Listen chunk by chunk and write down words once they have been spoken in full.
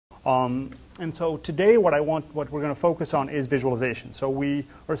And so today what we're going to focus on is visualization. So we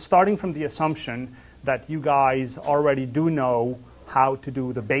are starting from the assumption that you guys already do know how to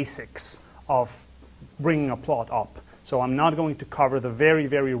do the basics of bringing a plot up. So I'm not going to cover the very,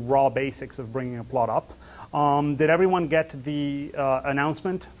 very raw basics of bringing a plot up. Did everyone get the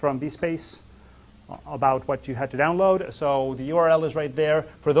announcement from BSpace about what you had to download? So the URL is right there.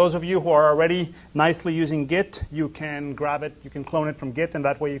 For those of you who are already nicely using Git, you can grab it, you can clone it from Git, and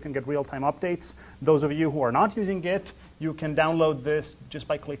that way you can get real-time updates. Those of you who are not using Git, you can download this just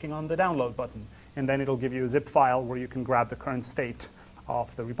by clicking on the download button. And then it'll give you a zip file where you can grab the current state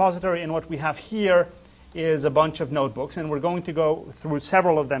of the repository. And what we have here is a bunch of notebooks, and we're going to go through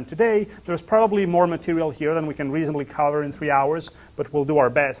several of them today. There's probably more material here than we can reasonably cover in 3 hours, but we'll do our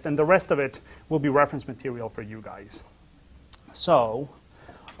best. And the rest of it will be reference material for you guys. So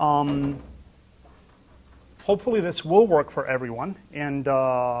hopefully this will work for everyone. And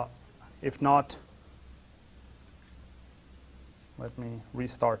if not, let me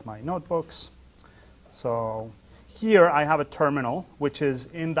restart my notebooks. So here I have a terminal, which is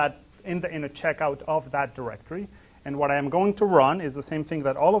in a checkout of that directory. And what I am going to run is the same thing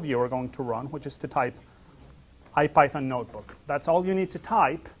that all of you are going to run, which is to type IPython notebook. That's all you need to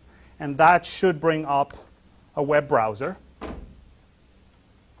type, and that should bring up a web browser.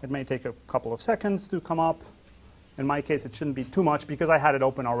 It may take a couple of seconds to come up. In my case, it shouldn't be too much because I had it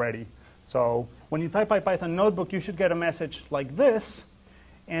open already. So when you type IPython notebook, you should get a message like this.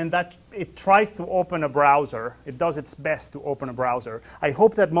 And that it tries to open a browser. It does its best to open a browser. I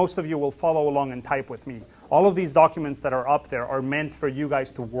hope that most of you will follow along and type with me. All of these documents that are up there are meant for you guys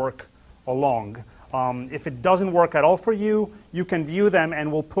to work along. If it doesn't work at all for you, you can view them,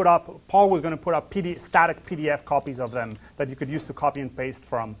 and we'll put up, Paul was going to put up static PDF copies of them that you could use to copy and paste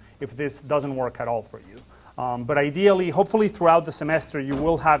from if this doesn't work at all for you. But ideally, hopefully throughout the semester, you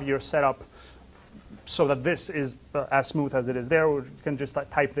will have your setup so that this is as smooth as it is there. You can just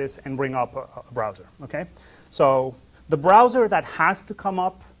type this and bring up a browser. Okay? So the browser that has to come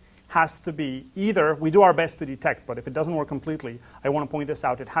up has to be either, we do our best to detect, but if it doesn't work completely, I want to point this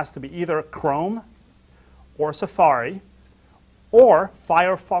out. It has to be either Chrome or Safari or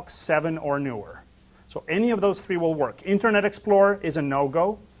Firefox 7 or newer. So any of those three will work. Internet Explorer is a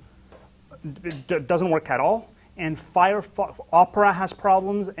no-go. It doesn't work at all. And Firefox, Opera has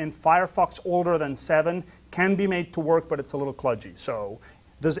problems, and Firefox older than 7 can be made to work, but it's a little kludgy. So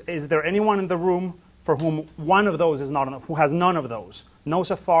is there anyone in the room for whom one of those is not enough, who has none of those? No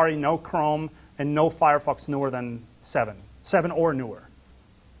Safari, no Chrome, and no Firefox newer than 7. 7 or newer.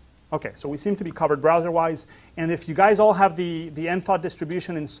 OK, so we seem to be covered browser-wise. And if you guys all have the nthought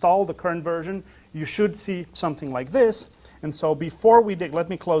distribution installed, the current version, you should see something like this. And so before we dig, let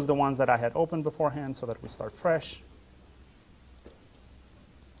me close the ones that I had opened beforehand so that we start fresh.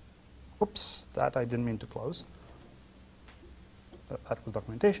 Oops, that I didn't mean to close. That was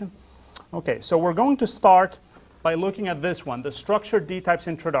documentation. OK, so we're going to start by looking at this one, the structured D-types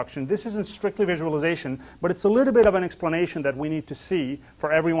introduction. This isn't strictly visualization, but it's a little bit of an explanation that we need to see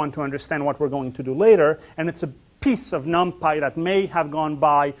for everyone to understand what we're going to do later. And it's a piece of NumPy that may have gone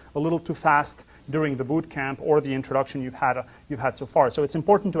by a little too fast during the boot camp or the introduction you've had so far. So it's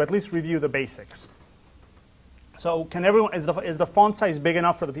important to at least review the basics. So can everyone, is the font size big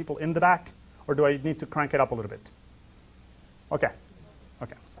enough for the people in the back, or do I need to crank it up a little bit? OK.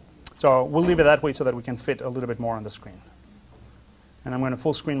 OK. So we'll leave it that way so that we can fit a little bit more on the screen. And I'm going to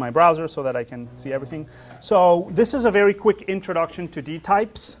full screen my browser so that I can see everything. So this is a very quick introduction to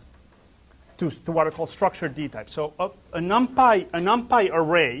D-types, to what are called structured D-types. So a NumPy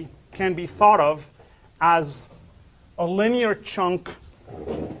array can be thought of as a linear chunk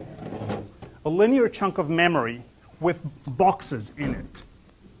of memory with boxes in it.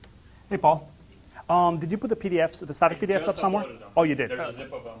 Hey, Paul. Did you put the PDFs, the static PDFs up somewhere? Oh, you did. There's a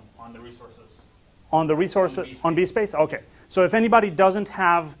zip of them on the resources. On the resources, on BSpace? OK. So if anybody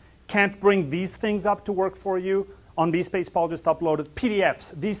can't bring these things up to work for you, on BSpace, Paul just uploaded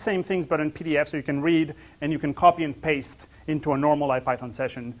PDFs, these same things, but in PDF, so you can read and you can copy and paste into a normal IPython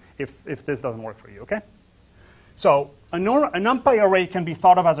session if this doesn't work for you, OK? So a NumPy array can be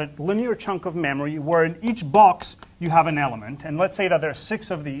thought of as a linear chunk of memory where in each box you have an element. And let's say that there's 6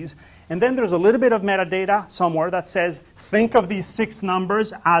 of these. And then there's a little bit of metadata somewhere that says, think of these 6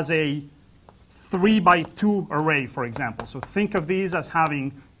 numbers as a 3x2 array, for example. So think of these as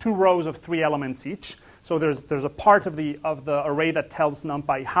having 2 rows of 3 elements each. So there's a part of the array that tells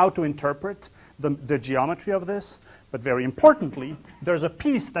NumPy how to interpret the geometry of this. But very importantly, there's a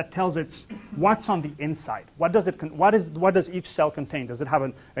piece that tells it what's on the inside. What does each cell contain? Does it have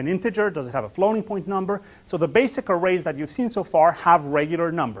an integer? Does it have a floating point number? So the basic arrays that you've seen so far have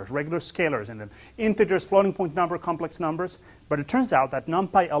regular numbers, regular scalars in them. Integers, floating point number, complex numbers. But it turns out that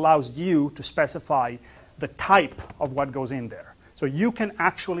NumPy allows you to specify the type of what goes in there. So you can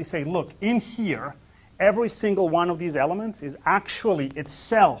actually say, look, in here, every single one of these elements is actually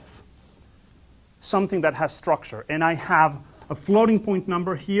itself something that has structure. And I have a floating point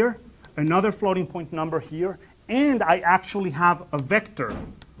number here, another floating point number here, and I actually have a vector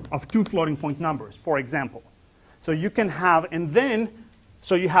of 2 floating point numbers, for example. So you can have, and then,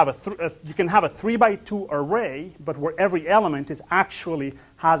 so you have you can have a 3 by 2 array, but where every element is actually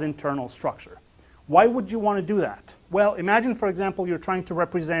has internal structure. Why would you want to do that? Well, imagine, for example, you're trying to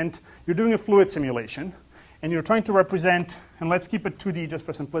represent, you're doing a fluid simulation, and you're trying to represent, and let's keep it 2D just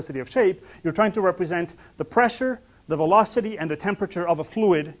for simplicity of shape, you're trying to represent the pressure, the velocity, and the temperature of a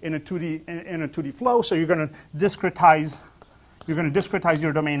fluid in a 2D flow. So you're going to discretize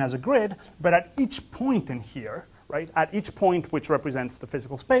your domain as a grid, but at each point in here, right, at each point which represents the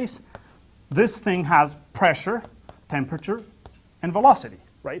physical space, this thing has pressure, temperature, and velocity,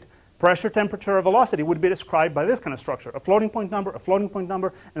 right? Pressure, temperature, or velocity would be described by this kind of structure, a floating point number,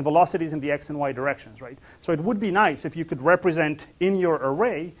 and velocities in the x and y directions, right? So it would be nice if you could represent in your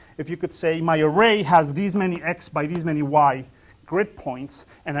array, if you could say my array has these many x by these many y grid points,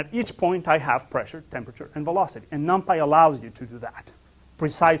 and at each point I have pressure, temperature, and velocity. And NumPy allows you to do that,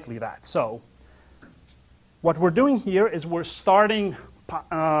 precisely that. So what we're doing here is we're starting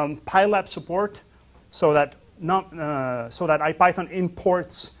PyLab support so that IPython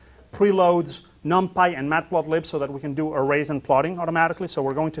imports preloads NumPy and Matplotlib so that we can do arrays and plotting automatically. So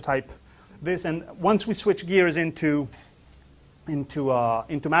we're going to type this, and once we switch gears into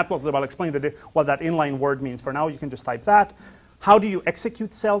Matplotlib, I'll explain what that inline word means. For now, you can just type that. How do you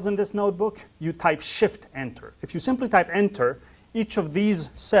execute cells in this notebook? You type Shift-Enter. If you simply type Enter, each of these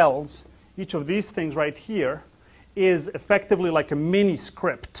cells, each of these things right here, is effectively like a mini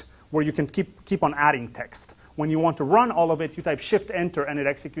script where you can keep on adding text. When you want to run all of it, you type Shift-Enter, and it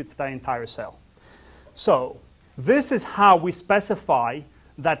executes the entire cell. So this is how we specify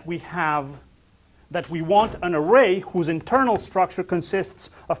that we want an array whose internal structure consists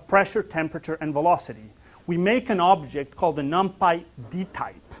of pressure, temperature, and velocity. We make an object called the NumPy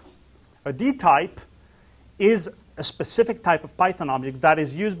dtype. A dtype is a specific type of Python object that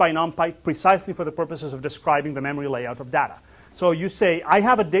is used by NumPy precisely for the purposes of describing the memory layout of data. So you say, I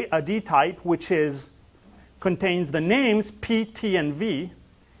have a dtype which contains the names P, T, and V,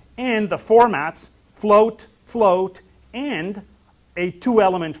 and the formats float, float, and a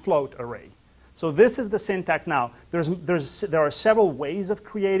 2-element float array. So this is the syntax now. There are several ways of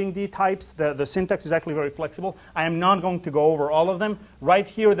creating dtypes. The syntax is actually very flexible. I am not going to go over all of them. Right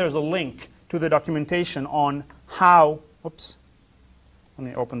here, there's a link to the documentation on how, oops, let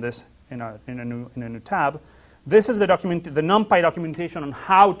me open this in a new tab. This is the NumPy documentation on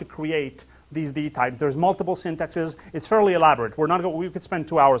how to create these dtypes. There's multiple syntaxes. It's fairly elaborate. We could spend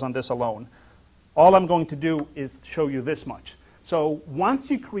 2 hours on this alone. All I'm going to do is show you this much. So once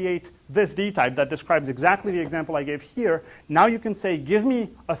you create this dtype that describes exactly the example I gave here, now you can say, give me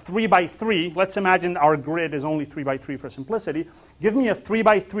a 3 by 3. Let's imagine our grid is only 3 by 3 for simplicity. Give me a 3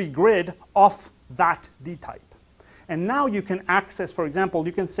 by 3 grid of that dtype. And now you can access, for example,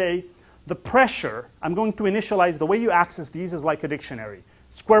 you can say, the pressure, I'm going to initialize, the way you access these is like a dictionary.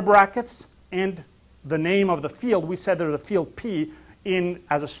 Square brackets, and the name of the field, we said there's a field P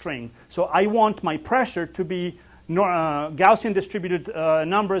as a string. So I want my pressure to be Gaussian distributed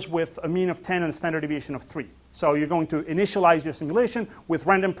numbers with a mean of 10 and a standard deviation of 3. So you're going to initialize your simulation with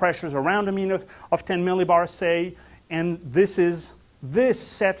random pressures around a mean of 10 millibars, say, and this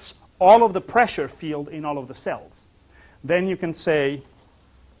sets all of the pressure field in all of the cells. Then you can say,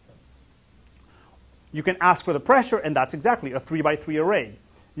 you can ask for the pressure, and that's exactly a 3 by 3 array.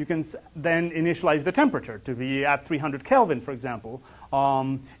 You can then initialize the temperature to be at 300 Kelvin, for example.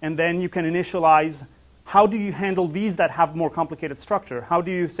 And then you can initialize, how do you handle these that have more complicated structure? How do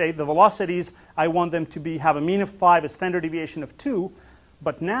you say the velocities, I want them to have a mean of 5, a standard deviation of 2.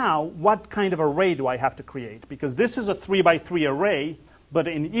 But now, what kind of array do I have to create? Because this is a 3 by 3 array, but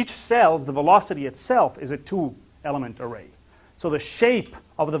in each cell, the velocity itself is a 2-element array. So the shape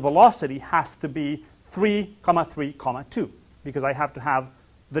of the velocity has to be 3, 3, 2, because I have to have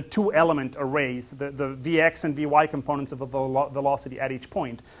the 2-element arrays, the Vx and Vy components of the velocity at each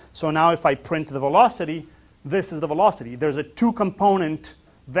point. So now if I print the velocity, this is the velocity. There's a 2-component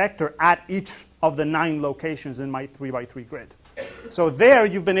vector at each of the 9 locations in my 3 by 3 grid. So there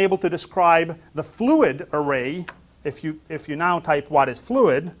you've been able to describe the fluid array if you now type what is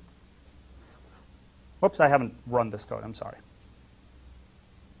fluid, whoops, I haven't run this code, I'm sorry.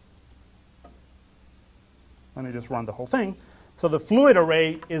 Let me just run the whole thing. So the fluid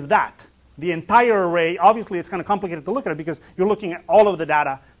array is that. The entire array, obviously it's kind of complicated to look at it because you're looking at all of the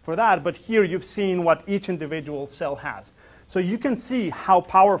data for that, but here you've seen what each individual cell has. So you can see how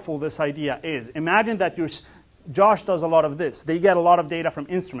powerful this idea is. Imagine that Josh does a lot of this. They get a lot of data from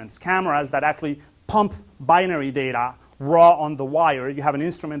instruments, cameras that actually pump binary data raw on the wire. You have an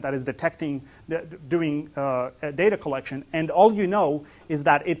instrument that is detecting, doing data collection, and all you know is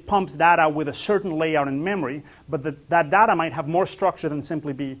that it pumps data with a certain layout in memory, but that data might have more structure than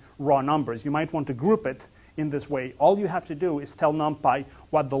simply be raw numbers. You might want to group it in this way. All you have to do is tell NumPy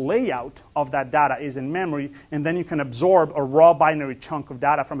what the layout of that data is in memory, and then you can absorb a raw binary chunk of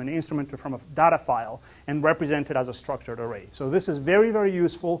data from an instrument or from a data file and represent it as a structured array. So this is very, very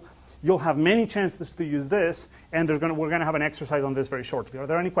useful. You'll have many chances to use this, and we're going to have an exercise on this very shortly. Are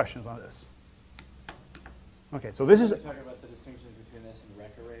there any questions on this? Okay, so this is... Can you talk about the distinctions between this and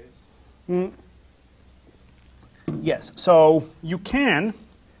rec arrays? Yes, so you can,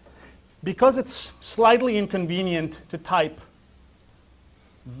 because it's slightly inconvenient to type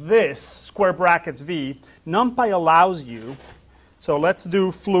this, square brackets v, NumPy allows you, so let's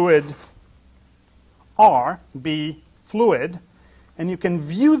do fluid r, be fluid, and you can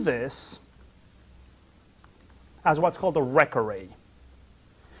view this as what's called a rec array.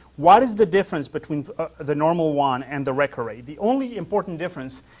 What is the difference between the normal one and the rec array? The only important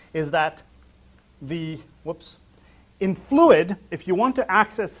difference is that in fluid, if you want to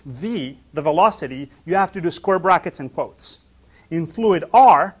access v, the velocity, you have to do square brackets and quotes. In fluid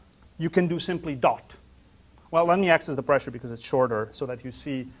r, you can do simply dot. Well, let me access the pressure because it's shorter so that you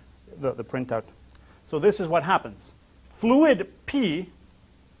see the printout. So this is what happens. Fluid.p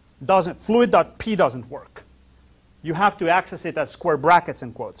doesn't work. You have to access it as square brackets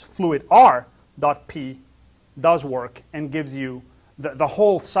and quotes. Fluid r.p does work and gives you the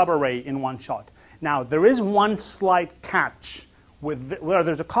whole subarray in one shot. Now, there is one slight catch well,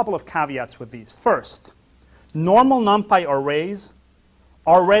 there's a couple of caveats with these. First, normal NumPy arrays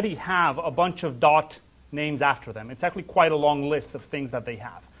already have a bunch of dot names after them. It's actually quite a long list of things that they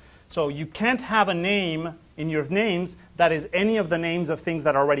have. So you can't have a name in your names that is any of the names of things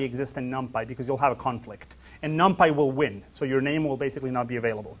that already exist in NumPy because you'll have a conflict. And NumPy will win. So your name will basically not be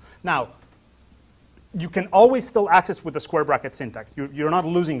available. Now, you can always still access with the square bracket syntax. You're not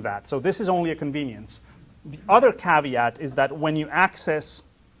losing that. So this is only a convenience. The other caveat is that when you access,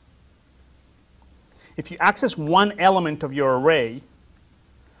 if you access one element of your array,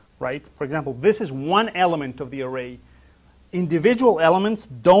 right? For example, this is one element of the array. Individual elements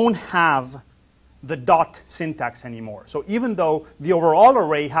don't have the dot syntax anymore. So even though the overall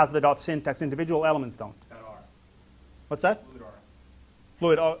array has the dot syntax, individual elements don't. .r. What's that? Fluid R.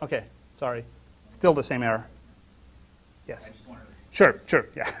 Fluid, oh, okay, sorry. Still the same error. Yes. I just wanted to... Sure,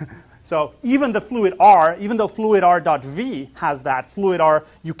 yeah. So even the fluid R, even though fluid R.v has that, fluid R,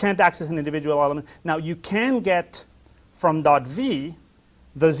 you can't access an individual element. Now you can get from .v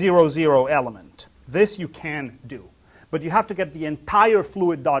the 0, 0 element. This you can do. But you have to get the entire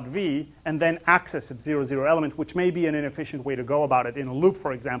fluid.v and then access its 0, 0 element, which may be an inefficient way to go about it. In a loop,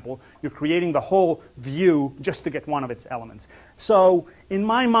 for example, you're creating the whole view just to get one of its elements. So in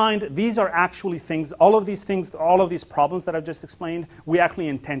my mind, these are actually things, all of these problems that I've just explained, we actually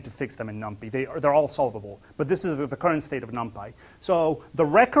intend to fix them in NumPy. They're all solvable. But this is the current state of NumPy. So the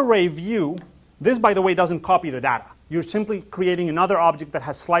rec array view, this, by the way, doesn't copy the data. You're simply creating another object that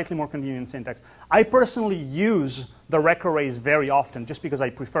has slightly more convenient syntax. I personally use the rec arrays very often just because I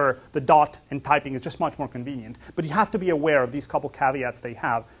prefer the dot and typing is just much more convenient. But you have to be aware of these couple caveats they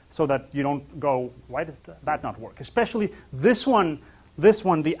have so that you don't go, why does that not work? Especially this one,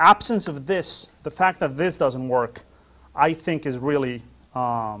 the absence of this, the fact that this doesn't work, I think is really,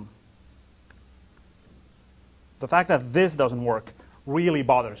 the fact that this doesn't work really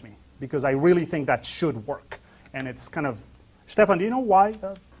bothers me because I really think that should work. And it's kind of, Stefan, do you know why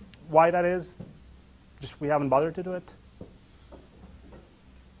that is? Just we haven't bothered to do it?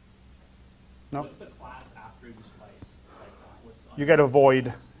 No? What's the class after you splice? Like, what's the You get a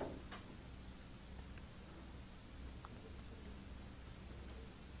void.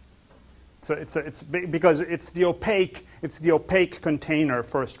 So it's because it's the opaque container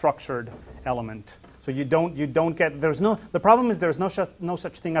for a structured element. So you don't get, the problem is there's no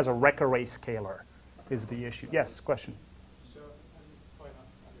such thing as a rec array scalar is the issue. Yes, question. So I'm quite not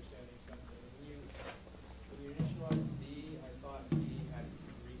understanding something. When you initialized D, I thought D had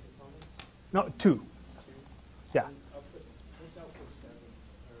 3 components. No, 2. 2. Yeah. What's output 7?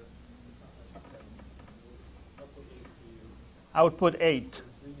 Or it's not like 7. Output 8. Output 8.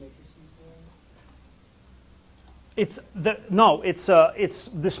 Three matrices It's it's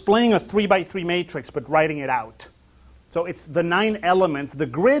displaying a 3 by 3 matrix, but writing it out. So it's the 9 elements. The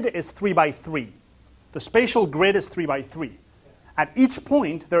grid is 3 by 3. The spatial grid is 3 by 3. At each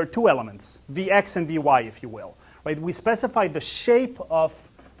point, there are 2 elements, Vx and Vy, if you will. Right? We specified the shape of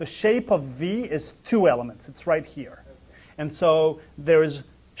V is 2 elements. It's right here. And so there's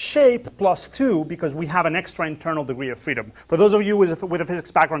shape plus 2 because we have an extra internal degree of freedom. For those of you with a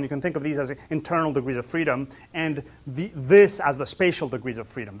physics background, you can think of these as internal degrees of freedom and this as the spatial degrees of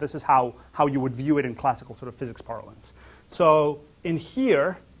freedom. This is how you would view it in classical sort of physics parlance. So in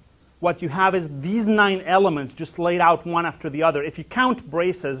here, what you have is these 9 elements just laid out one after the other. If you count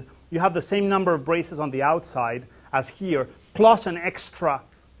braces, you have the same number of braces on the outside as here, plus an extra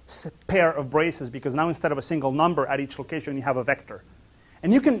pair of braces, because now instead of a single number at each location, you have a vector.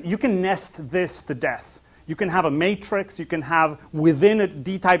 And you can nest this to death. You can have a matrix. You can have within it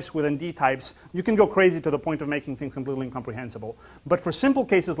d-types within d-types. You can go crazy to the point of making things completely incomprehensible. But for simple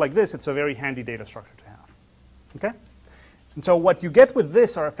cases like this, it's a very handy data structure to have. Okay? And so what you get with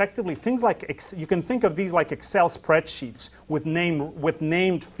this are effectively things like, you can think of these like Excel spreadsheets with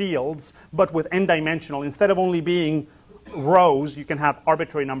named fields, but with n-dimensional. Instead of only being rows, you can have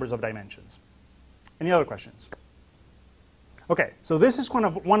arbitrary numbers of dimensions. Any other questions? Okay, so this is one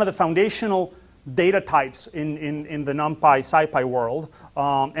of the foundational data types in the NumPy, SciPy world,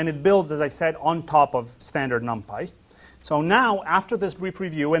 and it builds, as I said, on top of standard NumPy. So now, after this brief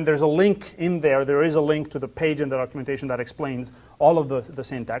review, and there's a link in there, there is a link to the page in the documentation that explains all of the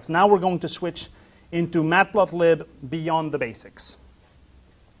syntax. Now we're going to switch into Matplotlib beyond the basics.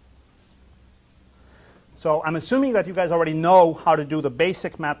 So I'm assuming that you guys already know how to do the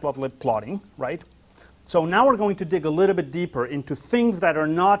basic Matplotlib plotting, right? So now we're going to dig a little bit deeper into things that are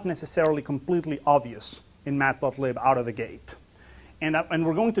not necessarily completely obvious in Matplotlib out of the gate. And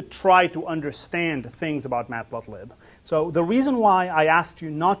we're going to try to understand things about Matplotlib. So the reason why I asked you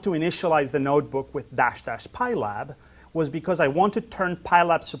not to initialize the notebook with --pylab was because I want to turn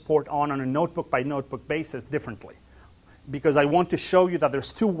pylab support on a notebook by notebook basis differently. Because I want to show you that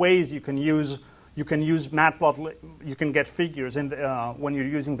there's 2 ways you can use Matplotlib. You can get figures when you're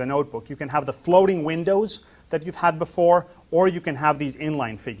using the notebook. You can have the floating windows that you've had before, or you can have these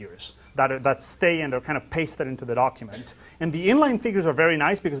inline figures that stay and are kind of pasted into the document. And the inline figures are very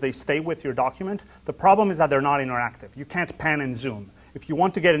nice because they stay with your document. The problem is that they're not interactive. You can't pan and zoom. If you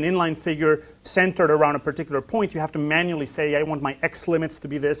want to get an inline figure centered around a particular point, you have to manually say, I want my x limits to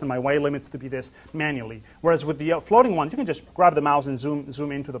be this and my y limits to be this manually. Whereas with the floating ones, you can just grab the mouse and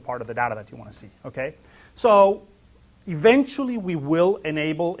zoom into the part of the data that you want to see. Okay? So eventually we will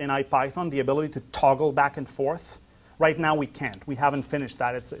enable in IPython the ability to toggle back and forth. Right now we can't. We haven't finished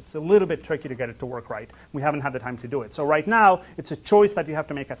that. It's a little bit tricky to get it to work right. We haven't had the time to do it. So right now, it's a choice that you have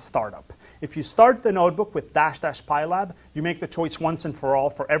to make at startup. If you start the notebook with --pylab, you make the choice once and for all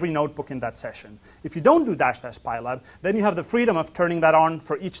for every notebook in that session. If you don't do --pylab, then you have the freedom of turning that on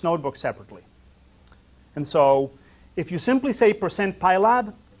for each notebook separately. And so if you simply say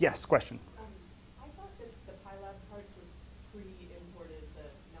 %pylab, yes, question. I thought that the pylab part just pre-imported the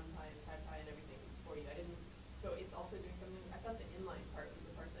NumPy and SciPy and everything for you. So it's also doing something. I thought the inline part was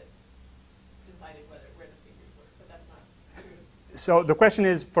the part that decided where the figures were, but that's not true. So the question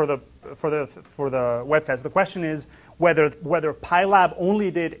is for the webcast. The question is whether pylab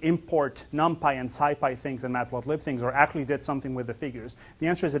only did import NumPy and SciPy things and Matplotlib things, or actually did something with the figures. The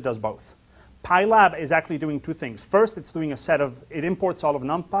answer is it does both. Pylab is actually doing 2 things. First, it's doing it imports all of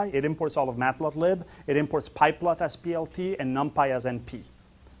NumPy, it imports all of Matplotlib, it imports pyplot as PLT, and NumPy as NP.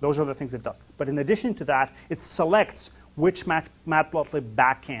 Those are the things it does. But in addition to that, it selects which Matplotlib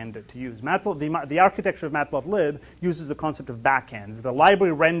backend to use. The architecture of Matplotlib uses the concept of backends. The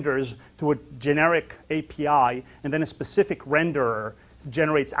library renders to a generic API, and then a specific renderer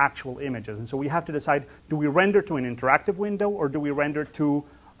generates actual images. And so we have to decide, do we render to an interactive window, or do we render to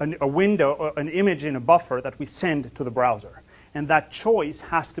a window, or an image in a buffer that we send to the browser? And that choice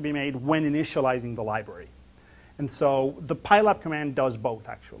has to be made when initializing the library. And so the pylab command does both,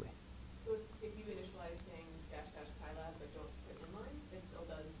 actually. So if you initialize saying --pylab but don't put inline, it still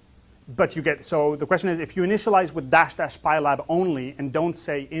does? But you get, so the question is, if you initialize with --pylab only and don't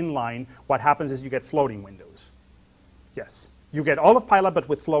say inline, what happens is you get floating windows. Yes. You get all of pylab, but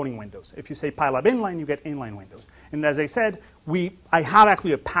with floating windows. If you say pylab inline, you get inline windows. And as I said, I have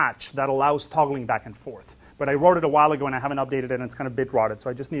actually a patch that allows toggling back and forth. But I wrote it a while ago, and I haven't updated it, and it's kind of bit rotted. So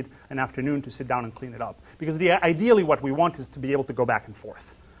I just need an afternoon to sit down and clean it up. Because ideally, what we want is to be able to go back and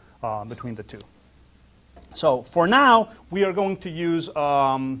forth between the 2. So for now, we are going to use,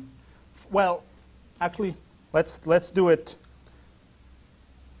 well, actually, let's do it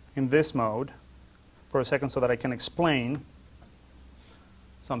in this mode for a second so that I can explain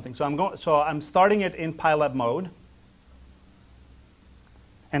something. So I'm starting it in PyLab mode.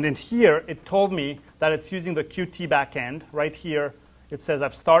 And in here, it told me that it's using the Qt backend. Right here, it says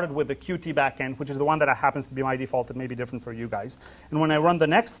I've started with the Qt backend, which is the one that happens to be my default. It may be different for you guys. And when I run the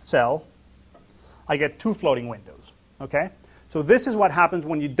next cell, I get 2 floating windows. Okay? So this is what happens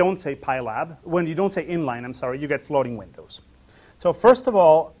when you don't say PyLab. When you don't say inline, I'm sorry, you get floating windows. So first of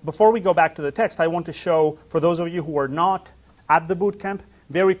all, before we go back to the text, I want to show, for those of you who are not at the bootcamp,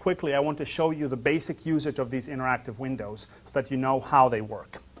 very quickly, I want to show you the basic usage of these interactive windows so that you know how they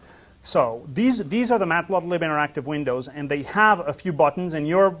work. So these are the Matplotlib interactive windows, and they have a few buttons, and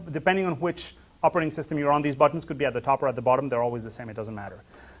depending on which operating system you're on, these buttons could be at the top or at the bottom. They're always the same. It doesn't matter.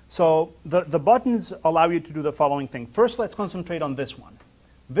 So the buttons allow you to do the following thing. First, let's concentrate on this one.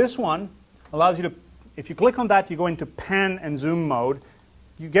 This one allows you to, if you click on that, you go into pan and zoom mode.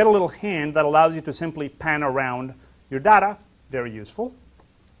 You get a little hand that allows you to simply pan around your data. Very useful.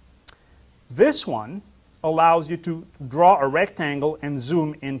 This one allows you to draw a rectangle and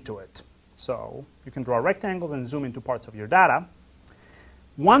zoom into it. So you can draw rectangles and zoom into parts of your data.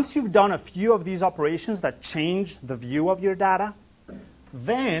 Once you've done a few of these operations that change the view of your data,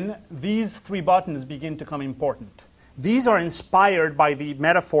 then these 3 buttons begin to become important. These are inspired by the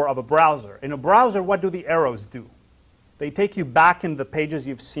metaphor of a browser. In a browser, what do the arrows do? They take you back in the pages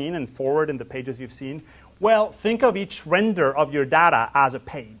you've seen and forward in the pages you've seen. Well, think of each render of your data as a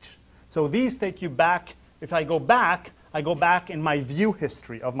page. So these take you back. If I go back in my view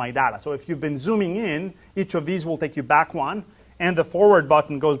history of my data. So if you've been zooming in, each of these will take you back one. And the forward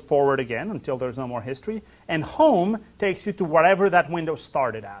button goes forward again until there's no more history. And home takes you to whatever that window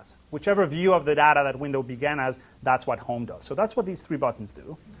started as. Whichever view of the data that window began as, that's what home does. So that's what these 3 buttons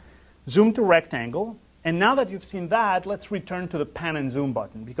do. Zoom to rectangle. And now that you've seen that, let's return to the pan and zoom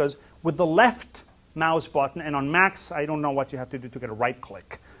button. Because with the left mouse button, and on Macs, I don't know what you have to do to get a right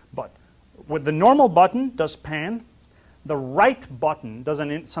click. But with the normal button, does pan. The right button does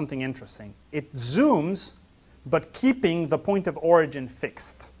something interesting. It zooms, but keeping the point of origin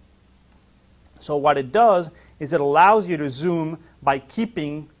fixed. So what it does is it allows you to zoom by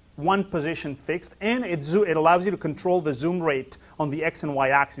keeping one position fixed, and it allows you to control the zoom rate on the x and y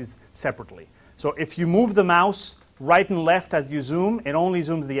axes separately. So if you move the mouse right and left as you zoom, it only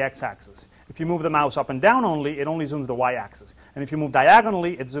zooms the x-axis. If you move the mouse up and down only, it only zooms the y-axis. And if you move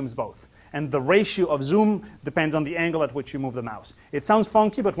diagonally, it zooms both. And the ratio of zoom depends on the angle at which you move the mouse. It sounds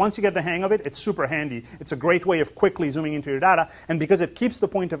funky, but once you get the hang of it, it's super handy. It's a great way of quickly zooming into your data. And because it keeps the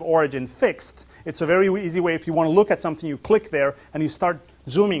point of origin fixed, it's a very easy way. If you want to look at something, you click there, and you start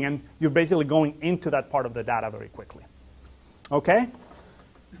zooming, and you're basically going into that part of the data very quickly. OK?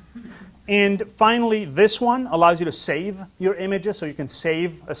 And finally, this one allows you to save your images. So you can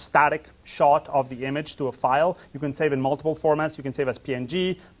save a static shot of the image to a file. You can save in multiple formats. You can save as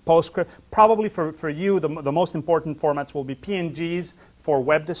PNG, PostScript. Probably for you, the most important formats will be PNGs for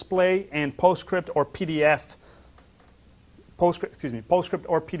web display and PostScript or PDF. PostScript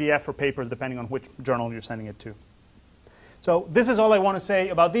or PDF for papers, depending on which journal you're sending it to. So this is all I want to say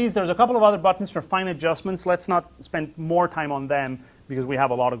about these. There's a couple of other buttons for fine adjustments. Let's not spend more time on them because we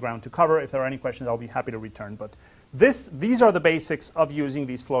have a lot of ground to cover. If there are any questions, I'll be happy to return. But these are the basics of using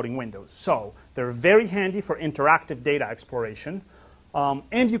these floating windows. So they're very handy for interactive data exploration.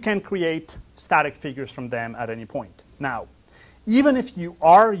 And you can create static figures from them at any point. Now, even if you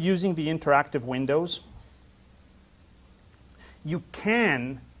are using the interactive windows, you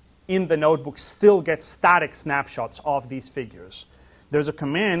can, in the notebook, still get static snapshots of these figures. There's a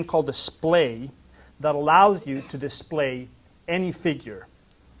command called display that allows you to display any figure.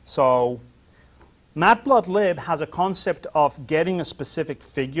 So Matplotlib has a concept of getting a specific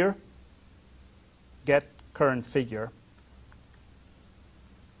figure, get current figure.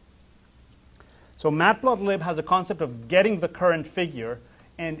 So Matplotlib has a concept of getting the current figure.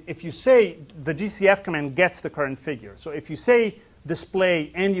 And if you say the GCF command gets the current figure. So if you say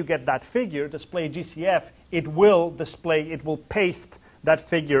display and you get that figure, display GCF, it will paste that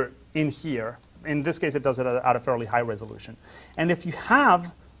figure in here. In this case, it does it at a fairly high resolution. And if you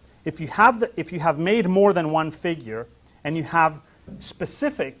have made more than one figure and you have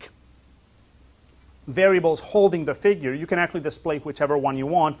specific variables holding the figure, you can actually display whichever one you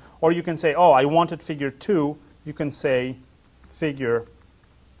want. Or you can say, oh, I wanted figure 2. You can say figure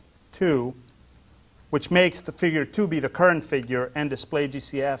 2, which makes the figure 2 be the current figure and display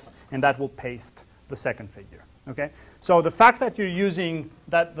GCF, and that will paste the second figure. Okay? So the fact that you're using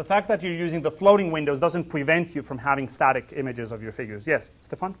the floating windows doesn't prevent you from having static images of your figures. Yes,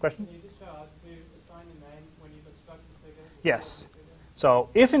 Stefan, question? Can you just to assign a name when you construct the figure? Yes. So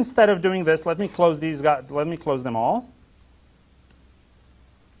if instead of doing this, let me close these guys, let me close them all.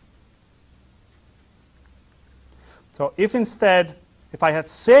 So if instead, if I had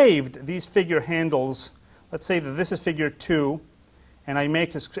saved these figure handles, let's say that this is figure 2, and I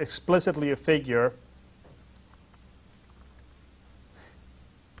make explicitly a figure,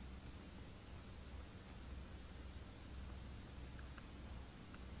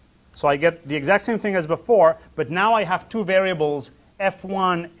 so I get the exact same thing as before, but now I have two variables,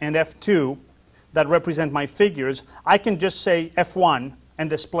 f1 and f2, that represent my figures. I can just say f1 and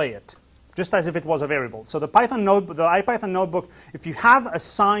display it, just as if it was a variable. So the Python notebook, the IPython notebook, if you have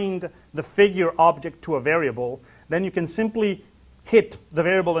assigned the figure object to a variable, then you can simply hit the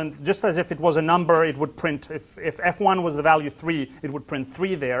variable, and just as if it was a number, it would print. If f1 was the value 3, it would print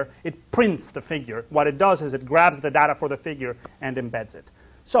 3 there. It prints the figure. What it does is it grabs the data for the figure and embeds it.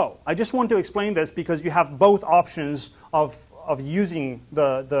 So I just want to explain this because you have both options of using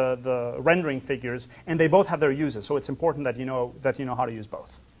the rendering figures, and they both have their uses. So it's important that you know how to use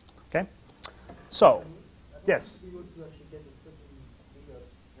both. Okay. So, yes. If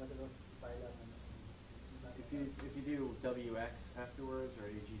you do WX afterwards or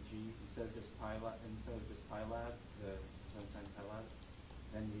AGG instead of just PyLab, the unsigned PyLab,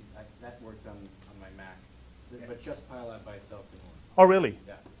 then that worked on my Mac. But just PyLab by itself didn't work. Oh, really?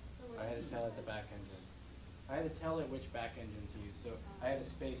 Yeah. I had to tell it the back engine. I had to tell it which back engine to use. So I had to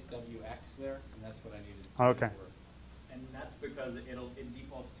space WX there, and that's what I needed to Okay. work. And that's because it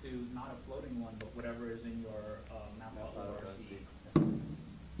defaults to not a floating one, but whatever is in your MATLAB or C.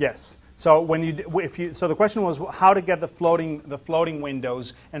 Yes. So so the question was how to get the floating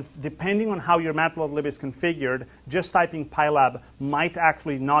windows, and depending on how your matplotlib is configured, just typing PyLab might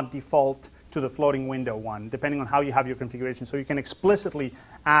actually not default to the floating window one, depending on how you have your configuration. So you can explicitly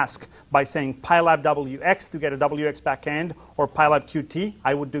ask by saying PyLab WX to get a WX backend, or PyLab QT.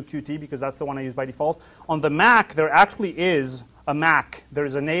 I would do QT because that's the one I use by default. On the Mac, there actually is a Mac. There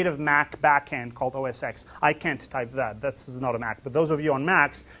is a native Mac backend called OSX. I can't type that. This is not a Mac. But those of you on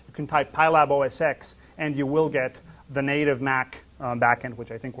Macs, you can type PyLab OSX, and you will get the native Mac backend,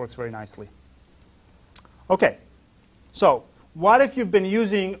 which I think works very nicely. OK. So what if you've been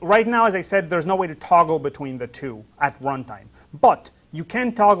using, right now, as I said, there's no way to toggle between the two at runtime. But you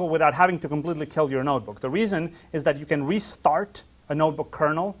can toggle without having to completely kill your notebook. The reason is that you can restart a notebook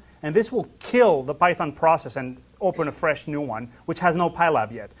kernel, and this will kill the Python process and open a fresh new one, which has no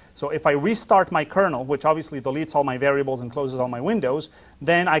PyLab yet. So if I restart my kernel, which obviously deletes all my variables and closes all my windows,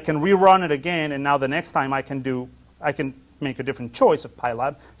 then I can rerun it again, and now the next time I can make a different choice of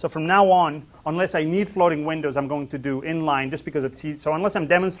PyLab. So from now on, unless I need floating windows, I'm going to do inline just because it's easy. So unless I'm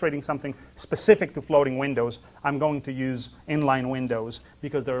demonstrating something specific to floating windows, I'm going to use inline windows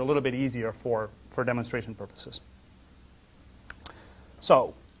because they're a little bit easier for demonstration purposes.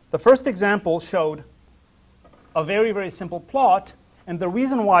 So the first example showed a very, very simple plot. And the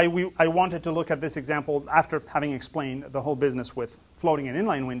reason why I wanted to look at this example after having explained the whole business with floating and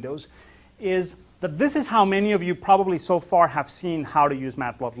inline windows is that this is how many of you probably so far have seen how to use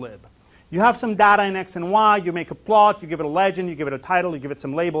matplotlib. You have some data in X and Y, you make a plot, you give it a legend, you give it a title, you give it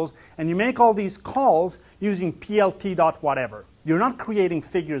some labels, and you make all these calls using plt.whatever. You're not creating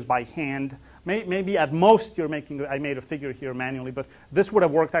figures by hand. Maybe at most you're making, I made a figure here manually, but this would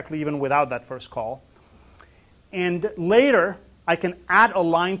have worked actually even without that first call. And later, I can add a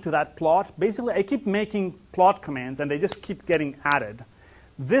line to that plot. Basically, I keep making plot commands, and they just keep getting added.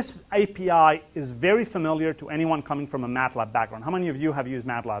 This API is very familiar to anyone coming from a MATLAB background. How many of you have used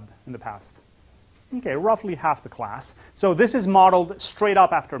MATLAB in the past? Okay, roughly half the class. So this is modeled straight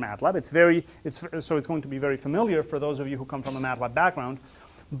up after MATLAB. So it's going to be very familiar for those of you who come from a MATLAB background.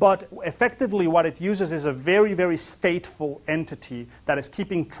 But effectively, what it uses is a very, very stateful entity that is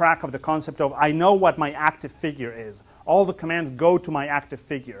keeping track of the concept of, I know what my active figure is. All the commands go to my active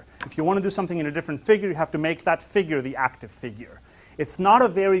figure. If you want to do something in a different figure, you have to make that figure the active figure. It's not a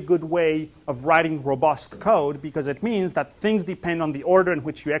very good way of writing robust code because it means that things depend on the order in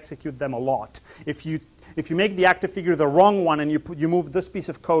which you execute them a lot. If you make the active figure the wrong one and you move this piece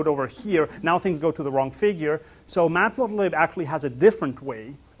of code over here, now things go to the wrong figure. So matplotlib actually has a different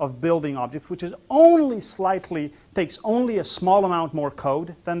way of building objects, which is takes only a small amount more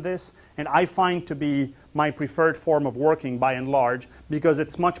code than this, and I find to be my preferred form of working by and large because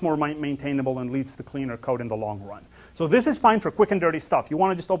it's much more maintainable and leads to cleaner code in the long run. So this is fine for quick and dirty stuff. You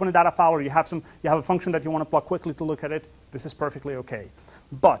want to just open a data file, or you have a function that you want to plug quickly to look at it. This is perfectly okay.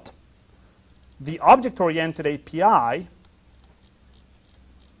 But the object-oriented API,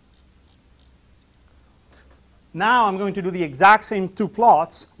 now I'm going to do the exact same two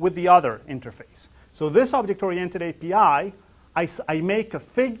plots with the other interface. So this object-oriented API, I make a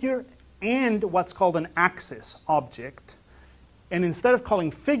figure and what's called an axis object. And instead of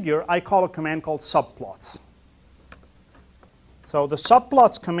calling figure, I call a command called subplots. So the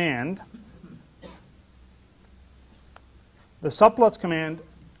subplots command, No, sorry,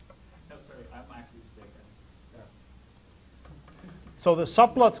 I'm actually sick. so the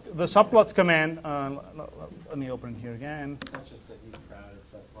subplots command, let me open it here again. Not just that he's proud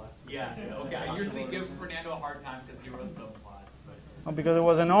of subplots. Yeah, okay. I usually give Fernando a hard time because he wrote subplots. Well, because it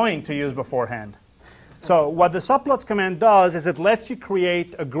was annoying to use beforehand. So what the subplots command does is it lets you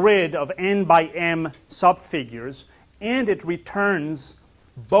create a grid of n by m subfigures, and it returns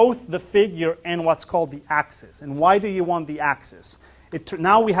both the figure and what's called the axis. And why do you want the axis?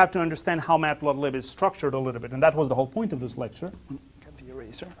 Now we have to understand how matplotlib is structured a little bit, and that was the whole point of this lecture. Get the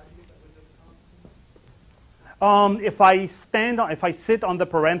eraser. If I sit on the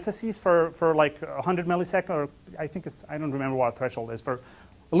parentheses for like 100 milliseconds, or I think it's, I don't remember what the threshold is, for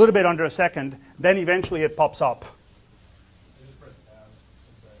a little bit under a second, then eventually it pops up.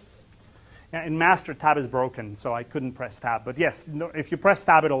 Yeah, in master, tab is broken, so I couldn't press tab. But yes, no, if you press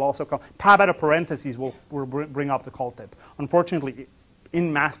tab, it'll also call. Tab out of parentheses will bring up the call tip. Unfortunately,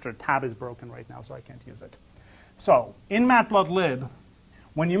 in master, tab is broken right now, so I can't use it. So in matplotlib,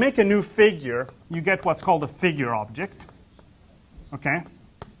 when you make a new figure, you get what's called a figure object. Okay?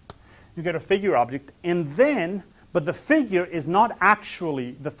 You get a figure object, and then, but the figure is not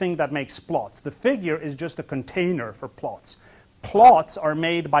actually the thing that makes plots. The figure is just a container for plots. Plots are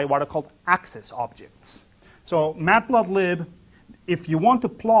made by what are called axis objects. So matplotlib, if you want to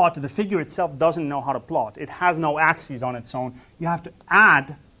plot, the figure itself doesn't know how to plot. It has no axes on its own. You have to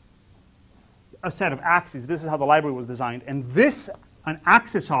add a set of axes. This is how the library was designed. And this, an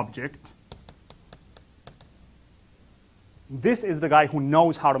axis object, this is the guy who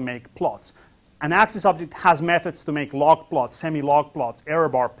knows how to make plots. An axis object has methods to make log plots, semi-log plots, error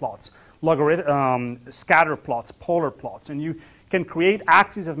bar plots, scatter plots, polar plots, and you can create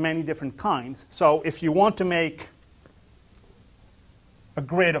axes of many different kinds. So if you want to make a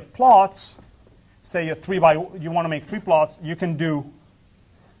grid of plots, say you want to make 3 plots, you can do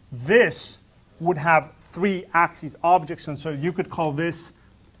this would have 3 axis objects, and so you could call this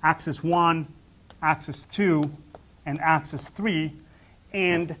axis 1, axis 2, and axis 3,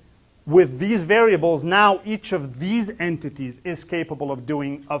 and with these variables, now each of these entities is capable of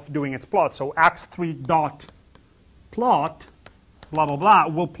doing its plot. So ax3 dot plot, blah, blah, blah,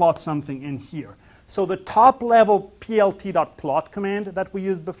 will plot something in here. So the top level plt.plot command that we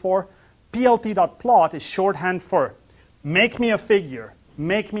used before, plt.plot is shorthand for make me a figure,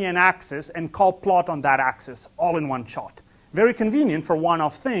 make me an axis, and call plot on that axis all in one shot. Very convenient for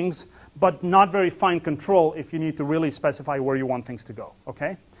one-off things, but not very fine control if you need to really specify where you want things to go.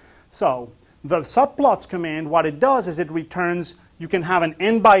 Okay? So the subplots command, what it does is it returns, you can have an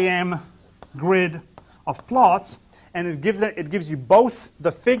n by m grid of plots, and it gives you both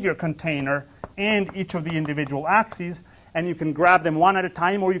the figure container and each of the individual axes, and you can grab them one at a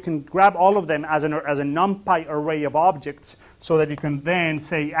time, or you can grab all of them as a NumPy array of objects, so that you can then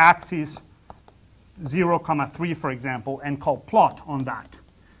say axis 0, 3, for example, and call plot on that.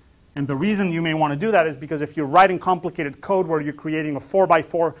 And the reason you may want to do that is because if you're writing complicated code where you're creating a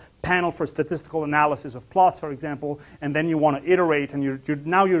 4x4 panel for statistical analysis of plots, for example, and then you want to iterate, and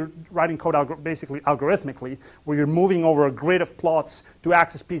now you're writing code basically algorithmically, where you're moving over a grid of plots to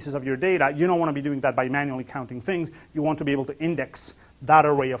access pieces of your data, you don't want to be doing that by manually counting things. You want to be able to index that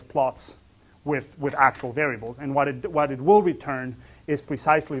array of plots with actual variables. And what it will return is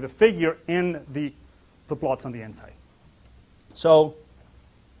precisely the figure in the plots on the inside. So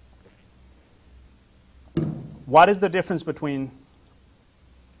what is the difference between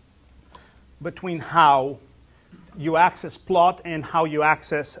how you access plot and how you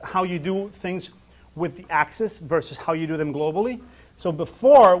do things with the axis versus how you do them globally? So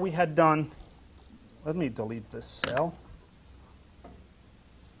before we had done, let me delete this cell.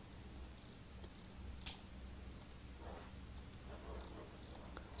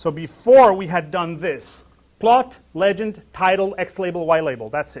 So before we had done this, plot, legend, title, X label, Y label,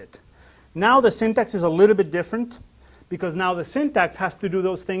 that's it. Now the syntax is a little bit different, because now the syntax has to do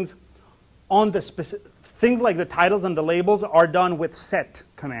those things on the specific things, like the titles and the labels are done with set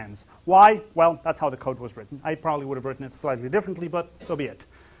commands. Why? Well, that's how the code was written. I probably would have written it slightly differently, but so be it.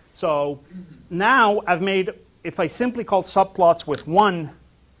 So now I've made, if I simply call subplots with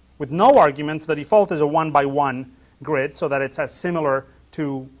no arguments, the default is a 1x1 grid, so that it's as similar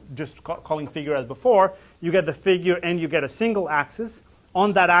to just calling figure as before. You get the figure and you get a single axis.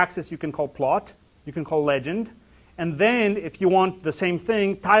 On that axis, you can call plot, you can call legend, and then if you want the same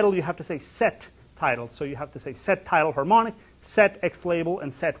thing, title, you have to say set title. So you have to say set title harmonic, set X label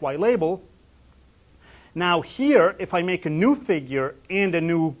and set Y label. Now here, if I make a new figure and a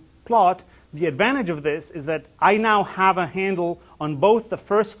new plot, the advantage of this is that I now have a handle on both the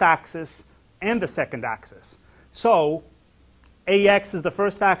first axis and the second axis. So AX is the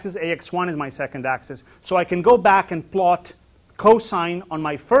first axis, AX1 is my second axis. So I can go back and plot cosine on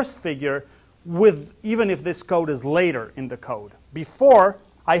my first figure with, even if this code is later in the code. Before,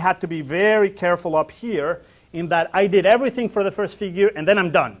 I had to be very careful up here in that I did everything for the first figure and then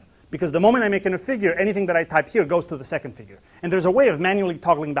I'm done. Because the moment I make a new figure, anything that I type here goes to the second figure. And there's a way of manually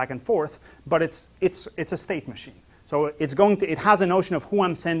toggling back and forth, but it's a state machine. So it has a notion of who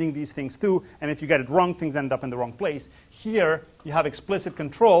I'm sending these things to, and if you get it wrong, things end up in the wrong place. Here, you have explicit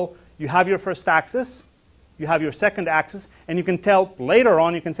control. You have your first axis, you have your second axis, and you can tell later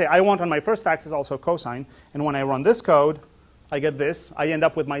on, you can say, I want on my first axis also cosine, and when I run this code, I get this. I end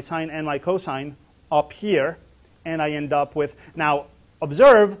up with my sine and my cosine up here, and I end up with, now,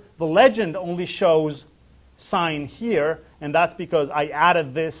 observe, the legend only shows sine here, and that's because I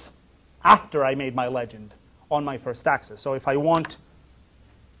added this after I made my legend on my first axis. So if I want,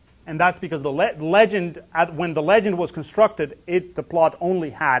 and that's because the legend, when the legend was constructed, the plot only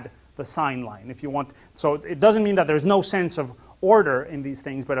had the sine line. If you want, so it doesn't mean that there's no sense of order in these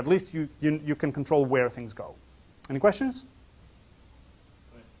things, but at least you can control where things go. Any questions?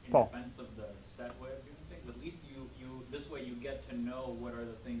 In Paul. defense of the set way of doing things, at least this way you get to know what are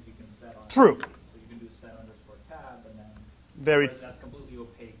the things you can set on. True. So you can do set underscore tab, and then Very that's completely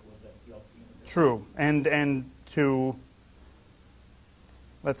opaque with the PLP. true. And to,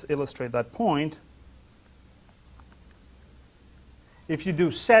 let's illustrate that point. If you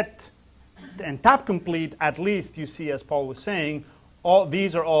do set and tab complete, at least you see, as Paul was saying,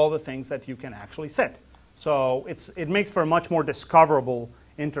 these are all the things that you can actually set. So it makes for a much more discoverable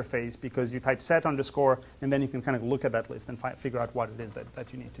interface because you type set underscore, and then you can kind of look at that list and figure out what it is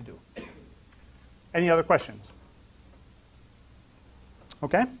that you need to do. Any other questions?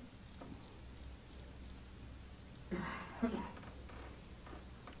 Okay.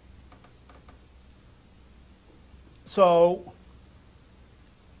 So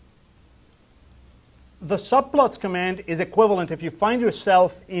the subplots command is equivalent if you find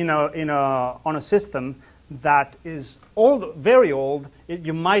yourself on a system that is old, very old.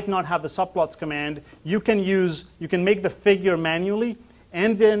 You might not have the subplots command. You can make the figure manually,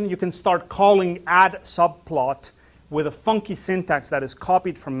 and then you can start calling add subplot with a funky syntax that is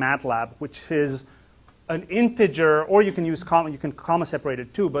copied from MATLAB, which is an integer, or you can use you can comma separate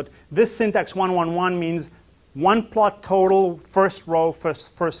it too. But this syntax 111 means one plot total, first row,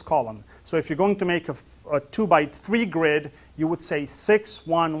 first column. So if you're going to make a 2x3 grid, you would say 6,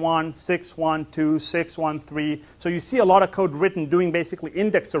 1, 1, 6, 1, 2, 6, 1, 3. So you see a lot of code written doing basically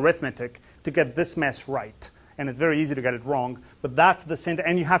index arithmetic to get this mess right. And it's very easy to get it wrong. But that's the syntax.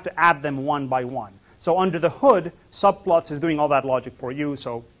 And you have to add them one by one. So under the hood, subplots is doing all that logic for you.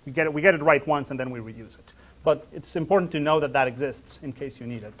 So we get it right once, and then we reuse it. But it's important to know that that exists in case you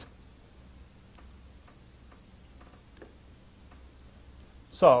need it.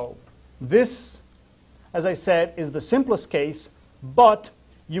 So this, as I said, is the simplest case, but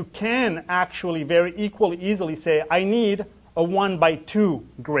you can actually very easily say, I need a 1x2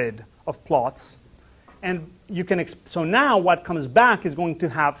 grid of plots. And you can, so now what comes back is going to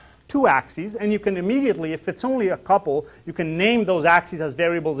have two axes, and you can immediately, if it's only a couple, you can name those axes as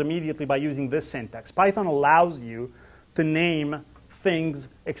variables immediately by using this syntax. Python allows you to name things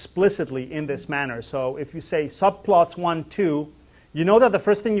explicitly in this manner. So if you say subplots 1, 2, you know that the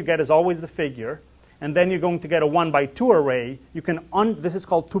first thing you get is always the figure, and then you're going to get a 1x2 array. You can this is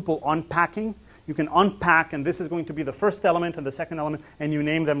called tuple unpacking. You can unpack, and this is going to be the first element and the second element, and you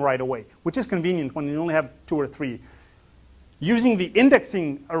name them right away, which is convenient when you only have 2 or 3. Using the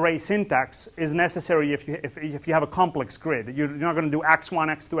indexing array syntax is necessary if you have a complex grid. You're not going to do x1,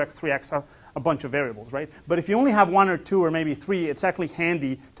 x2, x3, x, a bunch of variables, right? But if you only have 1 or 2 or maybe 3, it's actually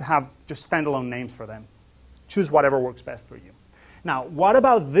handy to have just standalone names for them. Choose whatever works best for you. Now, what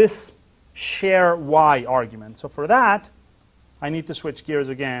about this share y argument? So for that, I need to switch gears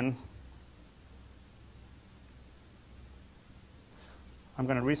again. I'm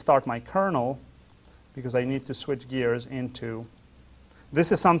going to restart my kernel because I need to switch gears into,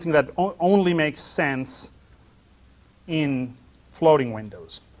 this is something that only makes sense in floating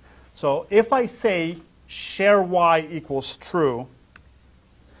windows. So if I say share y equals true,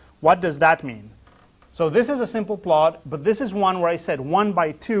 what does that mean? So this is a simple plot, but this is one where I said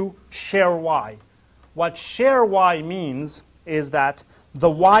 1x2 share y. What share y means is that the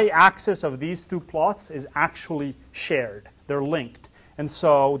y-axis of these two plots is actually shared. They're linked. And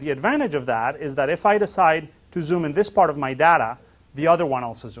so the advantage of that is that if I decide to zoom in this part of my data, the other one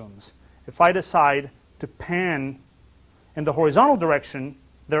also zooms. If I decide to pan in the horizontal direction,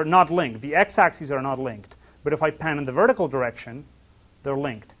 they're not linked. The x-axes are not linked. But if I pan in the vertical direction, they're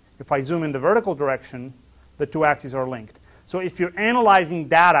linked. If I zoom in the vertical direction, the two axes are linked. So if you're analyzing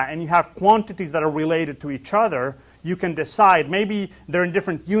data and you have quantities that are related to each other, you can decide maybe they're in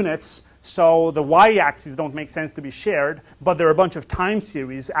different units, so the y-axes don't make sense to be shared, but there are a bunch of time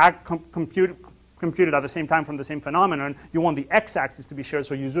series computed at the same time from the same phenomenon. You want the x-axis to be shared,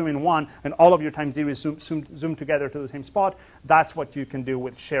 so you zoom in one, and all of your time series zoom together to the same spot. That's what you can do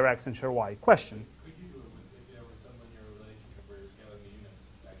with share x and share y. Question? Could you do it with, if there was some linear relationship where you're scaling the units,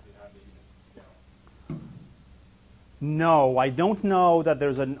 actually have the units scale? No, I don't know that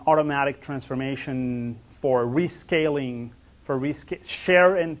there's an automatic transformation for rescaling, for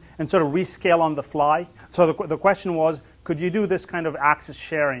share and sort of rescale on the fly. So the question was, could you do this kind of axis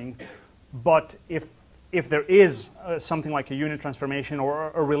sharing, but if there is something like a unit transformation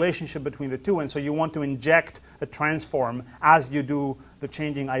or a relationship between the two, and so you want to inject a transform as you do the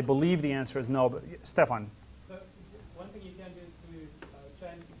changing, I believe the answer is no. But Stefan? So one thing you can do is to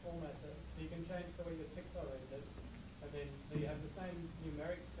change the format. So you can change the way the ticks are rendered, and then so you have the same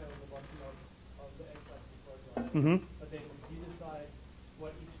numeric scale on the bottom of the x-axis, for example. Mm-hmm. But then you decide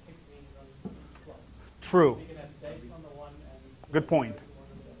what each tick means on each plot. True. So you can have dates on the one and Good point. on the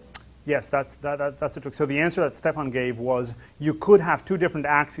other. Yes, that's the trick. So the answer that Stefan gave was you could have two different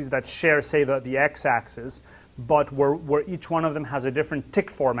axes that share, say, the x-axis, but where each one of them has a different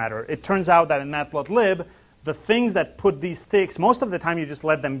tick formatter. It turns out that in Matplotlib, the things that put these ticks, most of the time you just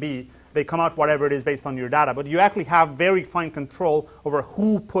let them be. They come out whatever it is based on your data, but you actually have very fine control over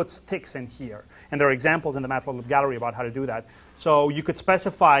who puts ticks in here. And there are examples in the Matplotlib gallery about how to do that. So you could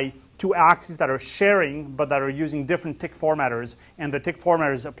specify two axes that are sharing, but that are using different tick formatters, and the tick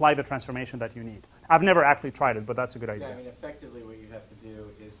formatters apply the transformation that you need. I've never actually tried it, but that's a good idea. Yeah, I mean, effectively what you have to do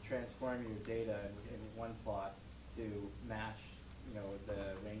is transform your data in one plot to match, you know,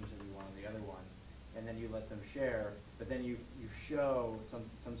 the range that you want on the other one, and then you let them share, but then you show some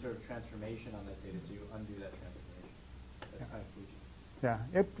sort of transformation on that data, so you undo that transformation. That's kind of Fuji. Yeah,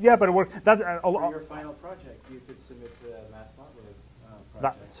 yeah, but it works. That's For your final project, you could submit to Matplotlib project.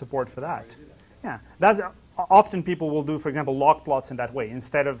 that support for that. Do that. Yeah, that's often people will do, for example, log plots in that way.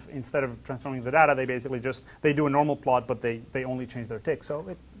 Instead of transforming the data, they basically just they do a normal plot, but they only change their tick. So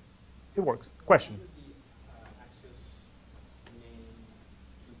it works. Question. What would the axis name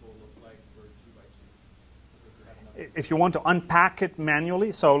tuple look like for 2 by 2? If you want to unpack it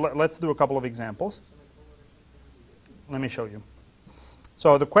manually, so let's do a couple of examples. Let me show you.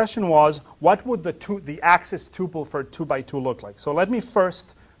 So the question was, what would the axis tuple for 2 by 2 look like? So let me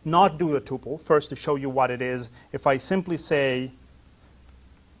first not do the tuple, first to show you what it is. If I simply say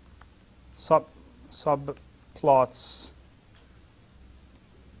subplots,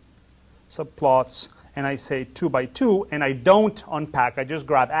 and I say 2 by 2, and I don't unpack, I just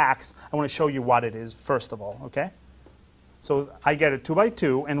grab ax, I want to show you what it is first of all, okay? So I get a 2 by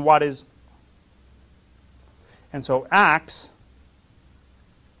 2, and what is, and so ax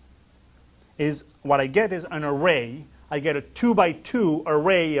is, what I get is an array. I get a 2 by 2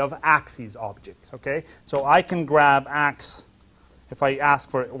 array of axes objects, okay? So I can grab ax, if I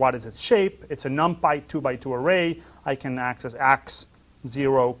ask for what is its shape, it's a numpy 2 by 2 array. I can access ax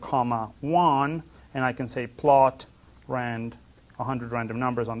 0, 1, and I can say plot rand 100 random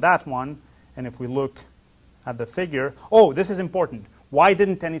numbers on that one. And if we look at the figure, oh, this is important. Why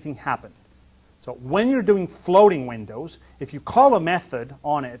didn't anything happen? So when you're doing floating windows, if you call a method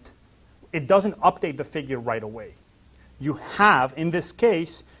on it, it doesn't update the figure right away. You have, in this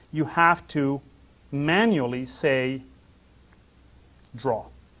case, you have to manually say draw.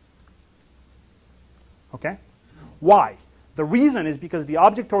 Okay? Why? The reason is because the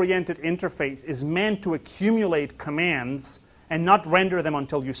object-oriented interface is meant to accumulate commands and not render them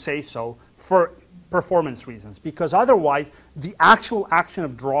until you say so for performance reasons, because otherwise the actual action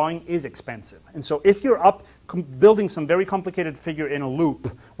of drawing is expensive. And so if you're building some very complicated figure in a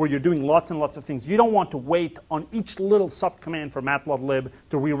loop where you're doing lots and lots of things, you don't want to wait on each little subcommand for Matplotlib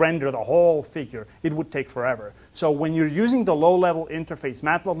to re-render the whole figure. It would take forever. So when you're using the low-level interface,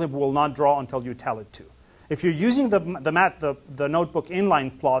 Matplotlib will not draw until you tell it to. If you're using the notebook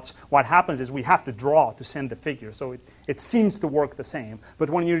inline plots, what happens is we have to draw to send the figure. So it seems to work the same. But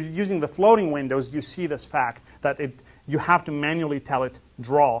when you're using the floating windows, you see this fact that you have to manually tell it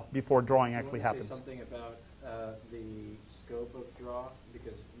draw before drawing actually happens. Say something about the scope of draw,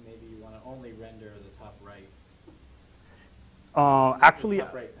 because maybe you want to only render the top right. Actually, the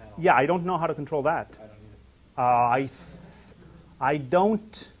top right panel. yeah, I don't know how to control that. I don't either. I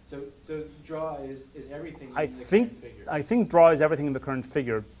don't. So draw is everything in I the think current figure. I think draw is everything in the current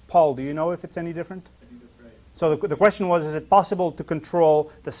figure. Paul, do you know if it's any different? I think that's right. So the question was, is it possible to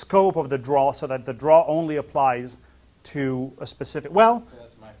control the scope of the draw so that the draw only applies to a specific, well, So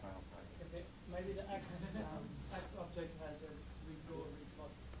that's my final project. Maybe the X object has a redraw, replot.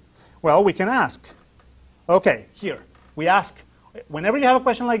 well, we can ask. Okay, here. We ask, whenever you have a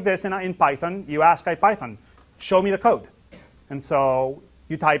question like this in Python, you ask IPython, show me the code. And so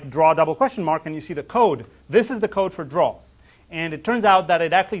you type draw double question mark and you see the code. This is the code for draw. And it turns out that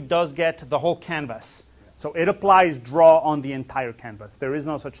it actually does get the whole canvas. So it applies draw on the entire canvas. There is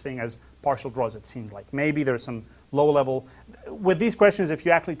no such thing as partial draws, it seems like. Maybe there's some low-level. With these questions, if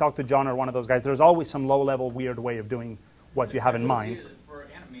you actually talk to John or one of those guys, there's always some low-level weird way of doing what you have in mind. For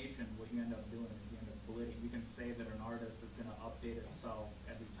animation, what you end up doing is you end up splitting. You can say that an artist is going to update itself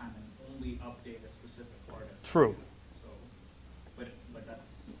every time and only update a specific artist. True. So, but that's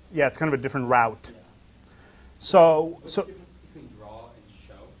Yeah, it's kind of a different route. yeah. So What's the difference between draw and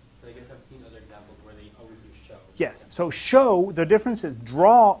show? I guess I've seen other examples where they always do show. yes, so show, the difference is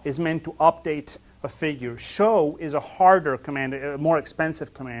draw is meant to update a figure. Show is a harder command, a more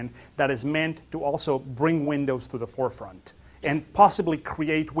expensive command that is meant to also bring windows to the forefront and possibly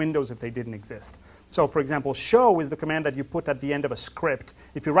create windows if they didn't exist. So for example, show is the command that you put at the end of a script.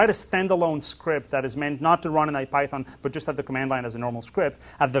 If you write a standalone script that is meant not to run in IPython, but just at the command line as a normal script,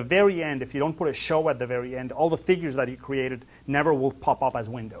 at the very end, if you don't put a show at the very end, all the figures that you created never will pop up as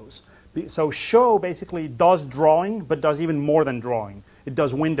windows. So show basically does drawing, but does even more than drawing. It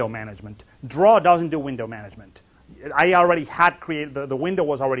does window management. Draw doesn't do window management. I already had created, the window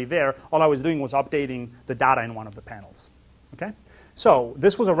was already there. All I was doing was updating the data in one of the panels. Okay? So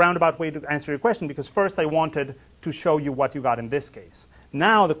this was a roundabout way to answer your question because first I wanted to show you what you got in this case.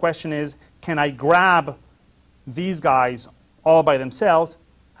 Now the question is, can I grab these guys all by themselves?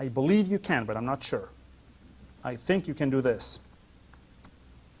 I believe you can, but I'm not sure. I think you can do this.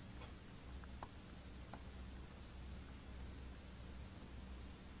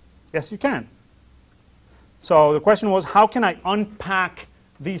 Yes, you can. So the question was, how can I unpack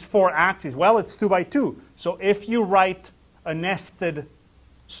these four axes? Well, it's 2 by 2. So if you write a nested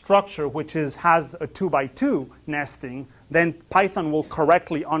structure which has a 2 by 2 nesting, then Python will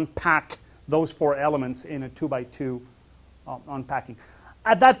correctly unpack those four elements in a 2 by 2 unpacking.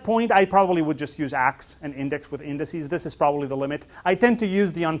 At that point, I probably would just use ax and index with indices. This is probably the limit. I tend to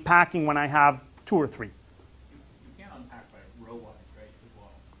use the unpacking when I have 2 or 3. You can't unpack by row-wise, right, as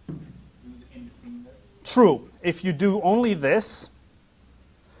well. Do the in between this. True. If you do only this,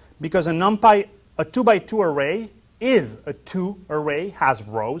 because a NumPy, a 2 by 2 array is a 2 array, has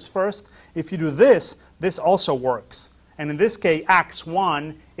rows first. If you do this, this also works. And in this case,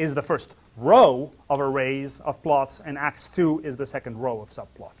 ax1 is the first row of arrays of plots, and ax2 is the second row of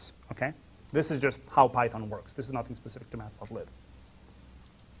subplots. Okay? This is just how Python works. This is nothing specific to matplotlib.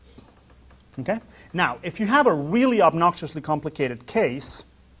 Okay? Now, if you have a really obnoxiously complicated case,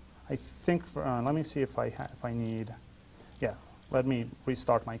 I think, let me see if I need, yeah, let me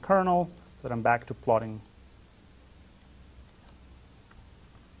restart my kernel so that I'm back to plotting.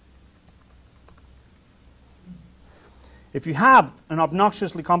 If you have an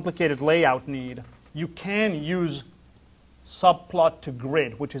obnoxiously complicated layout need, you can use subplot to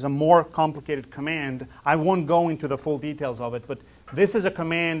grid, which is a more complicated command. I won't go into the full details of it, but this is a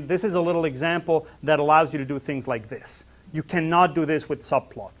command, this is a little example that allows you to do things like this. You cannot do this with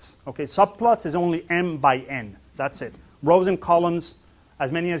subplots. Okay, subplots is only m by n. That's it. Rows and columns,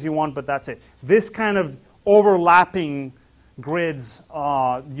 as many as you want, but that's it. This kind of overlapping grids,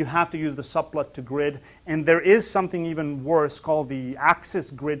 you have to use the subplot to grid. And there is something even worse called the axis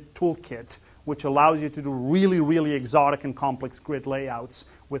grid toolkit, which allows you to do really, really exotic and complex grid layouts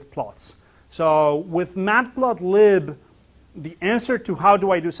with plots. So with matplotlib, the answer to how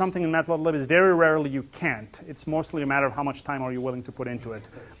do I do something in matplotlib is very rarely you can't. It's mostly a matter of how much time are you willing to put into it.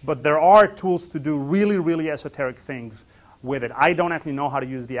 But there are tools to do really, really esoteric things with it. I don't actually know how to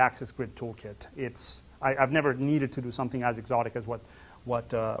use the axis grid toolkit. I've never needed to do something as exotic as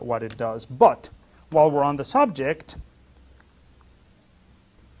what it does. But while we're on the subject,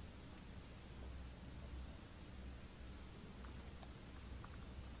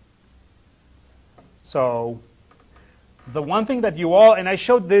 so the one thing that you all, and I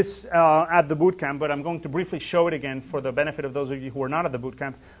showed this at the bootcamp, but I'm going to briefly show it again for the benefit of those of you who are not at the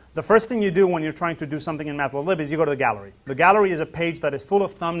bootcamp. The first thing you do when you're trying to do something in matplotlib is you go to the gallery. The gallery is a page that is full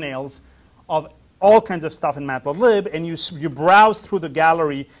of thumbnails of all kinds of stuff in matplotlib, and you browse through the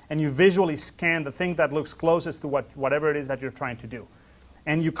gallery and you visually scan the thing that looks closest to whatever it is that you're trying to do.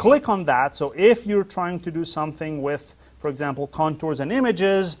 And you click on that. So if you're trying to do something with, for example, contours and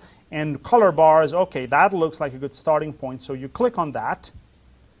images and color bars. Okay, that looks like a good starting point. So you click on that.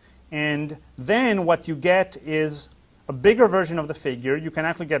 And then what you get is a bigger version of the figure. You can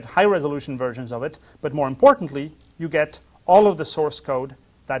actually get high-resolution versions of it. But more importantly, you get all of the source code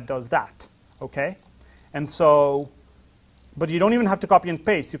that does that. Okay? And so, but you don't even have to copy and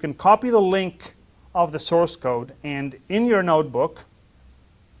paste. You can copy the link of the source code. And in your notebook,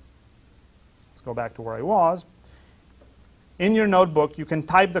 let's go back to where I was. In your notebook, you can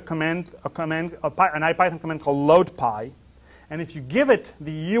type the command, an IPython command called loadpy. And if you give it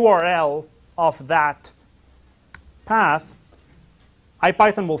the URL of that path,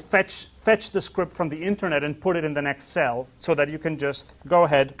 IPython will fetch the script from the internet and put it in the next cell so that you can just go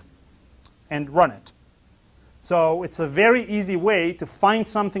ahead and run it. So it's a very easy way to find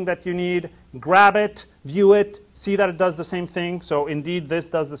something that you need, grab it, view it, see that it does the same thing. So indeed, this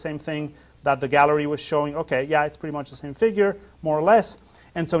does the same thing that the gallery was showing. Okay, yeah, it's pretty much the same figure, more or less.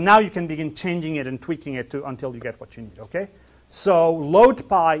 And so now you can begin changing it and tweaking it until you get what you need, okay? So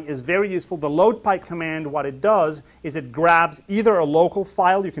loadpy is very useful. The loadpy command, what it does is it grabs either a local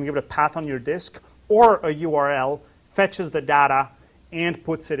file, you can give it a path on your disk, or a URL, fetches the data, and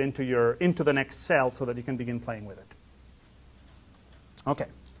puts it into the next cell so that you can begin playing with it. Okay.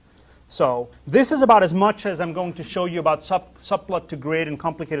 So this is about as much as I'm going to show you about subplot to grid and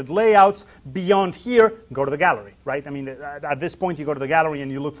complicated layouts. Beyond here, go to the gallery, right? I mean, at this point, you go to the gallery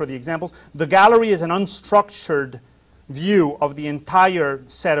and you look for the examples. The gallery is an unstructured view of the entire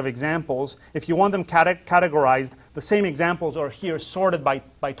set of examples. If you want them categorized, the same examples are here sorted by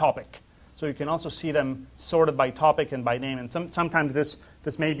topic. So you can also see them sorted by topic and by name. And sometimes this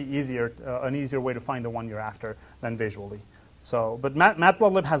may be easier, an easier way to find the one you're after than visually. So, but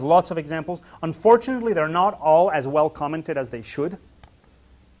Matplotlib has lots of examples. Unfortunately, they're not all as well commented as they should.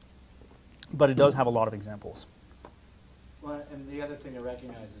 But it does have a lot of examples. Well, and the other thing to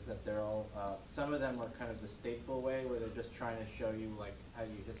recognize is that they're all, some of them are kind of the stateful way where they're just trying to show you like how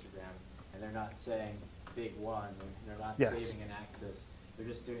you histogram, and they're not saying big one, and they're not saving an axis. They're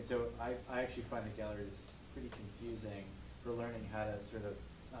just doing, so I actually find the galleries pretty confusing for learning how to sort of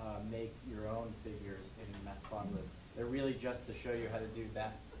make your own figures in Matplotlib. They're really just to show you how to do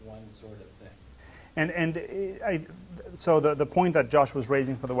that one sort of thing. So the point that Josh was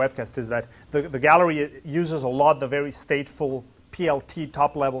raising for the webcast is that the gallery uses a lot the very stateful PLT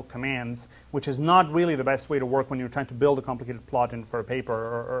top-level commands, which is not really the best way to work when you're trying to build a complicated plot for a paper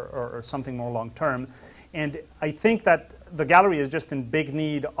or something more long-term. And I think that the gallery is just in big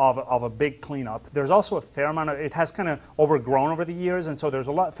need of a big cleanup. There's also a fair amount of, it has kind of overgrown over the years, and so there's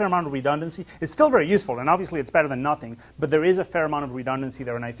a fair amount of redundancy. It's still very useful, and obviously it's better than nothing, but there is a fair amount of redundancy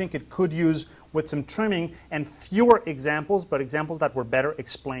there, and I think it could use with some trimming and fewer examples, but examples that were better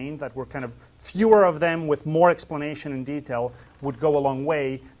explained, that were kind of fewer of them with more explanation and detail would go a long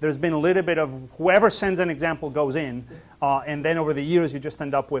way. There's been a little bit of whoever sends an example goes in, and then over the years you just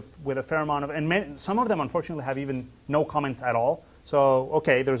end up with a fair amount of, and some of them unfortunately have even no comments at all. So,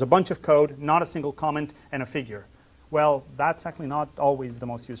 okay, there's a bunch of code, not a single comment, and a figure. Well, that's actually not always the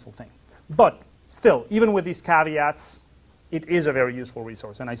most useful thing. But still, even with these caveats, it is a very useful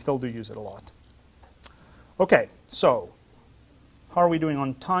resource, and I still do use it a lot. Okay, so how are we doing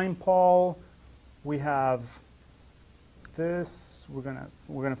on time, Paul? We have this. We're gonna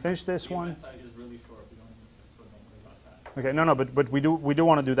finish this one. The site is really short. We don't worry about that. Okay, no, but we do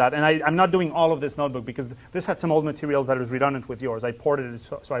want to do that, and I'm not doing all of this notebook because this had some old materials that was redundant with yours. I ported it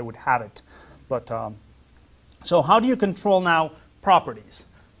so I would have it. But so how do you control now properties?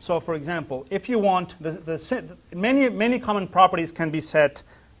 So for example, if you want many common properties can be set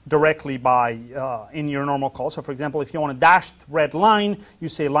directly by in your normal call. So for example, if you want a dashed red line, you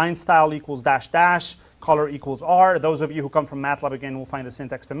say line style equals dash dash, color equals R. Those of you who come from MATLAB again will find the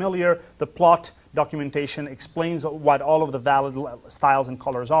syntax familiar. The plot documentation explains what all of the valid styles and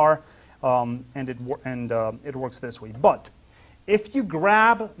colors are, and it works this way. But if you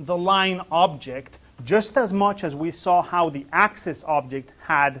grab the line object, just as much as we saw how the axis object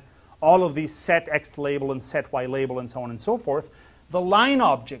had all of these set X label and set Y label and so on and so forth, the line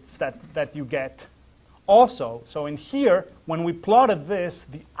objects that you get also, so in here, when we plotted this,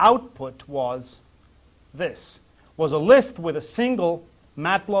 the output was this, was a list with a single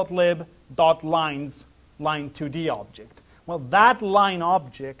matplotlib.lines line2D object. Well, that line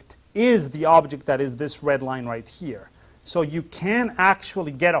object is the object that is this red line right here. So you can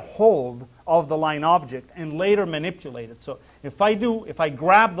actually get a hold of the line object and later manipulate it. So if I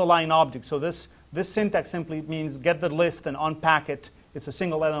grab the line object, so this syntax simply means get the list and unpack it. It's a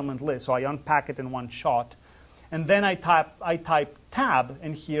single element list, so I unpack it in one shot. And then I type tab,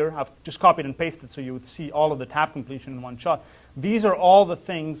 and here I've just copied and pasted so you would see all of the tab completion in one shot. These are all the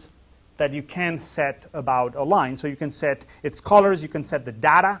things that you can set about a line. So you can set its colors, you can set the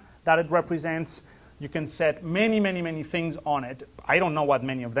data that it represents, you can set many, many, many things on it. I don't know what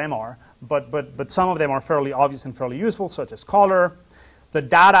many of them are, but some of them are fairly obvious and fairly useful, such as color. The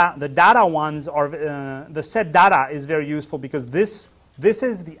data ones are, the set data is very useful because this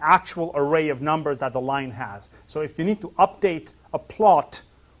is the actual array of numbers that the line has. So if you need to update a plot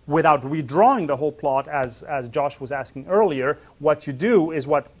without redrawing the whole plot, as Josh was asking earlier, what you do is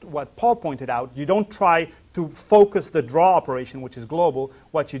what Paul pointed out. You don't try to focus the draw operation, which is global.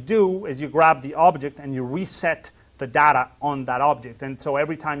 What you do is you grab the object and you reset the data on that object. And so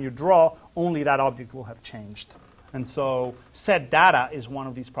every time you draw, only that object will have changed. And so set data is one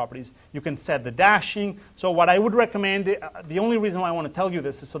of these properties. You can set the dashing. So what I would recommend, the only reason why I want to tell you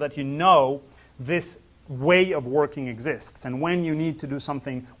this is so that you know this way of working exists. And when you need to do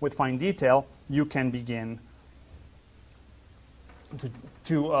something with fine detail, you can begin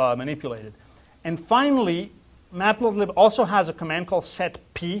to manipulate it. And finally, Matplotlib also has a command called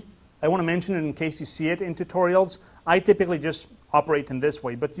setp. I want to mention it in case you see it in tutorials. I typically just operate in this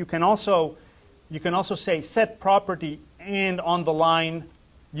way, but you can also say set property, and on the line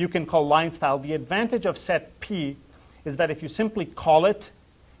you can call line style. The advantage of setp is that if you simply call it,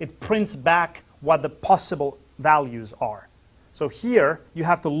 it prints back what the possible values are. So here you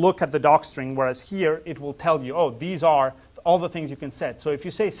have to look at the docstring, whereas here it will tell you, oh, these are all the things you can set. So if you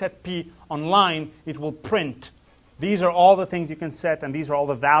say setp on line, it will print. These are all the things you can set, and these are all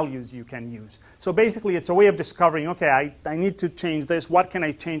the values you can use. So basically, it's a way of discovering, okay, I need to change this. What can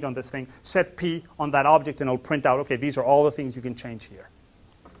I change on this thing? Set P on that object, and it'll print out, okay, these are all the things you can change here.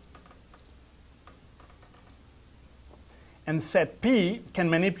 And set P can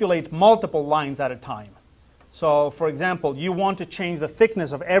manipulate multiple lines at a time. So for example, you want to change the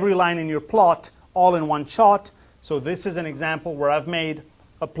thickness of every line in your plot all in one shot. So this is an example where I've made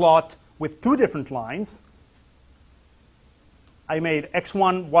a plot with two different lines. I made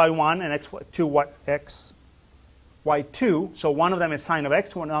x1, y1, and x2, y2. So one of them is sine of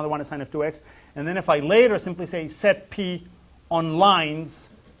x, another one is sine of 2x. And then if I later simply say set P on lines,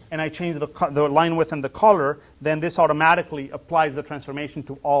 and I change the line width and the color, then this automatically applies the transformation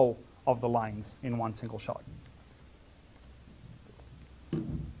to all of the lines in one single shot.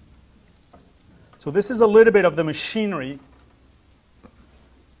 So this is a little bit of the machinery.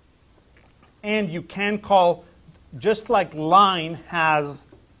 And you can call, just like line has,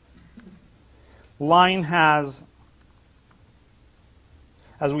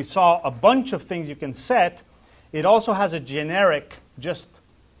 as we saw, a bunch of things you can set, it also has a generic just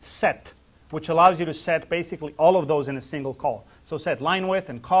set, which allows you to set basically all of those in a single call. So set line width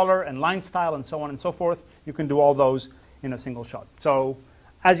and color and line style and so on and so forth. You can do all those in a single shot. So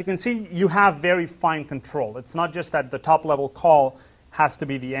as you can see, you have very fine control. It's not just that the top level call has to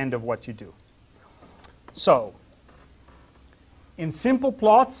be the end of what you do. So in simple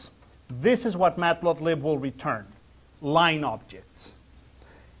plots, this is what Matplotlib will return: line objects.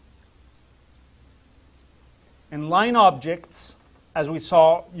 And line objects, as we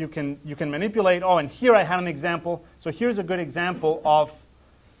saw, you can manipulate. Oh, and here I had an example. So here's a good example of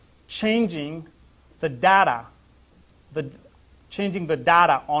changing the data, changing the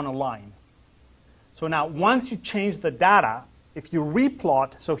data on a line. So now, once you change the data, if you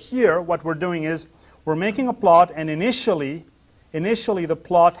replot, so here what we're doing is we're making a plot, and initially the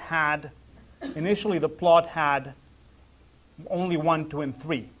plot had only 1, 2, and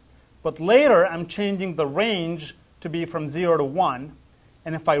 3. But later, I'm changing the range to be from 0 to 1.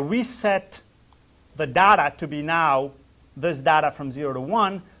 And if I reset the data to be now this data from 0 to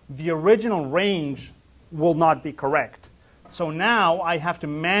 1, the original range will not be correct. So now I have to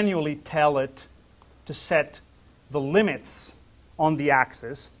manually tell it to set the limits on the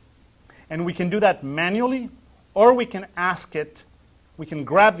axis. And we can do that manually, or we can ask it, we can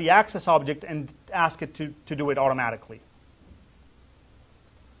grab the axis object and ask it to do it automatically.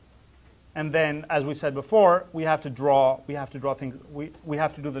 And then, as we said before, we have to draw things. We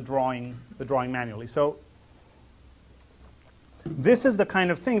have to do the drawing manually. So this is the kind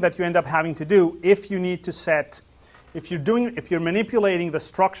of thing that you end up having to do if you need to set, if you're manipulating the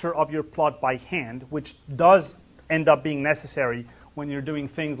structure of your plot by hand, which does end up being necessary when you're doing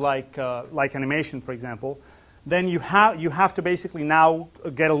things like animation, for example. Then you have to basically now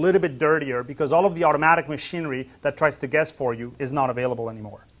get a little bit dirtier, because all of the automatic machinery that tries to guess for you is not available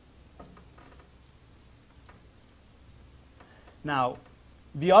anymore. Now,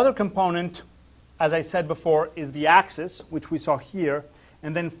 the other component, as I said before, is the axis, which we saw here.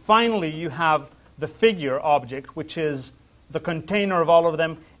 And then finally, you have the figure object, which is the container of all of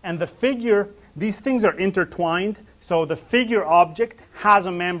them, and the figure, these things are intertwined, so the figure object has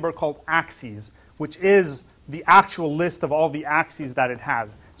a member called axes, which is the actual list of all the axes that it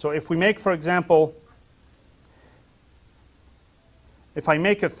has. So if we make, for example, if I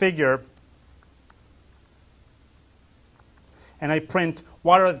make a figure and I print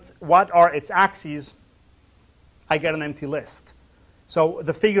what are its axes, I get an empty list. So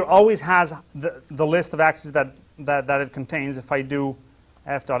the figure always has the list of axes that it contains. If I do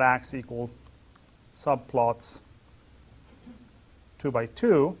f.ax equals subplots 2 by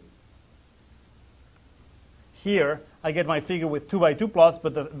 2, here I get my figure with 2 by 2 plots,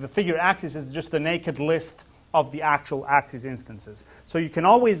 but the figure axis is just the naked list of the actual axis instances. So you can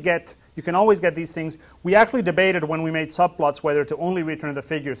always get these things. We actually debated when we made subplots whether to only return the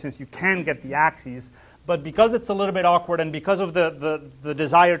figure, since you can get the axes. But because it's a little bit awkward and because of the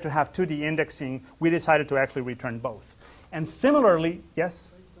desire to have 2D indexing, we decided to actually return both. And similarly,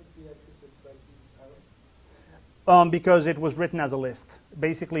 yes? Because it was written as a list.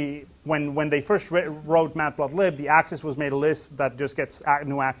 Basically, when they first wrote matplotlib, the axis was made a list that just gets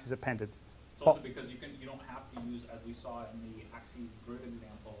new axes appended. It's also because you don't have to use, as we saw in the axes grid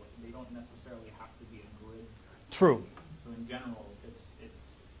example, they don't necessarily have to be a grid. True. So in general,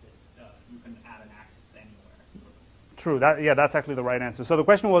 you can add an axis anywhere. True. Yeah, that's actually the right answer. So the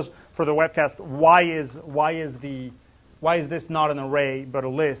question was for the webcast: why is this not an array but a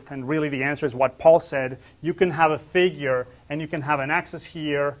list? And really, the answer is what Paul said. You can have a figure, and you can have an axis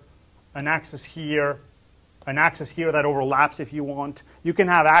here, an axis here, an axis here that overlaps if you want. You can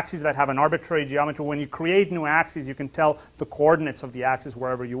have axes that have an arbitrary geometry. When you create new axes, you can tell the coordinates of the axis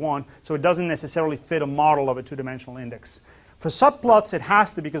wherever you want. So it doesn't necessarily fit a model of a two-dimensional index. For subplots, it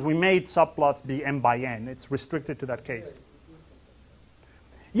has to, because we made subplots be m by n. It's restricted to that case.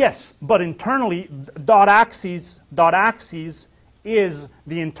 Yes, but internally, .axes is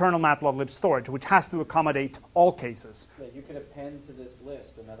the internal matplotlib storage, which has to accommodate all cases. Yeah, you could append to this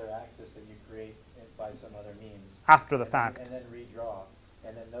list another axis that you create by some other means. After the fact. And then redraw.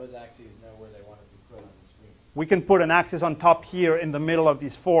 And then those axes know where they want to be put on the screen. We can put an axis on top here in the middle of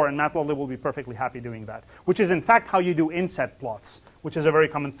these four, and matplotlib will be perfectly happy doing that, which is in fact how you do inset plots, which is a very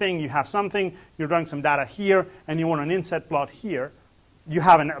common thing. You have something, you're drawing some data here, and you want an inset plot here. You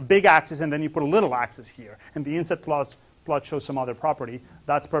have a big axis, and then you put a little axis here, and the inset plot shows some other property.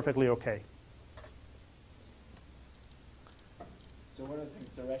 That's perfectly okay. So one of the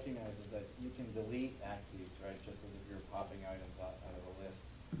things to recognize is that you can delete axes, right, just as if you're popping items out of a list.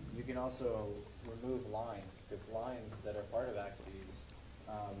 You can also remove lines, because lines that are part of axes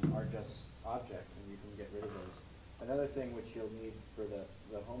are just objects, and you can get rid of those. Another thing which you'll need for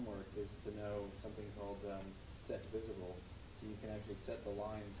the homework is to know something called set visible. So you can actually set the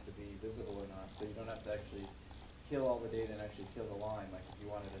lines to be visible or not. So you don't have to actually kill all the data and actually kill the line. Like if you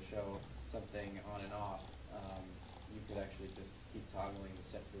wanted to show something on and off, you could actually just keep toggling the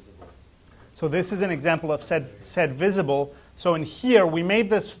set visible. So this is an example of set visible. So in here, we made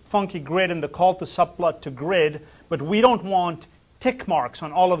this funky grid in the call to subplot to grid, but we don't want tick marks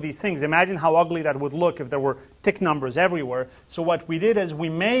on all of these things. Imagine how ugly that would look if there were tick numbers everywhere. So what we did is we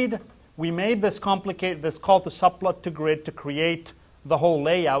made this call to subplot to grid to create the whole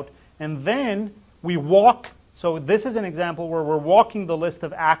layout, and then we walk. So this is an example where we're walking the list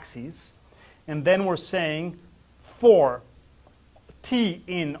of axes, and then we're saying for t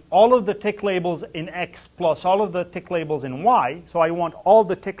in all of the tick labels in x plus all of the tick labels in y. So I want all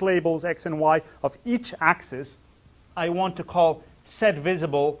the tick labels x and y of each axis. I want to call set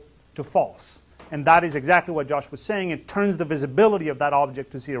visible to false. And that is exactly what Josh was saying. It turns the visibility of that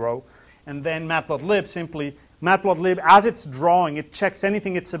object to 0. And then matplotlib, as it's drawing, it checks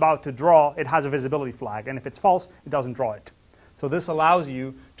anything it's about to draw. It has a visibility flag. And if it's false, it doesn't draw it. So this allows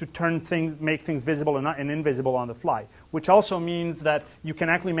you to make things visible and invisible on the fly, which also means that you can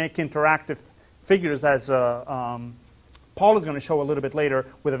actually make interactive figures, as Paul is going to show a little bit later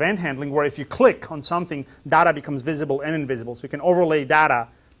with event handling, where if you click on something, data becomes visible and invisible. So you can overlay data,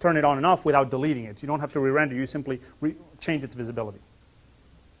 turn it on and off without deleting it. You don't have to re-render. You simply change its visibility.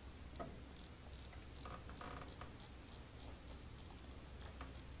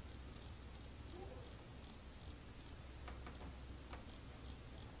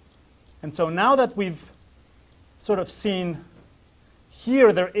 And so now that we've sort of seen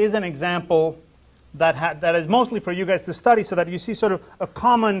here, there is an example that is mostly for you guys to study, so that you see sort of a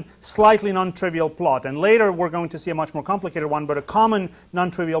common, slightly non-trivial plot. And later we're going to see a much more complicated one, but a common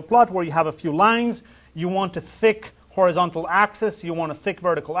non-trivial plot where you have a few lines. You want a thick horizontal axis. You want a thick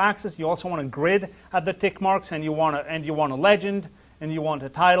vertical axis. You also want a grid at the tick marks, and you want a legend, and you want a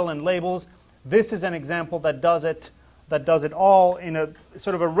title and labels. This is an example that does it that does it all in a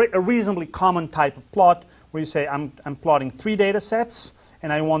sort of a reasonably common type of plot, where you say, I'm plotting 3 data sets,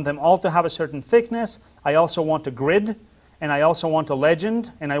 and I want them all to have a certain thickness. I also want a grid, and I also want a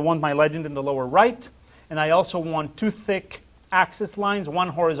legend, and I want my legend in the lower right, and I also want 2 thick axis lines, one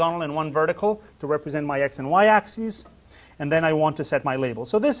horizontal and one vertical, to represent my x and y axes, and then I want to set my label.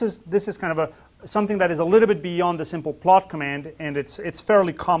 So this is kind of something that is a little bit beyond the simple plot command, and it's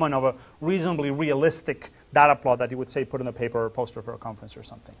fairly common of a reasonably realistic data plot that you would say put in a paper or poster for a conference or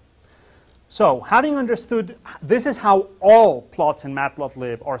something. So having understood, this is how all plots in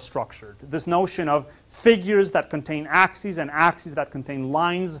Matplotlib are structured. This notion of figures that contain axes and axes that contain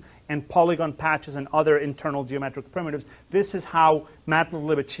lines and polygon patches and other internal geometric primitives. This is how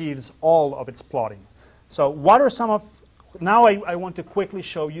Matplotlib achieves all of its plotting. So what are some of, now I want to quickly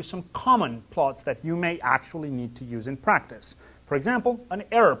show you some common plots that you may actually need to use in practice. For example, an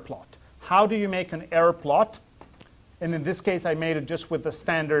error plot. How do you make an error plot? And in this case, I made it just with the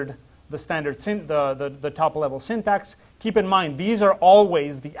top level syntax. Keep in mind, these are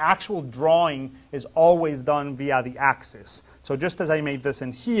always, the actual drawing is always done via the axis. So just as I made this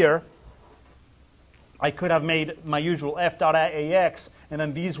in here, I could have made my usual f.ax, and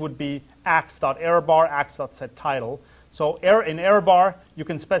then these would be ax.errorbar, ax.setTitle. So in errorbar, you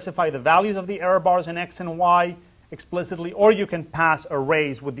can specify the values of the error bars in x and y explicitly, or you can pass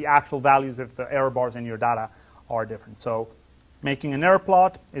arrays with the actual values if the error bars in your data are different. So making an error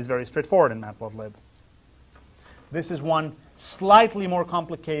plot is very straightforward in Matplotlib. This is one slightly more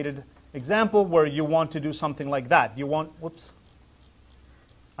complicated example where you want to do something like that. You want, whoops,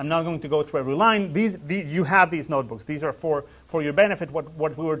 I'm not going to go through every line. You have these notebooks. These are for your benefit.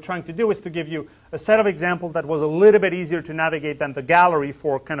 What we were trying to do is to give you a set of examples that was a little bit easier to navigate than the gallery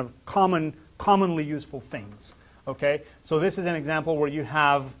for kind of commonly useful things. Okay? So this is an example where you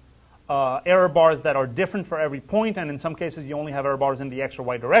have error bars that are different for every point, and in some cases you only have error bars in the x or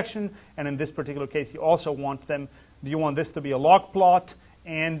y direction, and in this particular case you also want them, you want this to be a log plot,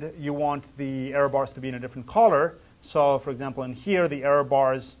 and you want the error bars to be in a different color. So for example in here the error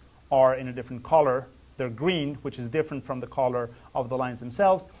bars are in a different color. They're green, which is different from the color of the lines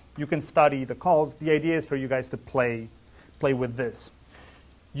themselves. You can study the calls. The idea is for you guys to play with this.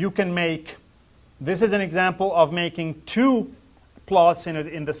 You can make, this is an example of making 2 plots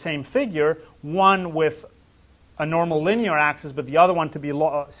in the same figure, one with a normal linear axis, but the other one to be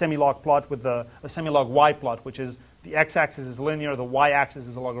a semi-log plot with a semi-log y plot, which is the x-axis is linear, the y-axis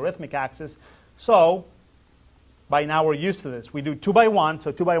is a logarithmic axis. So by now we're used to this. We do 2 by 1,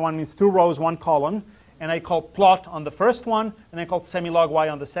 so 2 by 1 means 2 rows, 1 column, and I call plot on the first one, and I call semi-log y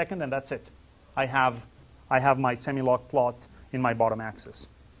on the second, and that's it. I have my semi-log plot in my bottom axis.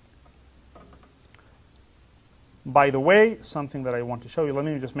 By the way, something that I want to show you, let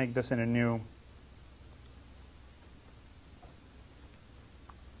me just make this in a new.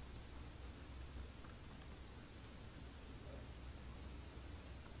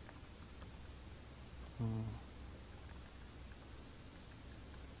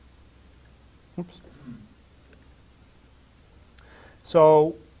 Oops.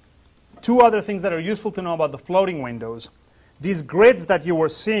 So 2 other things that are useful to know about the floating windows. These grids that you were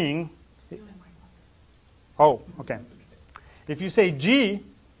seeing. Oh, okay. If you say G,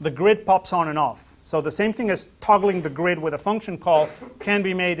 the grid pops on and off. So the same thing as toggling the grid with a function call can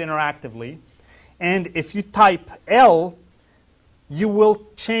be made interactively. And if you type L, you will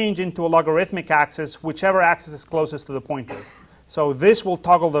change into a logarithmic axis, whichever axis is closest to the pointer. So this will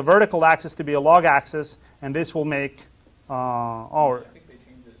toggle the vertical axis to be a log axis, and this will make I think they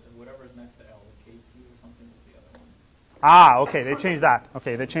changed it. Whatever is next to L, KQ or something is the other one. Ah, okay, they changed that.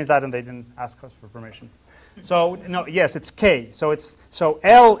 Okay, they changed that and they didn't ask us for permission. So no, yes, it's K. So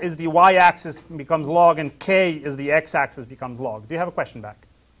L is the y-axis becomes log, and K is the x-axis becomes log. Do you have a question back?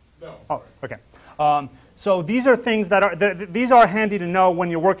 No. Oh, okay. So these are things that are these are handy to know when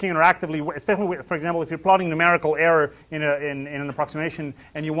you're working interactively, especially for example if you're plotting numerical error in an approximation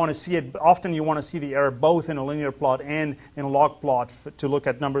and you want to see it. Often you want to see the error both in a linear plot and in a log plot to look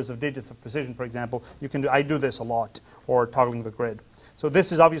at numbers of digits of precision. For example, you can do, I do this a lot, or toggling the grid. So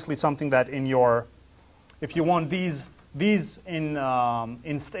this is obviously something that in your, if you want these in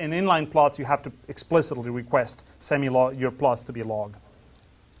inline plots, you have to explicitly request semi-log your plots to be log.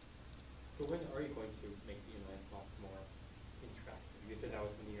 So when are you going to make the inline plot more interactive? You said that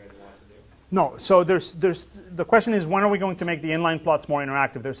was something you guys wanted to do. No, so the question is, when are we going to make the inline plots more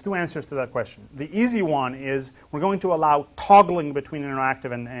interactive? There's 2 answers to that question. The easy one is we're going to allow toggling between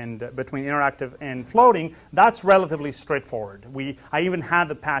interactive and floating. That's relatively straightforward. I even had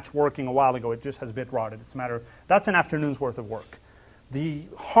the patch working a while ago. It just has bit rotted. It's a matter, that's an afternoon's worth of work. The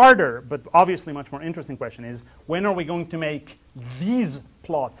harder, but obviously much more interesting question is, when are we going to make these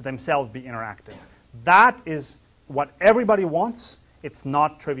plots themselves be interactive? That is what everybody wants. It's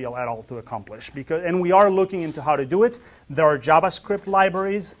not trivial at all to accomplish, and we are looking into how to do it. There are JavaScript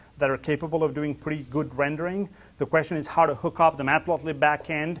libraries that are capable of doing pretty good rendering. The question is how to hook up the Matplotlib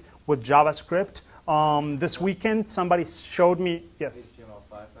backend with JavaScript. This weekend, somebody showed me, yes?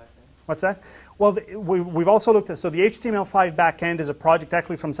 HTML5 backend? What's that? Well, we've also looked at, so the HTML5 backend is a project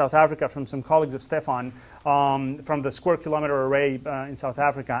actually from South Africa, from some colleagues of Stefan, from the Square Kilometer Array in South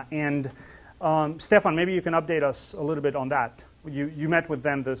Africa. And Stefan, maybe you can update us a little bit on that. You met with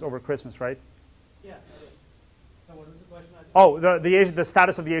them over Christmas, right? Yeah, I did. So what was the question? Oh, the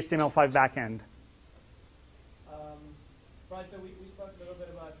status of the HTML5 backend. Right, so we spoke a little bit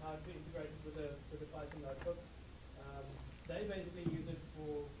about how to integrate it with a Python notebook. They basically use it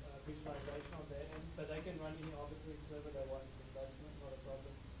for visualization of their end, so they can run any arbitrary server they want, and that's not a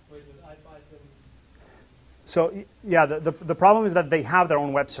problem. Whereas with IPython... So yeah, the problem is that they have their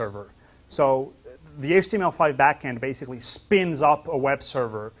own web server. So the HTML5 backend basically spins up a web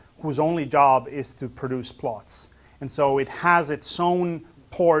server whose only job is to produce plots. And so it has its own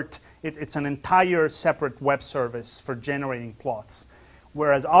port. It's an entire separate web service for generating plots.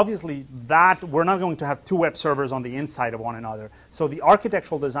 Whereas obviously that, we're not going to have two web servers on the inside of one another. So the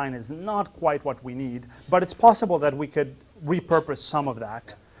architectural design is not quite what we need, but it's possible that we could repurpose some of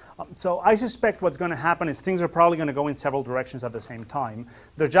that. So I suspect what's going to happen is things are probably going to go in several directions at the same time.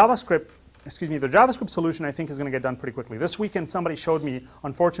 The JavaScript solution I think is going to get done pretty quickly. This weekend somebody showed me,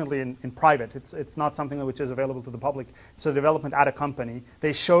 unfortunately in private, it's not something which is available to the public, it's a development at a company.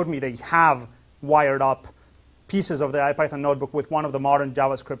 They showed me they have wired up pieces of the IPython notebook with one of the modern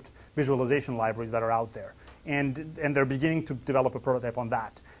JavaScript visualization libraries that are out there. And they're beginning to develop a prototype on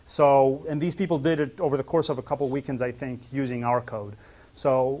that. So, and these people did it over the course of a couple weekends, I think, using our code.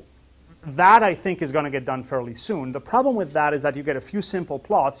 So that, I think, is going to get done fairly soon. The problem with that is that you get a few simple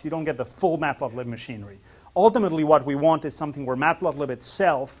plots. You don't get the full Matplotlib machinery. Ultimately, what we want is something where Matplotlib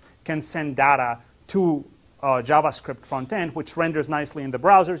itself can send data to a JavaScript front end, which renders nicely in the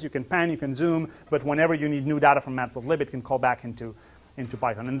browsers. You can pan, you can zoom, but whenever you need new data from Matplotlib, it can call back into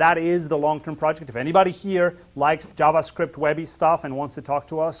Python. And that is the long-term project. If anybody here likes JavaScript webby stuff and wants to talk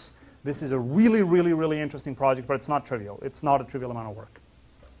to us, this is a really, really, really interesting project, but it's not trivial. It's not a trivial amount of work.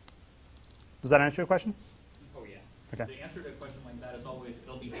 Does that answer your question? Oh, yeah. Okay. The answer to a question like that is always,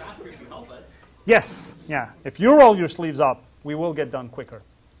 it'll be faster if you help us. Yes, yeah. If you roll your sleeves up, we will get done quicker.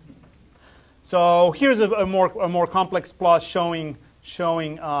 So here's a more complex plot showing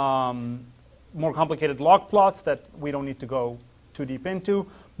more complicated log plots that we don't need to go too deep into.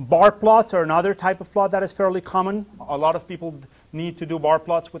 Bar plots are another type of plot that is fairly common. A lot of people need to do bar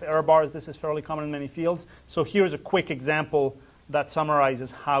plots with error bars. This is fairly common in many fields. So here's a quick example that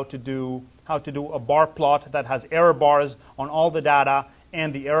summarizes how to do a bar plot that has error bars on all the data,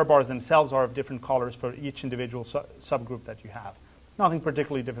 and the error bars themselves are of different colors for each individual subgroup that you have. Nothing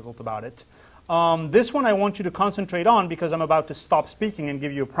particularly difficult about it. This one I want you to concentrate on because I'm about to stop speaking and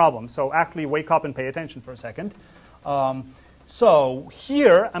give you a problem. So actually wake up and pay attention for a second. So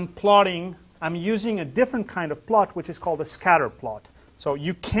here I'm using a different kind of plot, which is called a scatter plot. So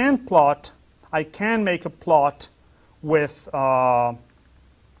you can plot, I can make a plot with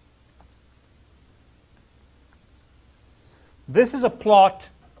this is a plot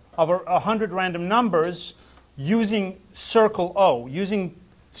of 100 random numbers using circle O, using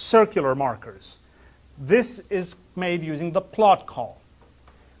circular markers. This is made using the plot call.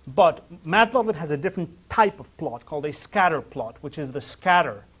 But Matplotlib has a different type of plot called a scatter plot, which is the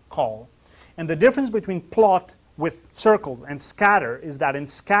scatter call. And the difference between plot with circles and scatter is that in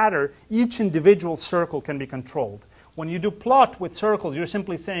scatter, each individual circle can be controlled. When you do plot with circles, you're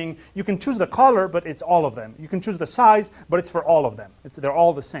simply saying you can choose the color, but it's all of them. You can choose the size, but it's for all of them. They're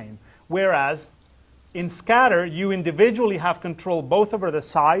all the same. Whereas in scatter, you individually have control both over the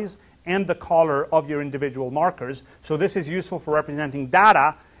size and the color of your individual markers. So this is useful for representing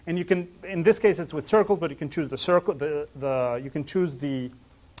data. And you can, in this case, it's with circles, but you can choose the circle. You can choose the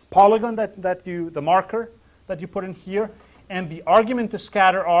polygon the marker that you put in here. And the argument to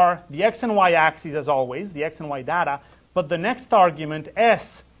scatter are the x and y axes, as always, the x and y data. But the next argument,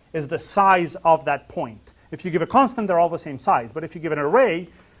 s, is the size of that point. If you give a constant, they're all the same size. But if you give an array,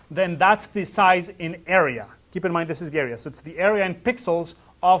 then that's the size in area. Keep in mind, this is the area. So it's the area in pixels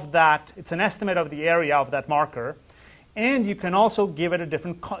of that. It's an estimate of the area of that marker. And you can also give it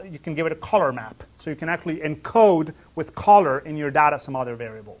you can give it a color map. So you can actually encode with color in your data some other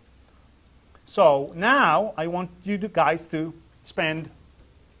variable. So now I want you guys to spend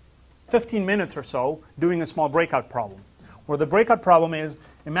 15 minutes or so doing a small breakout problem. where the breakout problem is,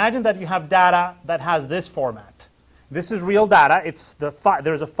 imagine that you have data that has this format. This is real data. It's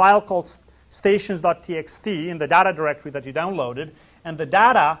there's a file called stations.txt in the data directory that you downloaded, and the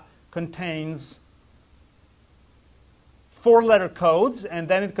data contains 4-letter codes, and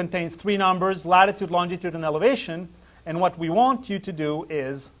then it contains 3 numbers, latitude, longitude, and elevation. And what we want you to do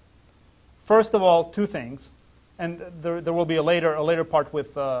is, first of all, 2 things. And there will be a later part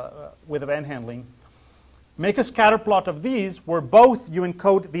with event handling. Make a scatter plot of these where both you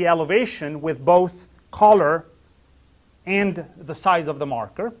encode the elevation with both color and the size of the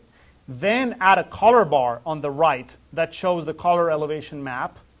marker. Then add a color bar on the right that shows the color elevation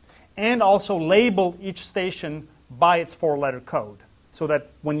map, and also label each station by its 4-letter code, so that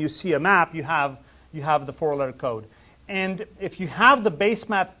when you see a map, you have the 4-letter code. And if you have the base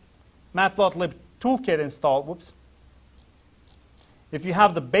matplotlib toolkit installed, if you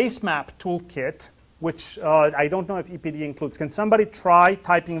have the base map toolkit, which I don't know if EPD includes, can somebody try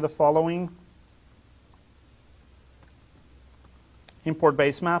typing the following? Import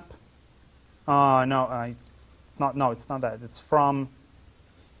base map. No, it's not that. It's from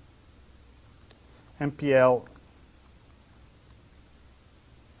MPL.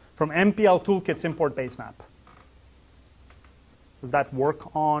 From MPL Toolkits import base map. Does that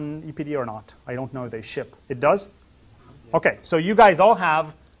work on EPD or not? I don't know if they ship. It does? Okay, so you guys all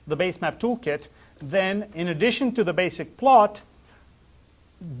have the base map toolkit. Then, in addition to the basic plot,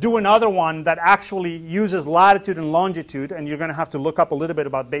 do another one that actually uses latitude and longitude, and you're going to have to look up a little bit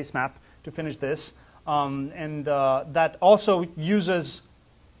about base map to finish this. That also uses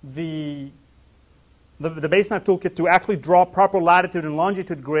the base map toolkit to actually draw proper latitude and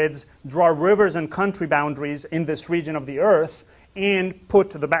longitude grids, draw rivers and country boundaries in this region of the Earth, and put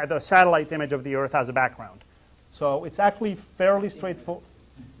the satellite image of the Earth as a background. So it's actually fairly straightforward.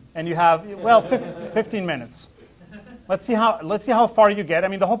 And you have, well, 15 minutes. Let's see how far you get. I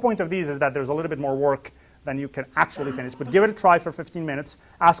mean, the whole point of these is that there's a little bit more work than you can actually finish. But give it a try for 15 minutes.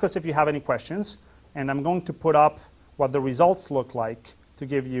 Ask us if you have any questions. And I'm going to put up what the results look like to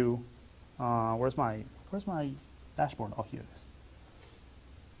give you. Where's my dashboard? Oh, here it is.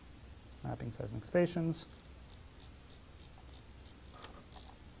 Mapping seismic stations.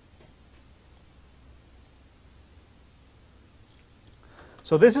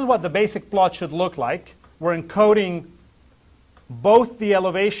 So this is what the basic plot should look like. We're encoding both the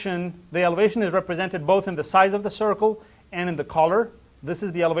elevation. The elevation is represented both in the size of the circle and in the color. This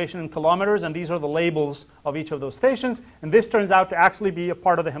is the elevation in kilometers, and these are the labels of each of those stations. And this turns out to actually be a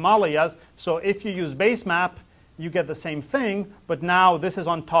part of the Himalayas. So if you use base map, you get the same thing. But now this is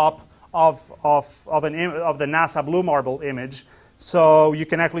on top of the NASA Blue Marble image. So you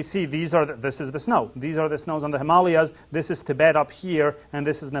can actually see this is the snow. These are the snows on the Himalayas. This is Tibet up here, and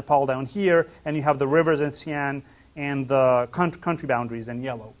this is Nepal down here. And you have the rivers in cyan and the country boundaries in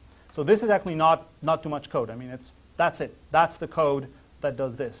yellow. So this is actually not too much code. I mean, that's it. That's the code that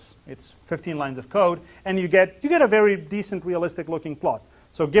does this. It's 15 lines of code, and you get a very decent, realistic-looking plot.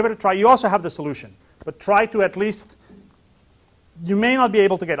 So give it a try. You also have the solution, but try to at least. You may not be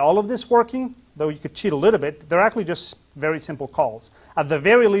able to get all of this working, though you could cheat a little bit. They're actually just very simple calls. At the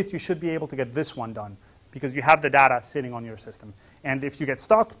very least, you should be able to get this one done because you have the data sitting on your system. And if you get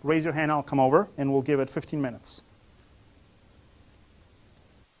stuck, raise your hand, I'll come over, and we'll give it 15 minutes.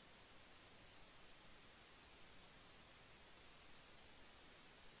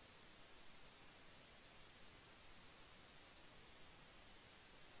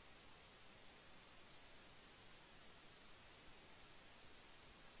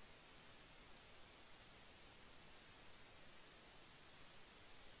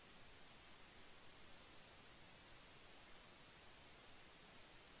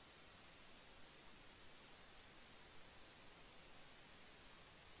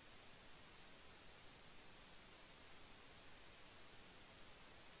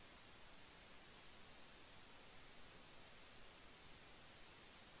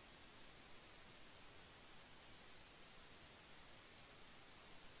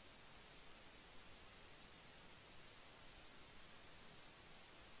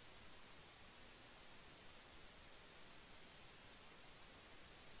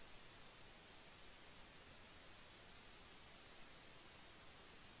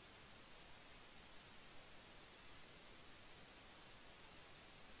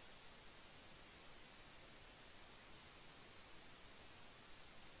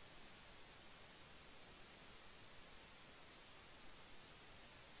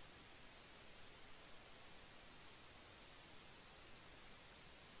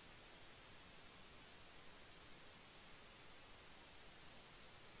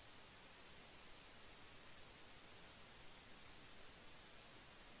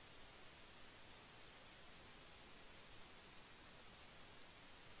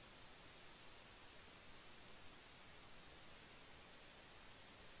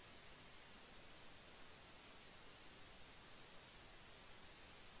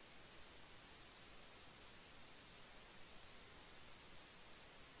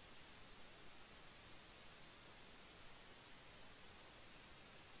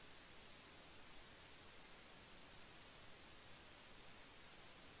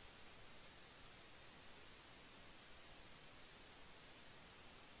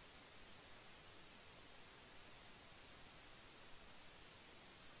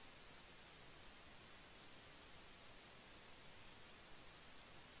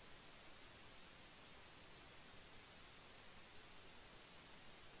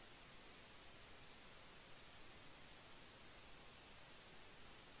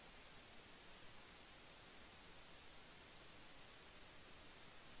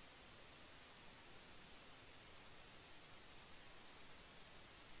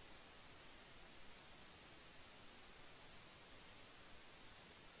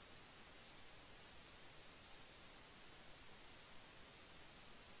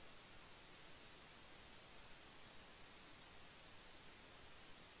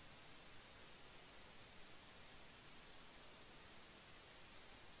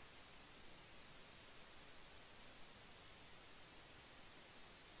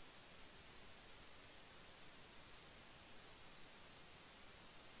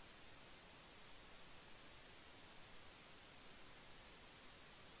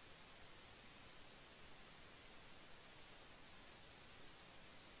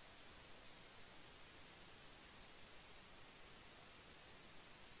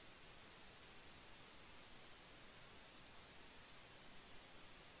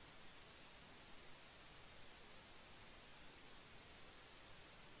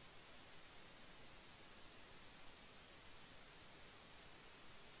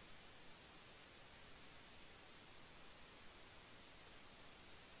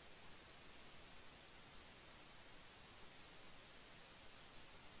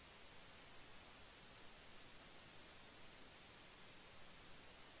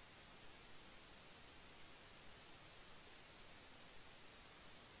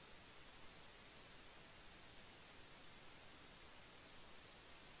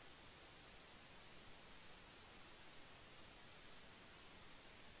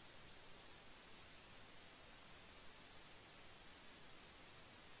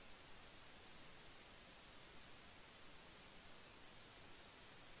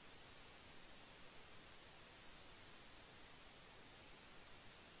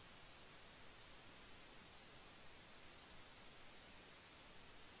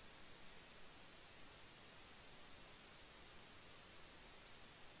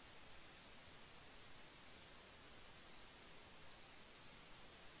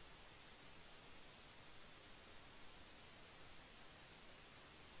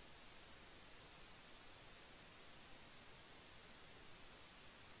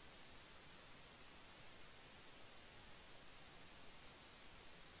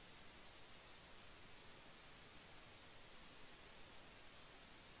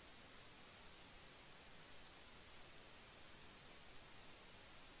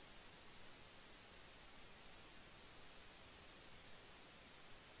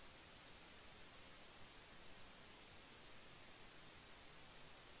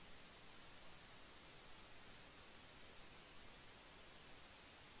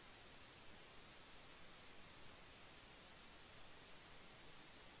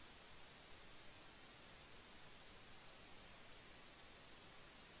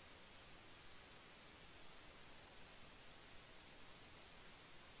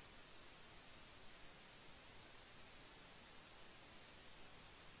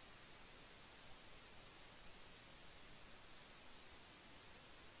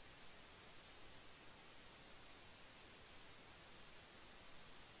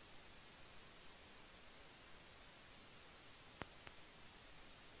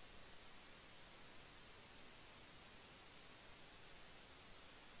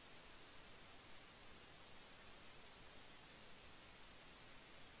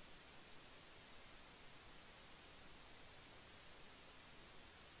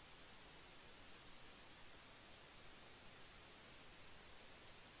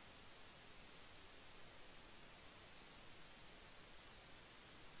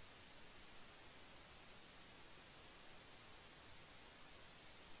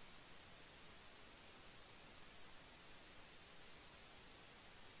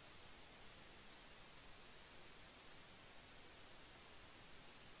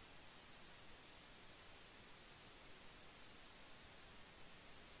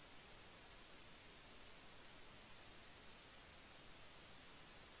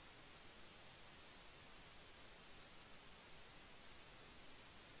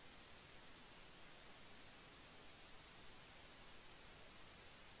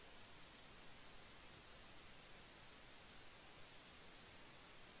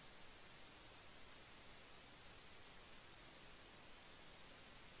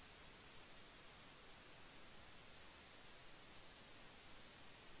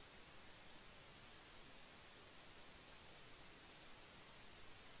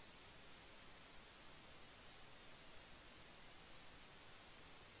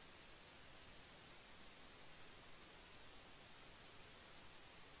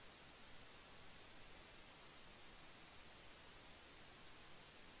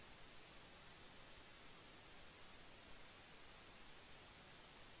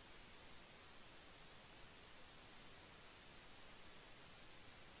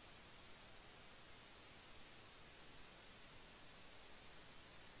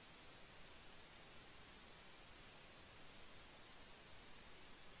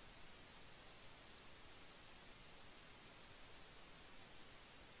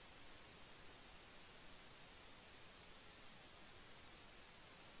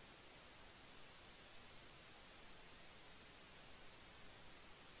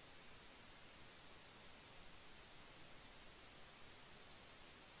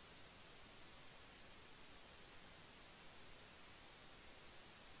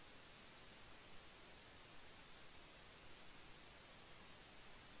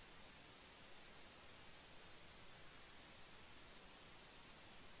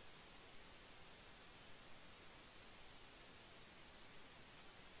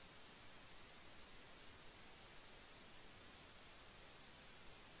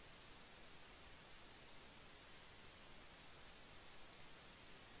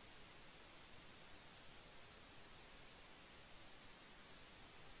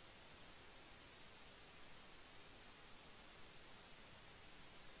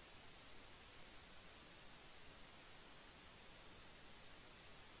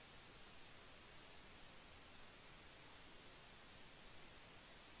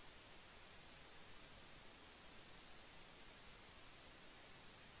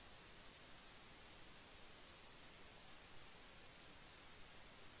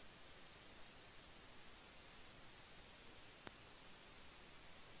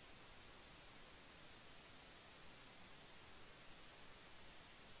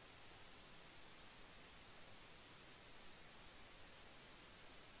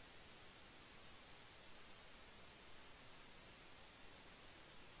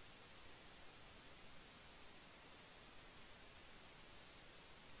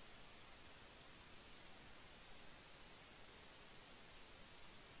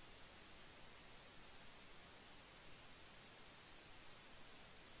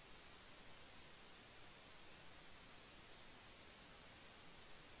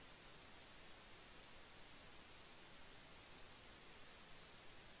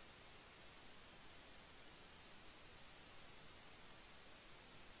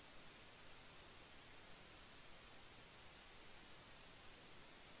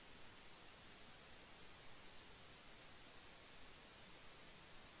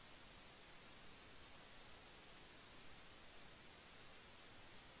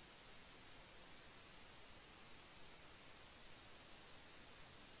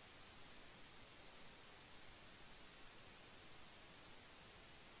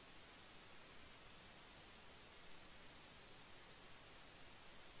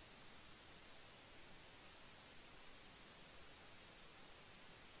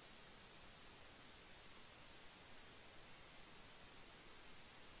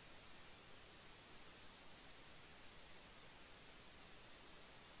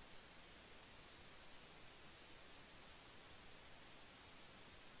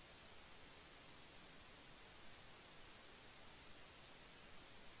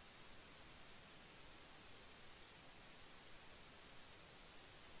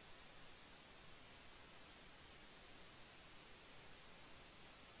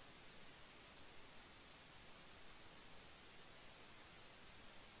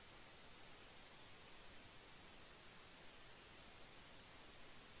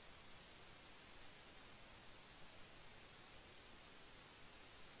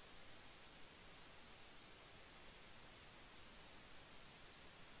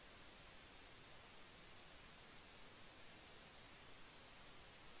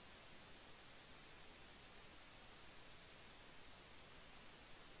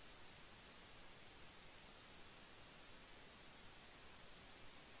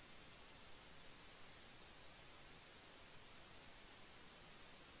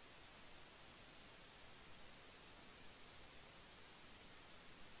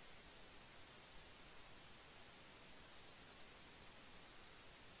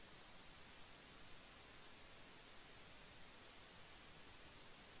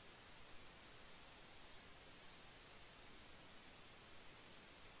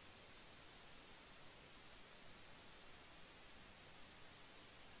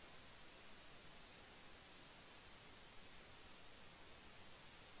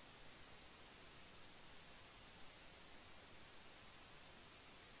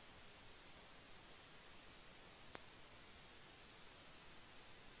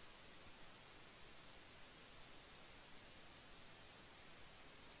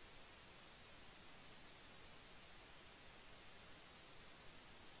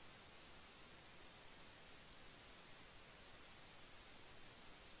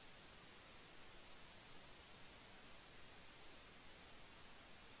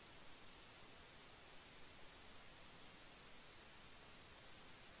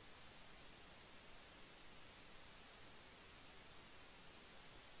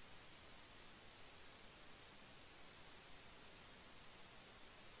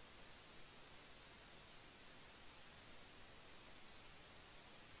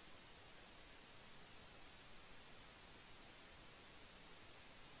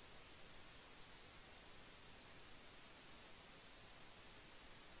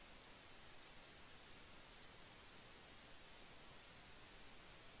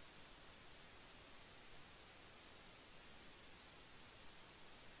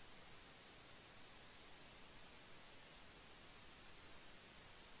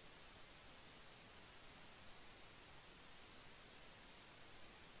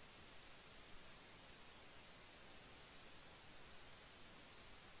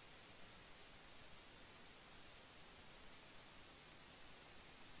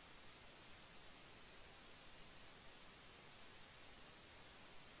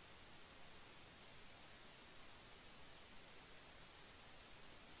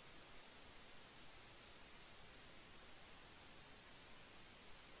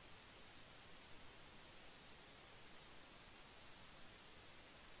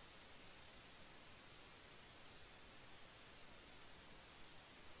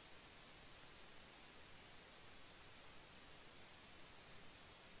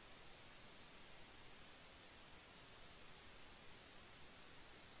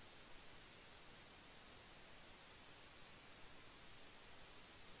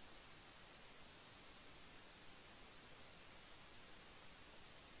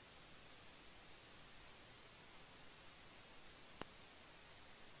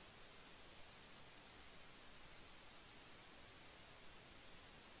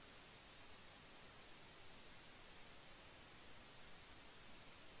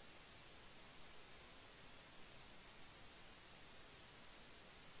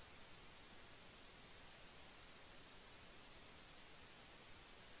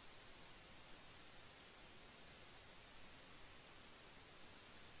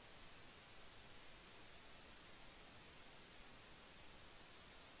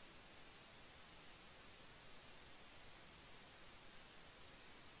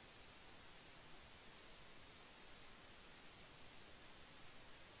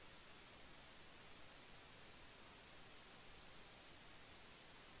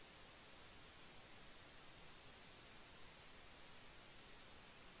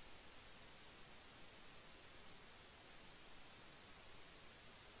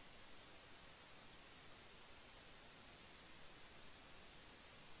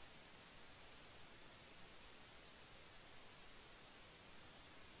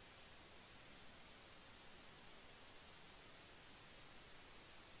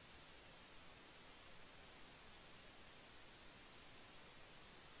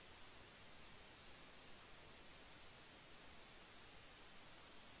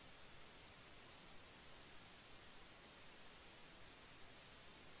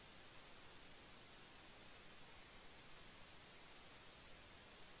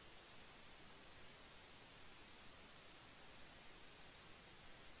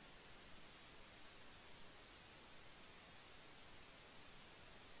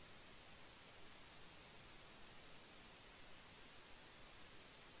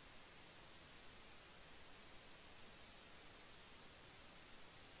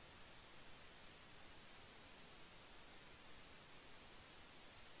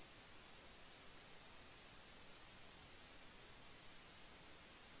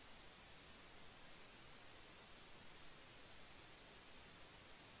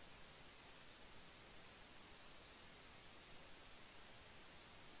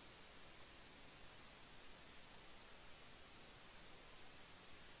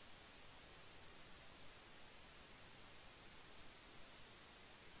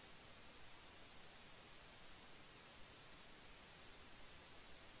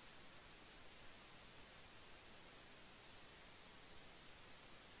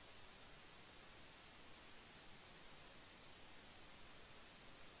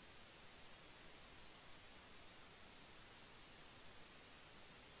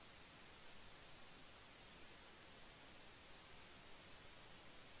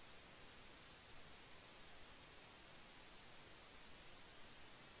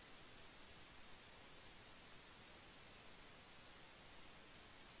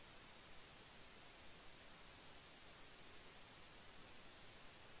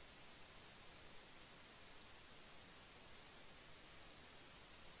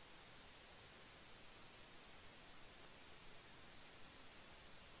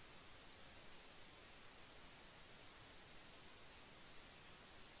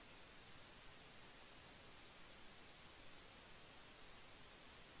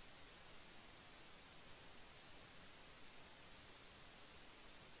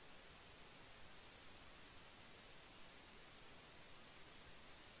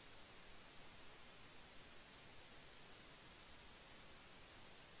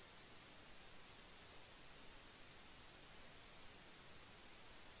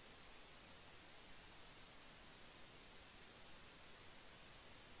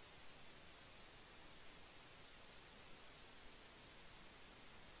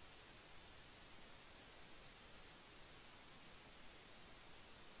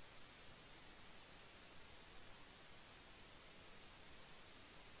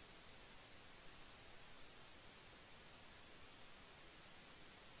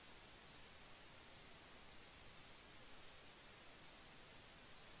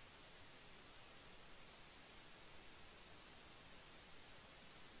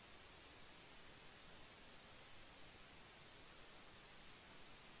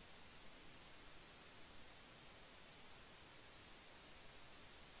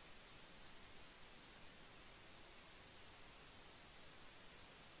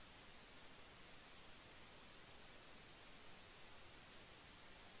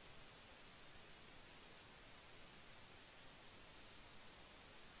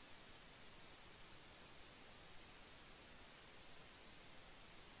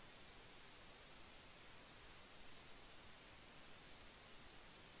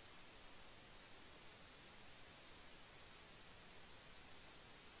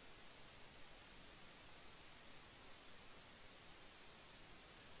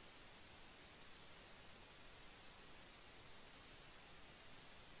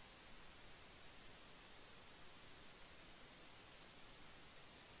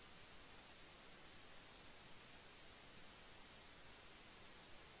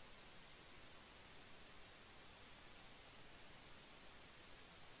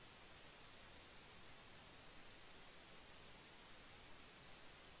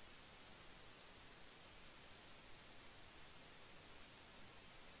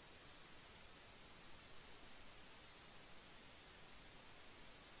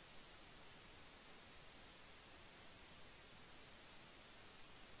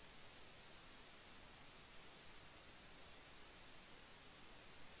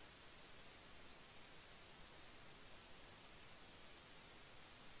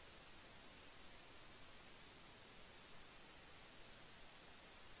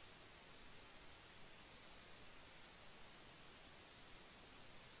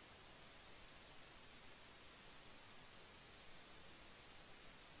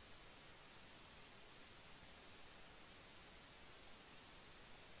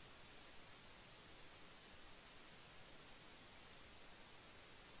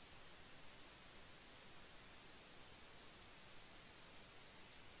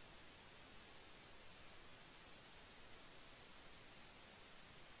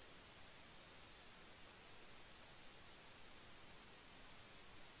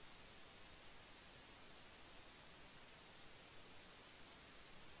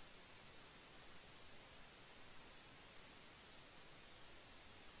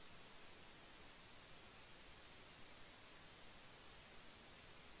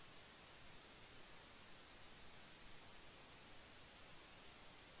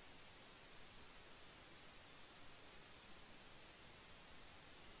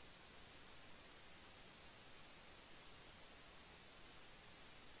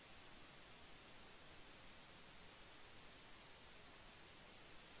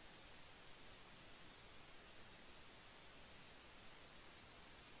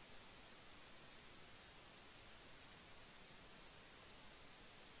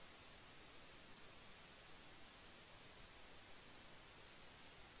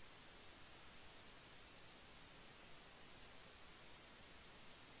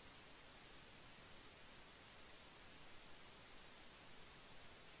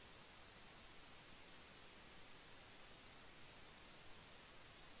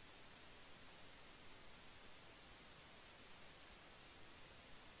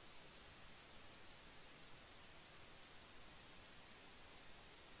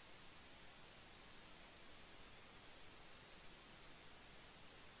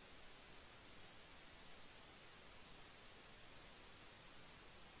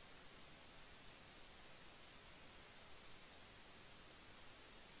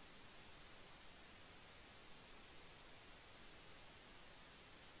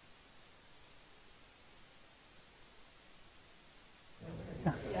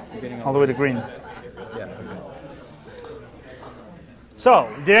 all the way to green. Yeah. Okay. So,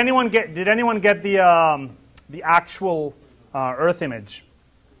 did anyone get the actual Earth image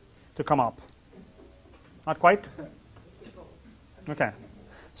to come up? Not quite? Okay.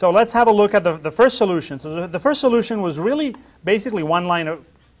 So let's have a look at the first solution. So the first solution was really basically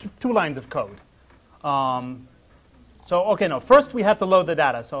two lines of code. First we have to load the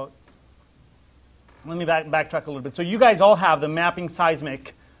data. So let me backtrack a little bit. So you guys all have the mapping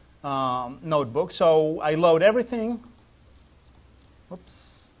seismic notebook. So I load everything. Whoops.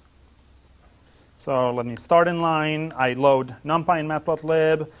 So let me start in line. I load NumPy and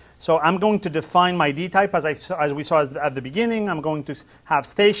Matplotlib. So I'm going to define my D-type as we saw at the beginning. I'm going to have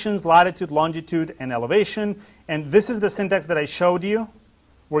stations, latitude, longitude, and elevation. And this is the syntax that I showed you,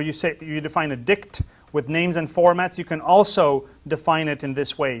 where you define a dict with names and formats. You can also define it in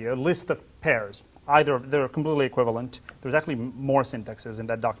this way, a list of pairs. Either they're completely equivalent. There's actually more syntaxes in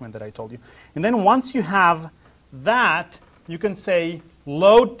that document that I told you. And then once you have that, you can say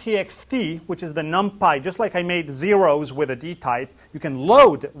load txt, which is the NumPy. Just like I made zeros with a D-type, you can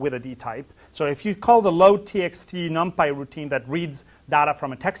load with a D-type. So if you call the load txt NumPy routine that reads data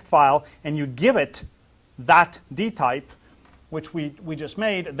from a text file, and you give it that D-type, which we just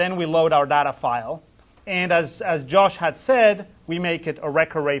made, then we load our data file. And as Josh had said, we make it a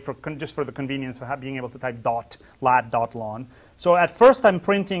rec array just for the convenience of being able to type lat.lon. So at first I'm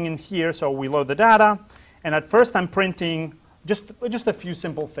printing in here, so we load the data. And at first I'm printing just a few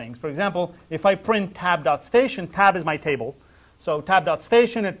simple things. For example, if I print tab.station, tab is my table. So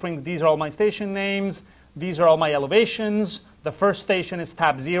tab.station, it prints these are all my station names. These are all my elevations. The first station is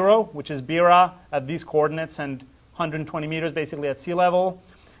tab 0, which is Bira at these coordinates and 120 meters basically at sea level.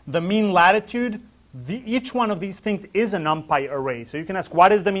 The mean latitude, each one of these things is a NumPy array. So you can ask,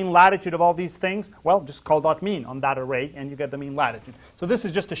 what is the mean latitude of all these things? Well, just call .mean on that array, and you get the mean latitude. So this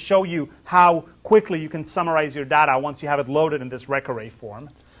is just to show you how quickly you can summarize your data once you have it loaded in this rec array form.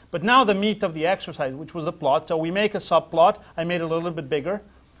 But now the meat of the exercise, which was the plot. So we make a subplot. I made it a little bit bigger.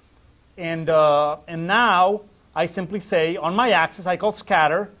 And now I simply say, on my axis, I call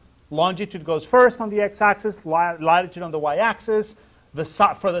scatter. Longitude goes first on the x-axis, latitude on the y-axis.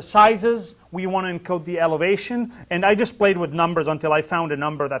 For the sizes, we want to encode the elevation. And I just played with numbers until I found a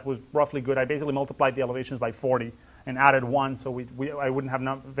number that was roughly good. I basically multiplied the elevations by 40 and added 1, so I wouldn't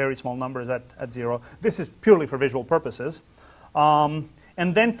have very small numbers at 0. This is purely for visual purposes. And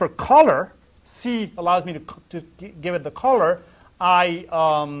then for color, C allows me to give it the color. I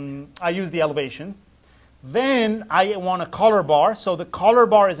use the elevation. Then I want a color bar. So the color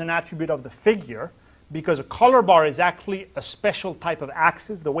bar is an attribute of the figure, because a color bar is actually a special type of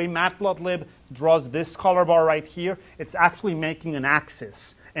axis. The way Matplotlib draws this color bar right here, it's actually making an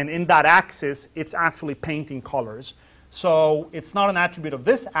axis. And in that axis, it's actually painting colors. So it's not an attribute of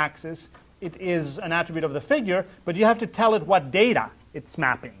this axis. It is an attribute of the figure, but you have to tell it what data it's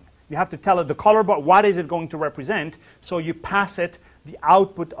mapping. You have to tell it the color bar, what is it going to represent, so you pass it the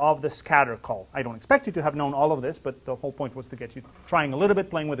output of the scatter call. I don't expect you to have known all of this, but the whole point was to get you trying a little bit,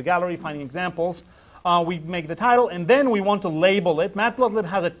 playing with the gallery, finding examples. We make the title, and then we want to label it. Matplotlib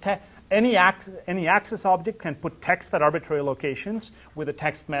has any axis object can put text at arbitrary locations with a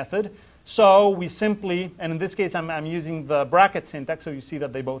text method. So we simply, and in this case I'm using the bracket syntax, so you see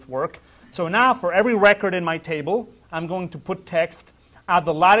that they both work. So now for every record in my table, I'm going to put text at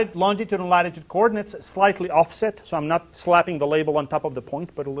the longitude and latitude coordinates slightly offset. So I'm not slapping the label on top of the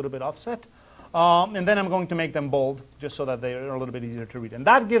point, but a little bit offset. And then I'm going to make them bold, just so that they are a little bit easier to read. And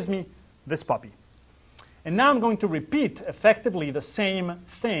that gives me this puppy. And now I'm going to repeat effectively the same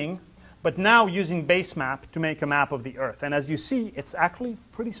thing, but now using basemap to make a map of the Earth. And as you see, it's actually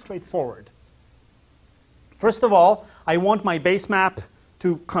pretty straightforward. First of all, I want my basemap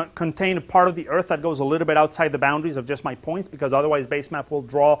to contain a part of the Earth that goes a little bit outside the boundaries of just my points, because otherwise basemap will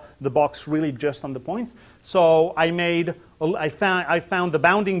draw the box really just on the points. So I found the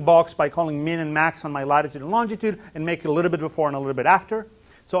bounding box by calling min and max on my latitude and longitude and make it a little bit before and a little bit after.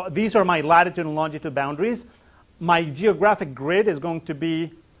 So these are my latitude and longitude boundaries. My geographic grid is going to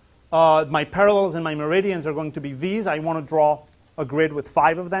be, my parallels and my meridians are going to be these. I want to draw a grid with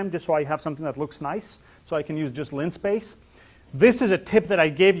 5 of them, just so I have something that looks nice. So I can use just linspace. This is a tip that I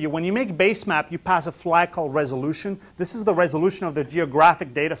gave you. When you make basemap, you pass a flag called resolution. This is the resolution of the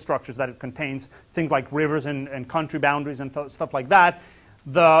geographic data structures that it contains, things like rivers and country boundaries and stuff like that.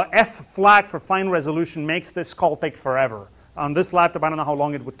 The F flag for fine resolution makes this call take forever. On this laptop, I don't know how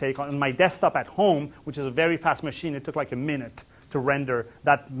long it would take. On my desktop at home, which is a very fast machine, it took like a minute to render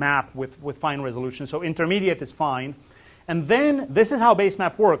that map with fine resolution. So intermediate is fine. And then this is how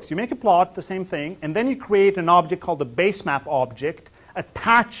basemap works. You make a plot, the same thing, and then you create an object called the basemap object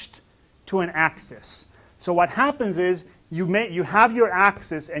attached to an axis. So what happens is you have your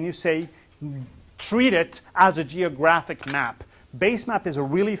axis and you say, treat it as a geographic map. Basemap is a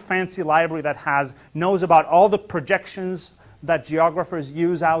really fancy library that knows about all the projections that geographers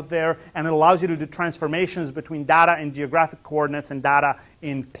use out there, and it allows you to do transformations between data in geographic coordinates and data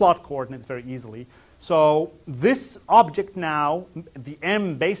in plot coordinates very easily. So this object now, the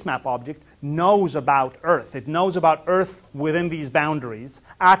M basemap object, knows about Earth. It knows about Earth within these boundaries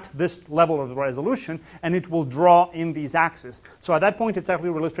at this level of resolution, and it will draw in these axes. So at that point, it's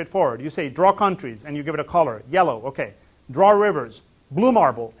actually really straightforward. You say, draw countries, and you give it a color, yellow, okay. Draw rivers, blue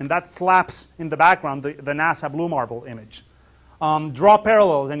marble, and that slaps in the background the NASA blue marble image. Draw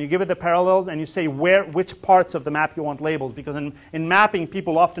parallels, and you give it the parallels, and you say which parts of the map you want labels, because in mapping,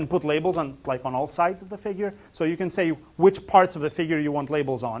 people often put labels on all sides of the figure, so you can say which parts of the figure you want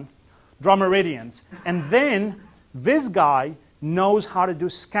labels on. Draw meridians, and then this guy knows how to do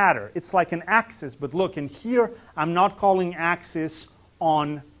scatter. It's like an axis, but look, in here, I'm not calling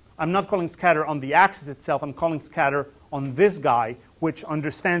scatter on the axis itself, I'm calling scatter on this guy, which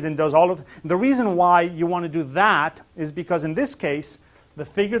understands and does all of the reason why you want to do that is because in this case, the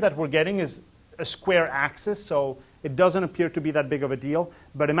figure that we're getting is a square axis, so it doesn't appear to be that big of a deal.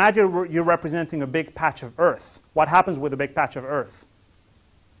 But imagine you're representing a big patch of Earth. What happens with a big patch of Earth?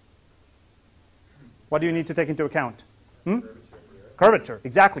 What do you need to take into account? Curvature,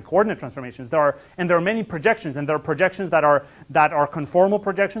 exactly, coordinate transformations. There are many projections, and there are projections that are conformal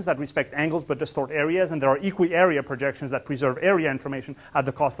projections that respect angles but distort areas, and there are equi-area projections that preserve area information at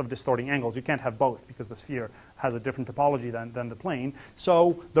the cost of distorting angles. You can't have both because the sphere has a different topology than the plane.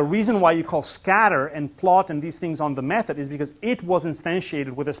 So the reason why you call scatter and plot and these things on the method is because it was instantiated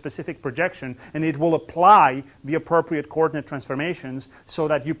with a specific projection, and it will apply the appropriate coordinate transformations so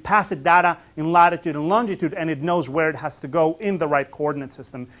that you pass it data in latitude and longitude, and it knows where it has to go in the right coordinate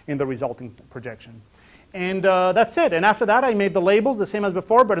system in the resulting projection. And that's it. And after that, I made the labels the same as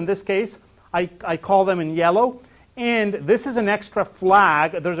before, but in this case, I call them in yellow. And this is an extra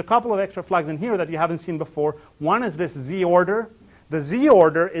flag. There's a couple of extra flags in here that you haven't seen before. One is this Z order. The Z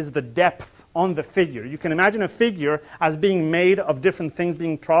order is the depth on the figure. You can imagine a figure as being made of different things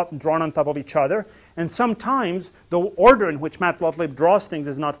being drawn on top of each other. And sometimes the order in which Matplotlib draws things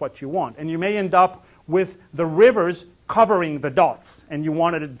is not what you want. And you may end up with the rivers covering the dots, and you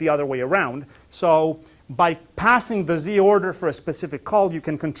wanted it the other way around. So by passing the Z order for a specific call, you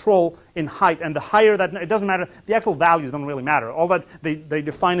can control in height. And the higher that, it doesn't matter, the actual values don't really matter. All that they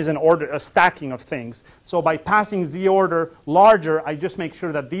define is an order, a stacking of things. So by passing Z order larger, I just make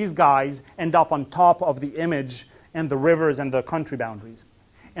sure that these guys end up on top of the image and the rivers and the country boundaries.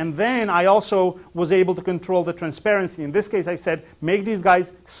 And then I also was able to control the transparency. In this case, I said, make these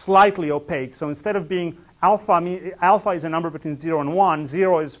guys slightly opaque. So instead of being alpha is a number between 0 and 1.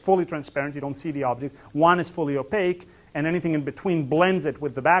 0 is fully transparent. You don't see the object. 1 is fully opaque. And anything in between blends it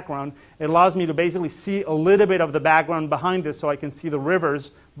with the background. It allows me to basically see a little bit of the background behind this so I can see the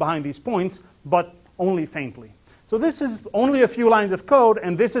rivers behind these points, but only faintly. So this is only a few lines of code,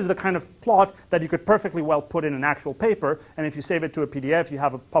 and this is the kind of plot that you could perfectly well put in an actual paper. And if you save it to a PDF, you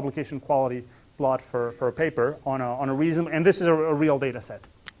have a publication quality plot for a paper on a reason. And this is a real data set.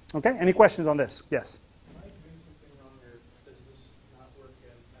 Okay, any questions on this? Yes? Am I doing something wrong, or does this not work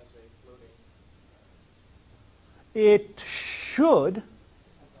as a floating? It should.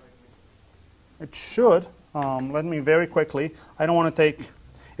 It should. Let me very quickly. I don't want to take.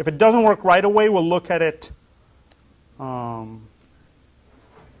 If it doesn't work right away, we'll look at it.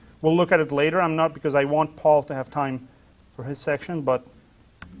 We'll look at it later. I'm not, because I want Paul to have time for his section, but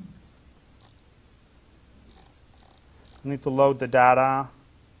I need to load the data.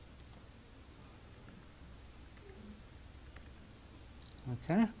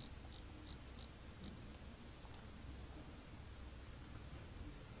 Okay.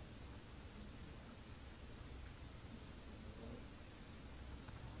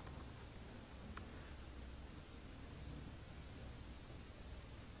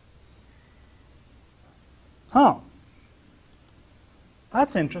 Huh.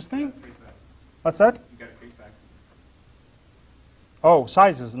 That's interesting. What's that? You got a feedback. Oh,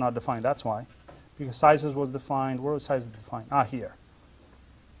 size is not defined. That's why. Because sizes was defined. Where was sizes defined? Ah, here.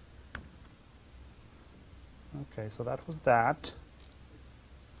 Okay, so that was that.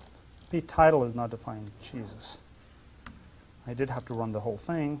 P title is not defined. Jesus. I did have to run the whole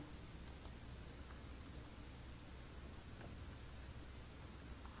thing.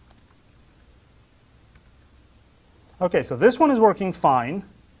 Okay, so this one is working fine.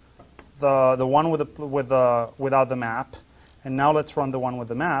 The one without the map. And now let's run the one with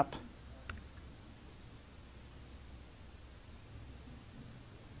the map.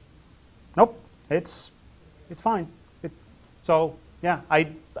 nope, it's fine. So yeah,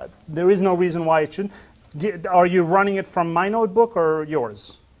 there is no reason why it shouldn't. Are you running it from my notebook or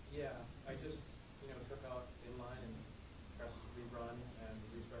yours? Yeah, I just, took out inline and pressed rerun and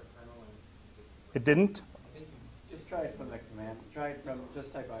restart kernel and It didn't? I think you just try it from the command. Try it from,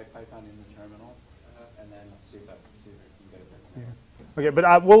 just type IPython in the terminal, and then see if you can get it working. Yeah. Okay,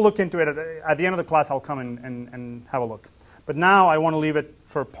 but we'll look into it. At the end of the class, I'll come and have a look. But now I want to leave it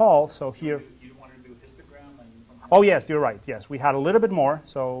for Paul, so here. You wanted to do histogram and something? Oh, yes, you're right. Yes, we had a little bit more.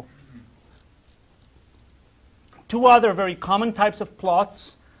 So two other very common types of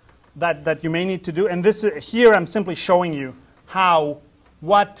plots that you may need to do. And here I'm simply showing you that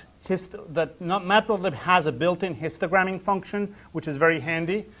Matplotlib has a built-in histogramming function, which is very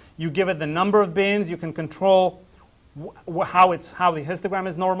handy. You give it the number of bins. You can control how the histogram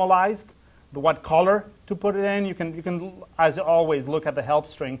is normalized, what color to put it in. You can, as always, look at the help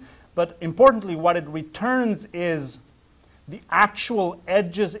string. But importantly, what it returns is the actual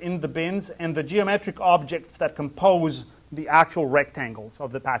edges in the bins and the geometric objects that compose the actual rectangles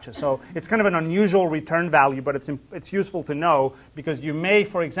of the patches. So it's kind of an unusual return value, but it's useful to know because you may,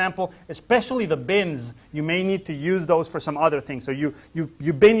 for example, especially the bins, you may need to use those for some other things. So you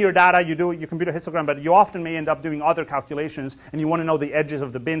bin your data, you compute a histogram, but you often may end up doing other calculations, and you want to know the edges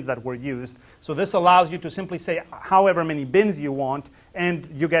of the bins that were used. So this allows you to simply say however many bins you want, and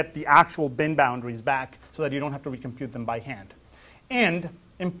you get the actual bin boundaries back so that you don't have to recompute them by hand. And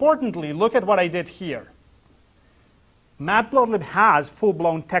importantly, look at what I did here. Matplotlib has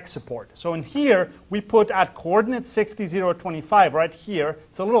full-blown text support. So in here, we put at coordinate 60, 0, 25, right here.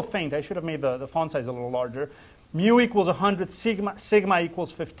 It's a little faint. I should have made the font size a little larger. Mu equals 100, sigma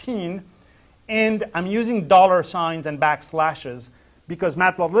equals 15. And I'm using dollar signs and backslashes because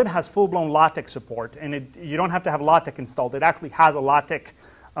Matplotlib has full-blown LaTeX support. And you don't have to have LaTeX installed. It actually has a LaTeX,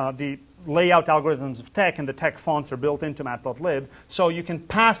 the layout algorithms of TeX and the TeX fonts are built into Matplotlib. So you can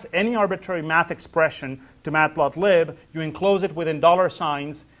pass any arbitrary math expression to Matplotlib. You enclose it within dollar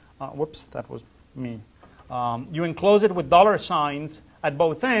signs. Whoops, that was me. You enclose it with dollar signs at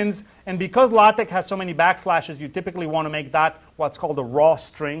both ends. And because LaTeX has so many backslashes, you typically want to make that what's called a raw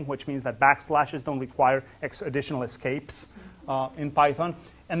string, which means that backslashes don't require additional escapes in Python.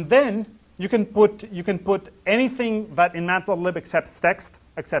 And then you can put anything that in Matplotlib accepts text,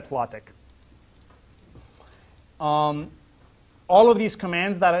 accepts LaTeX. All of these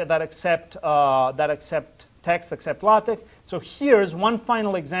commands that accept text accept LaTeX. So here's one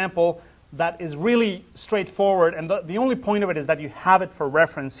final example that is really straightforward, and the only point of it is that you have it for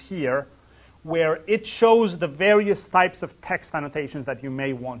reference here, where it shows the various types of text annotations that you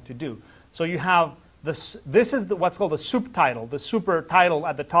may want to do. So you have this is what's called the soup title, the super title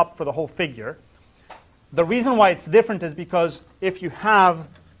at the top for the whole figure. The reason why it's different is because if you have,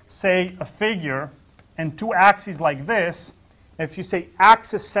 say, a figure and two axes like this, if you say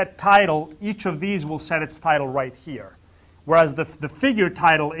axis set title, each of these will set its title right here. Whereas the figure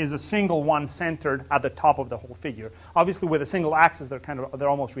title is a single one centered at the top of the whole figure. Obviously, with a single axis, they're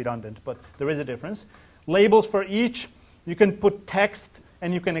almost redundant, but there is a difference. Labels for each, you can put text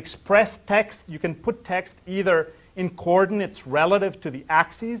and you can express text. You can put text either in coordinates relative to the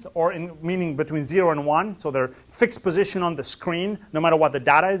axes, or meaning between 0 and 1, so they're fixed position on the screen no matter what the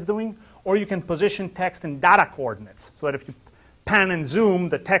data is doing, or you can position text in data coordinates, so that if you pan and zoom,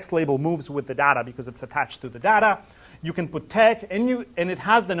 the text label moves with the data because it's attached to the data. You can put text, and it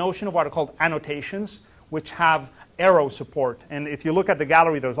has the notion of what are called annotations, which have arrow support. And if you look at the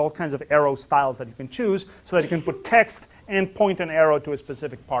gallery, there's all kinds of arrow styles that you can choose so that you can put text and point an arrow to a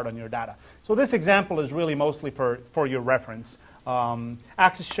specific part on your data. So this example is really mostly for your reference.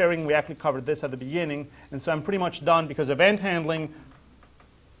 Access sharing, we actually covered this at the beginning. And so I'm pretty much done because event handling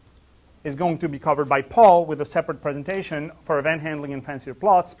is going to be covered by Paul with a separate presentation for event handling and fancier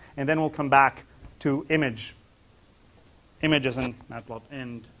plots. And then we'll come back to images and Matplot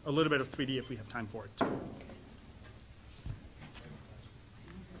and a little bit of 3D if we have time for it.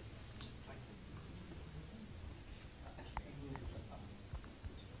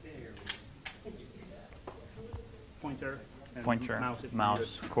 Pointer, and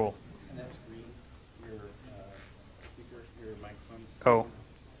mouse, cool. And that's green, your speaker, your microphone. Oh,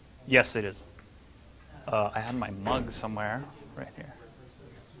 yes it is. I had my mug somewhere, right here.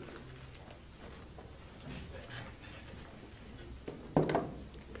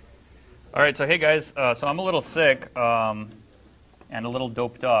 All right, so hey guys, so I'm a little sick and a little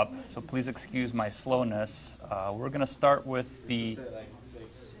doped up, so please excuse my slowness. We're gonna start with the...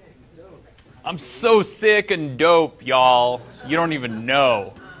 I'm so sick and dope, y'all. You don't even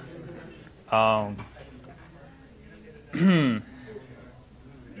know.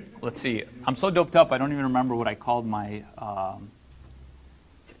 let's see. I'm so doped up, I don't even remember what I called my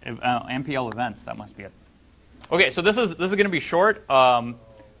MPL events. That must be it. Okay, so this is going to be short.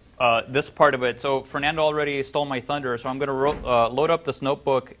 This part of it. So Fernando already stole my thunder, so I'm going to load up this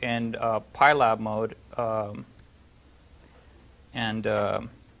notebook in PyLab mode, and I'm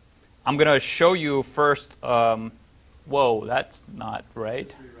going to show you first. Whoa, that's not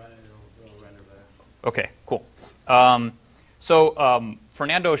right. Okay, cool. So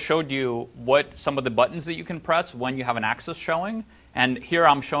Fernando showed you what some of the buttons that you can press when you have an axis showing. And here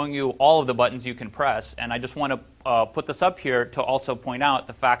I'm showing you all of the buttons you can press. And I just want to put this up here to also point out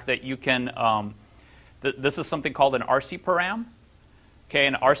the fact that you can, this is something called an RC param. Okay,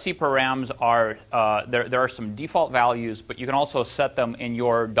 and RC params are, there are some default values, but you can also set them in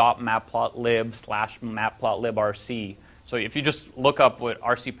your .matplotlib/matplotlib_rc. So if you just look up what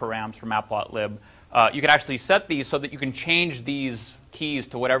RC params for matplotlib, you can actually set these so that you can change these keys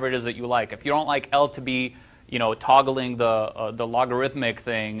to whatever it is that you like. If you don't like L to be, you know, toggling the logarithmic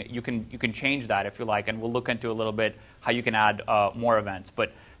thing, you can change that if you like, and we'll look into a little bit how you can add more events.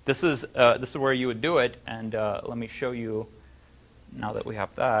 But this is where you would do it, and let me show you now that we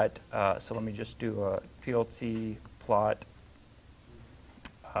have that. So let me just do a PLT plot.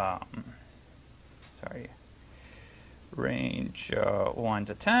 Sorry, range 1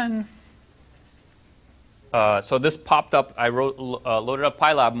 to 10. So this popped up, I loaded up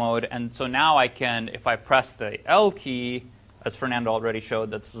PyLab mode, and so now I can, if I press the L key, as Fernando already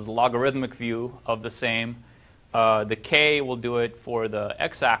showed, that this is a logarithmic view of the same. The K will do it for the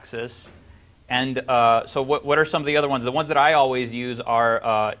x-axis. And so what are some of the other ones? The ones that I always use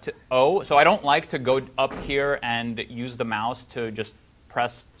are O. So I don't like to go up here and use the mouse to just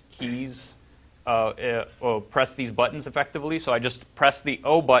press keys, or press these buttons effectively. So I just press the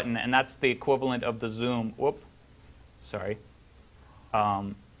O button, and that's the equivalent of the zoom. Whoop, sorry.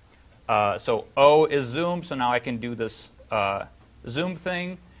 So O is zoom, so now I can do this zoom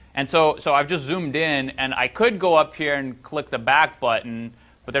thing. And so I've just zoomed in, and I could go up here and click the back button,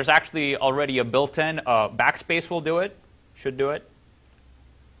 but there's actually already a built-in backspace will do it, should do it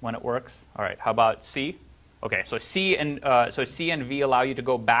when it works. All right, how about C? Okay, so C and V allow you to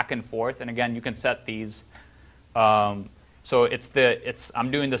go back and forth, and again, you can set these. So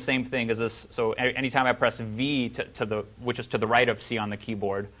I'm doing the same thing as this. So anytime I press V which is to the right of C on the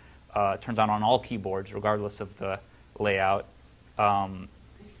keyboard, turns on all keyboards regardless of the layout.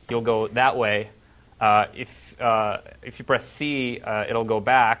 You'll go that way. If you press C, it'll go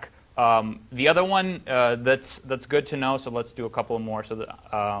back. The other one that's good to know. So let's do a couple more.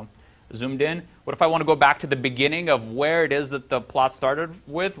 So zoomed in. What if I want to go back to the beginning of where it is that the plot started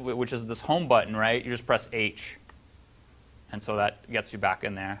with, which is this home button, right? You just press H, and so that gets you back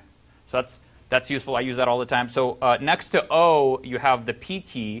in there. So that's useful. I use that all the time. So next to O, you have the P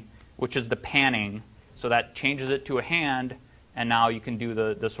key, which is the panning. So that changes it to a hand, and now you can do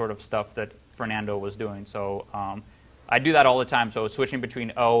the sort of stuff that Fernando was doing. So I do that all the time. So switching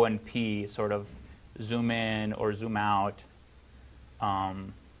between O and P, sort of zoom in or zoom out.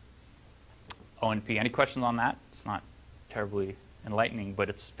 O and P. Any questions on that? It's not terribly enlightening,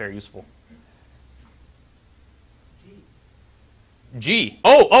 but it's very useful. G.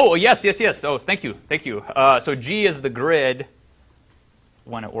 Oh, yes. Oh, thank you. So G is the grid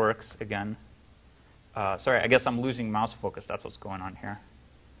when it works again. Sorry, I guess I'm losing mouse focus. That's what's going on here.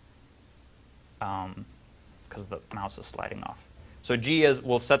 Because the mouse is sliding off. So G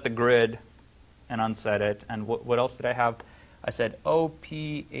will set the grid and unset it. And what else did I have? I said O,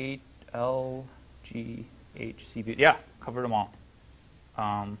 P, 8, L, G, H, C, V. Yeah, covered them all.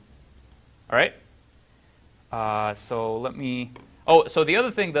 All right. So let me. Oh, so the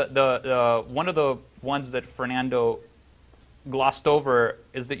other thing, the one of the ones that Fernando glossed over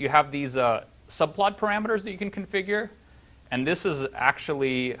is that you have these subplot parameters that you can configure, and this is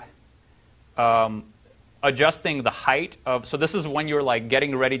actually adjusting the height of. So this is when you're like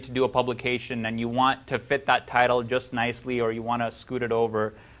getting ready to do a publication and you want to fit that title just nicely, or you want to scoot it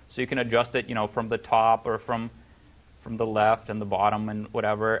over. So you can adjust it, from the top or from the left and the bottom and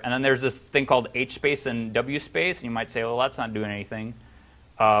whatever. And then there's this thing called H space and W space. And you might say, well, that's not doing anything.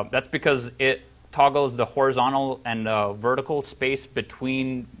 That's because it toggles the horizontal and vertical space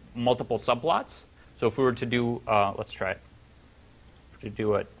between multiple subplots. So if we were to do, let's try it. To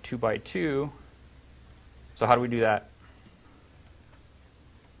do a 2 by 2. So how do we do that?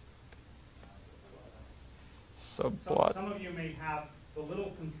 Subplot. Some of you may have the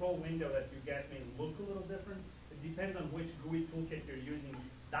little control window that you get may look a little different. It depends on which GUI toolkit you're using.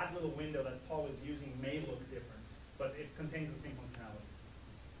 That little window that Paul is using may look different, but it contains the same functionality.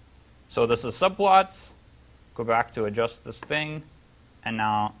 So this is subplots. Go back to adjust this thing, and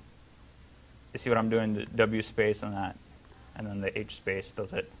now You see what I'm doing? The W space and that, and then the H space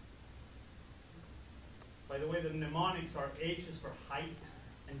does it. By the way, the mnemonics are H is for height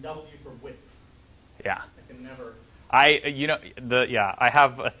and W for width. Yeah. I can never. I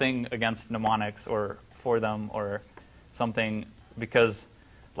have a thing against mnemonics or for them or something because,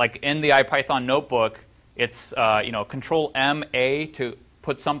 like in the IPython notebook, it's Control M A to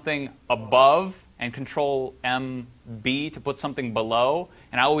put something above and Control M B to put something below,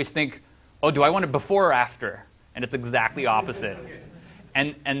 and I always think, oh, do I want it before or after? And it's exactly opposite.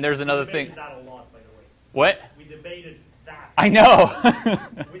 And there's another thing. We debated that a lot, by the way. What? We debated that. I know.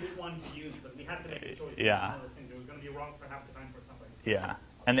 Which one to use, but we had to make a choice. Yeah. One of those things. It was going to be wrong for half the time for somebody. Yeah.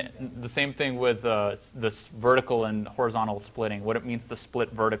 And the same thing with this vertical and horizontal splitting, what it means to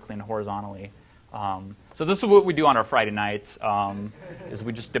split vertically and horizontally. So this is what we do on our Friday nights, is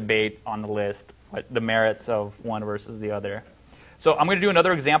we just debate on the list the merits of one versus the other. So I'm going to do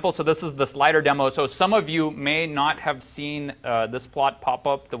another example. So this is the slider demo. So some of you may not have seen this plot pop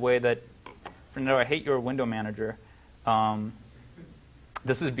up the way that, Fernando, I hate your window manager.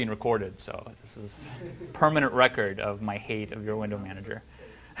 This is being recorded, so this is permanent record of my hate of your window manager.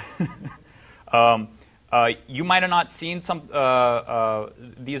 You might have not seen some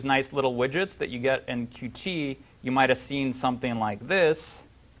these nice little widgets that you get in Qt. You might have seen something like this,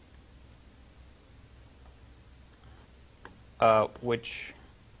 which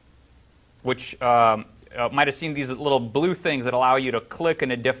might have seen these little blue things that allow you to click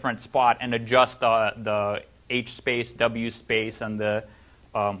in a different spot and adjust the H space, W space, and the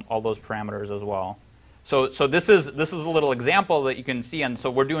all those parameters as well. So this is a little example that you can see, and so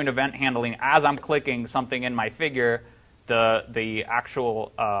we're doing event handling as I'm clicking something in my figure. The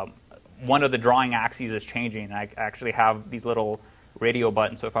actual one of the drawing axes is changing. I actually have these little radio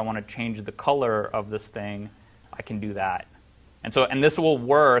buttons, so if I want to change the color of this thing, I can do that. And this will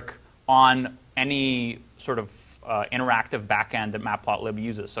work on any sort of interactive backend that Matplotlib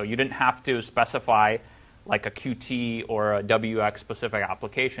uses. So you didn't have to specify like a Qt or a WX specific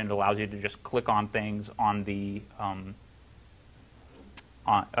application. It allows you to just click on things on the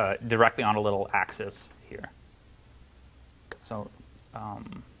directly on a little axis here. So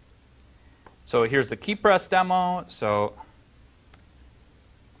here's the key press demo. So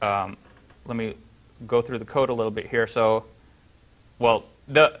let me go through the code a little bit here. So, well,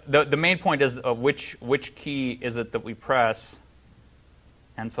 the main point is which key is it that we press.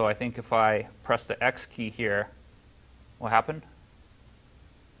 And so I think if I press the X key here, what happened?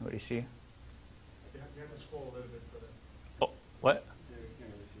 What do you see? You have to scroll a little bit so that. Oh, what?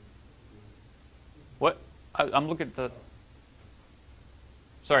 What? I'm looking at the.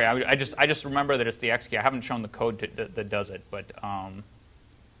 Sorry, I just remember that it's the X key. I haven't shown the code that does it, but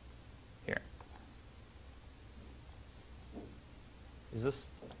here. Is this?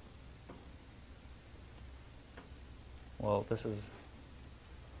 Well, this is.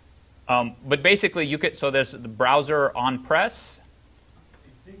 But basically, you could. So there's the browser on press.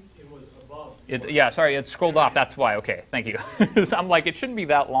 I think it was above. Yeah, sorry, it scrolled off. That's why. Okay, thank you. So I'm like, it shouldn't be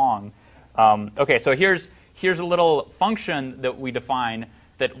that long. Okay, so here's a little function that we define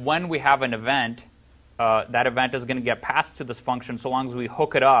that when we have an event, that event is going to get passed to this function so long as we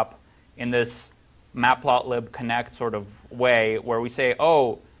hook it up in this Matplotlib connect sort of way where we say,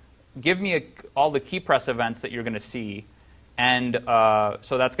 oh, give me all the key press events that you're going to see. And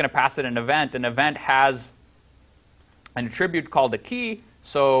so that's going to pass it an event. An event has an attribute called a key.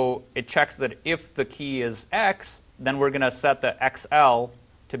 So it checks that if the key is X, then we're going to set the XL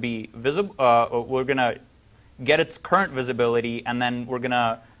to be visible. We're going to get its current visibility, and then we're going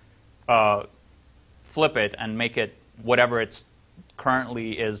to flip it and make it whatever it's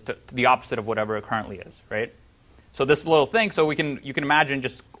currently is, to the opposite of whatever it currently is, right? So this little thing, so you can imagine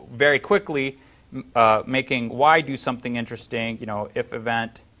just very quickly making Y do something interesting. You know, if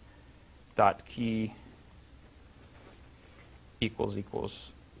event dot key equals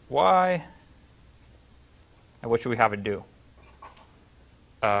Y, and what should we have it do?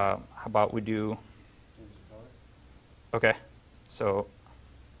 How about we do? Okay, so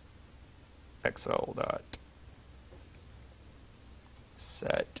XL dot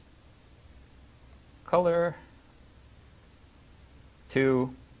set color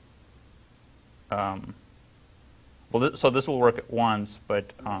to well, so this will work at once,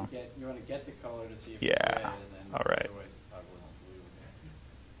 but you want to get the color to see if yeah, it's red, and then all right, otherwise toggle is blue.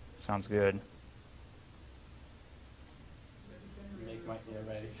 Sounds good. Make my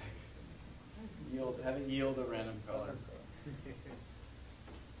right exactly. Have it yield a random color.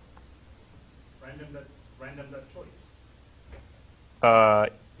 Random that choice.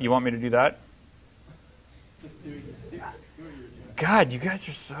 You want me to do that? Just do what you're doing. God, you guys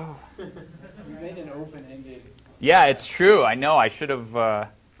are so... You made an open-ended. Yeah, it's true. I know. I should have...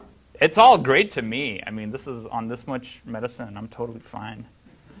 it's all great to me. I mean, this is on this much medicine. I'm totally fine.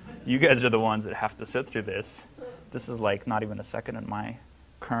 You guys are the ones that have to sit through this. This is like not even a second in my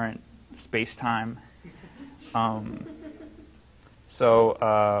current space-time. Well,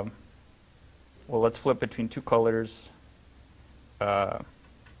 let's flip between two colors.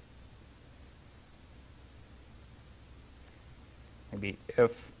 Maybe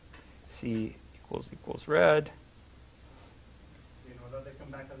if C equals red. You know that they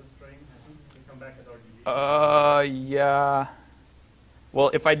come back as a string? I think they come back as RGB. Yeah. Well,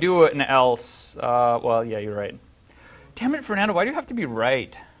 if I do an else, well, yeah, you're right. Damn it, Fernando, why do you have to be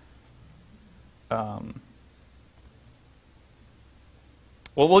right? Well,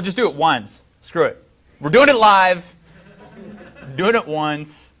 we'll just do it once. Screw it. We're doing it live. Doing it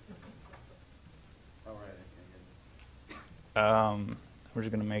once. All right, okay, We're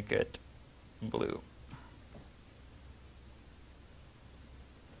just going to make it blue.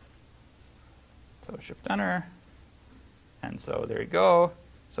 So Shift Enter. And so there you go.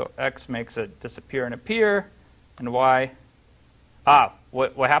 So X makes it disappear and appear. And Y.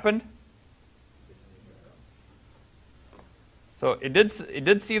 What happened? So it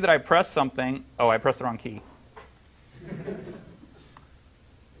did see that I pressed something. Oh, I pressed the wrong key.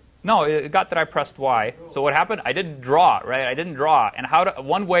 No, it got that I pressed Y. So what happened? I didn't draw, right? I didn't draw. And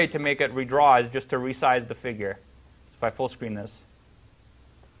one way to make it redraw is just to resize the figure. So if I full screen this.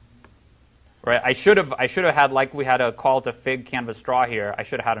 Right, I should have had, like we had a call to fig canvas draw here, I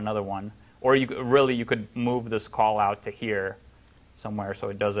should have had another one. Or you could move this call out to here somewhere so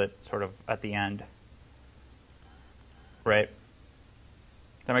it does it sort of at the end. Right?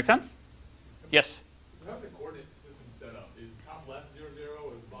 Does that make sense? Yes? How's the coordinate system set up? Is top left 0, 0,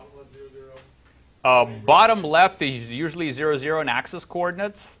 or is bottom left 0, 0? Bottom left is usually 0, 0 in axis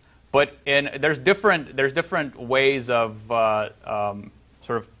coordinates, but there's different ways of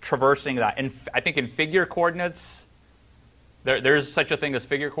sort of traversing that. I think in figure coordinates, there's such a thing as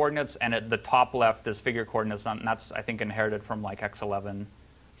figure coordinates, and at the top left is figure coordinates, and that's, I think, inherited from like X11,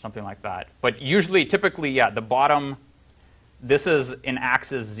 something like that. But usually, typically, yeah, the bottom, this is in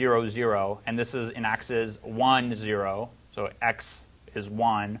axis 0, 0, and this is in axis 1, 0. So X is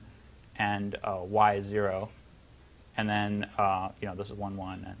 1, and Y is 0. And then, this is 1,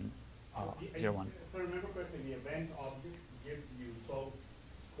 1, and 0, 1. If I remember correctly, the event object gives you both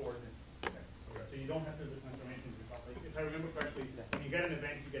coordinate sets. Okay. So you don't have to do the transformation to the top. Like, if I remember correctly, when you get an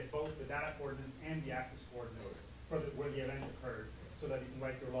event, you get both the data coordinates and the axis coordinates for where the event occurred, so that you can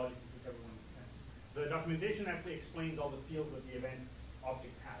write your logic to whichever one makes sense. The documentation actually explains all the fields that the event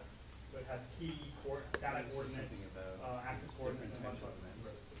object has. So it has key, data coordinates, axis coordinates, and a bunch of other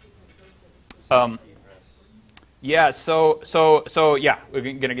things. Yeah, so yeah, we're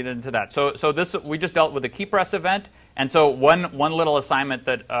going to get into that. So this, we just dealt with the key press event, and so one little assignment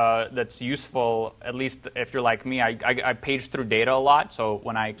that that's useful, at least if you're like me, I page through data a lot. So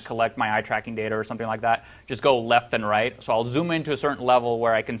when I collect my eye tracking data or something like that, just go left and right. So I'll zoom into a certain level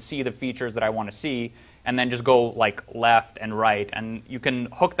where I can see the features that I want to see, and then just go like left and right, and you can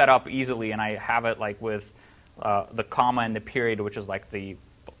hook that up easily. And I have it like with the comma and the period, which is like the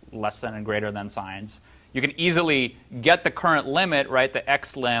less than and greater than signs. You can easily get the current limit, right, the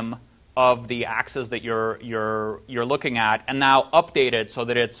x lim of the axis that you're looking at, and now update it so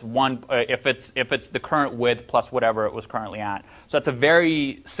that it's one if it's the current width plus whatever it was currently at. So that's a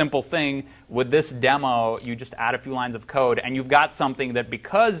very simple thing. With this demo, you just add a few lines of code, and you've got something that,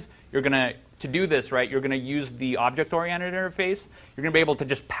 because you're going to do this, right, you're going to use the object-oriented interface. You're going to be able to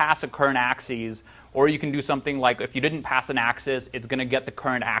just pass a current axis, or you can do something like, if you didn't pass an axis, it's going to get the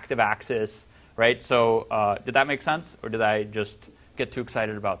current active axis. Right? So did that make sense? Or did I just get too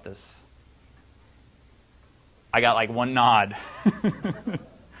excited about this? I got like one nod.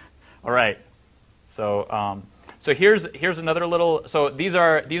 All right. So so here's another little. So these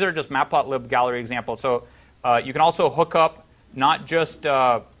are just Matplotlib gallery examples. So you can also hook up not just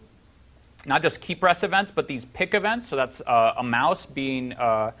key press events, but these pick events. So that's a mouse being.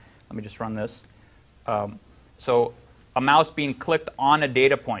 Let me just run this. So a mouse being clicked on a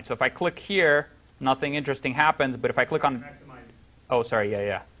data point. So if I click here, nothing interesting happens. But if I click on, oh, sorry,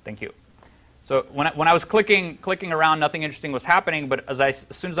 yeah, thank you. So when I was clicking around, nothing interesting was happening. But as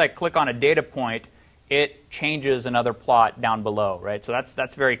soon as I click on a data point, it changes another plot down below, right? So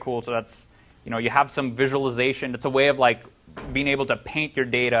that's very cool. So that's, you have some visualization. It's a way of like being able to paint your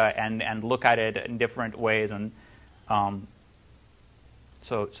data and look at it in different ways. And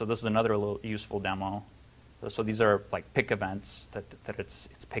so this is another little useful demo. So these are like pick events that it's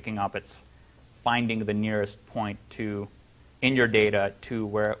picking up. It's finding the nearest point to in your data to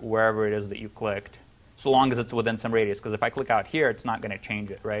wherever it is that you clicked, so long as it's within some radius. Because if I click out here, it's not going to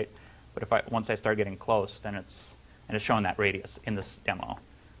change it, right? But if once I start getting close, then it's showing that radius in this demo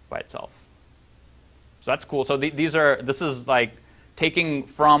by itself. So that's cool. So this is like taking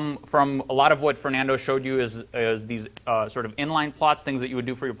from a lot of what Fernando showed you is these sort of inline plots, things that you would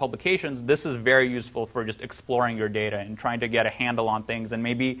do for your publications. This is very useful for just exploring your data and trying to get a handle on things. And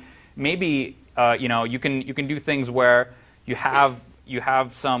maybe you know, you can do things where you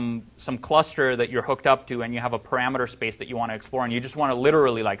have some cluster that you're hooked up to, and you have a parameter space that you want to explore, and you just want to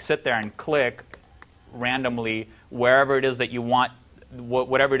literally like sit there and click randomly wherever it is that you want,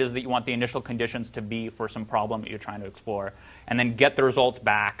 whatever it is that you want the initial conditions to be for some problem that you're trying to explore, and then get the results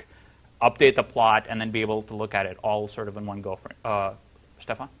back, update the plot, and then be able to look at it all sort of in one go.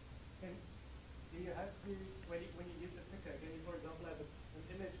 Stefan? Do you have to, when you use the picker, can you, for example, have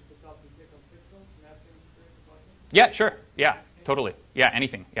an image at the top and click on pixels and have things appear at the bottom? Yeah, sure. Yeah, totally. Yeah,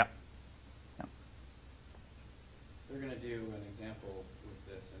 anything. Yeah. They're going to do an example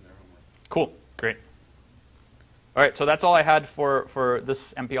with this in their homework. Cool. Great. All right, so that's all I had for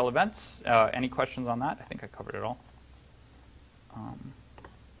this MPL events. Any questions on that? I think I covered it all.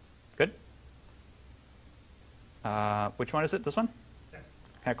 Good. Which one is it? This one? Yeah.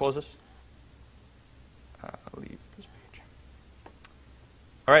 Can I close this? Leave this page.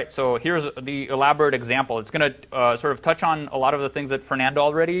 All right, so here's the elaborate example. It's going to sort of touch on a lot of the things that Fernando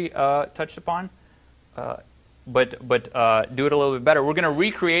already touched upon, but do it a little bit better. We're going to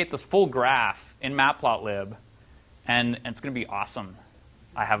recreate this full graph in Matplotlib. And it's going to be awesome,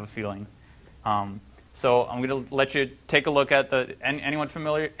 I have a feeling. So I'm going to let you take a look at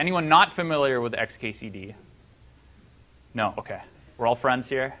anyone not familiar with XKCD? No, okay. We're all friends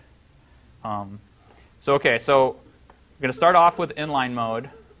here. So we're going to start off with inline mode,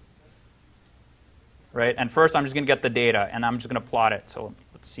 right? And first, I'm just going to get the data, and I'm just going to plot it. So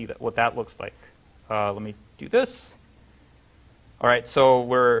let's see what that looks like. Let me do this. All right, so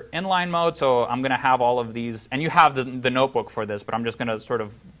we're inline mode, so I'm going to have all of these. And you have the notebook for this, but I'm just going to sort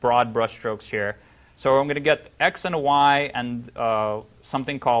of broad brushstrokes here. So I'm going to get X and a Y and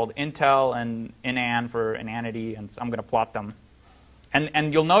something called intel and inan for inanity, and I'm going to plot them.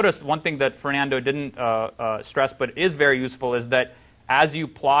 And you'll notice one thing that Fernando didn't stress, but is very useful, is that as you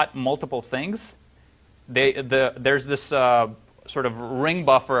plot multiple things, there's this sort of ring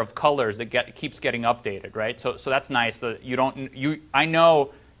buffer of colors that keeps getting updated, right? So that's nice. That I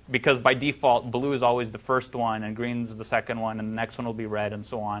know, because by default blue is always the first one and green's the second one, and the next one will be red, and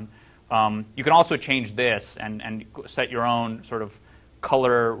so on. You can also change this and set your own sort of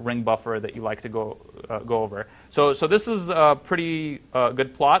color ring buffer that you like to go over. So this is a pretty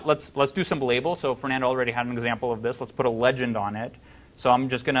good plot. Let's do some labels. So Fernando already had an example of this. Let's put a legend on it. So I'm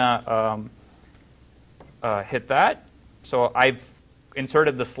just gonna hit that. So I've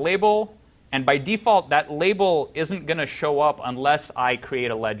inserted this label, and by default, that label isn't going to show up unless I create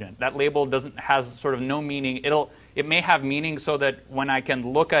a legend. That label has sort of no meaning. It may have meaning so that when I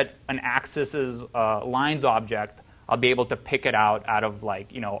can look at an axis's lines object, I'll be able to pick it out of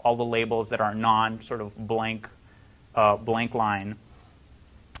like all the labels that are sort of blank line.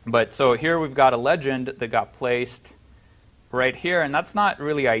 But so here we've got a legend that got placed right here, and that's not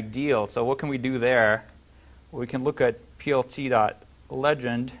really ideal. So what can we do there? We can look at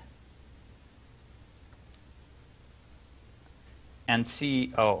plt.legend and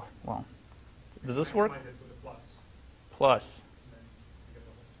see, oh, well, does this work? Plus.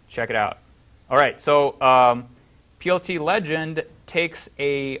 Check it out. All right, so plt legend takes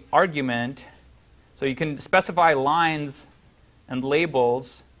a argument. So you can specify lines and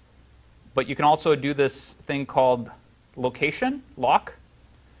labels, but you can also do this thing called location, lock.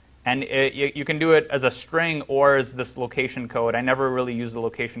 And you can do it as a string or as this location code. I never really use the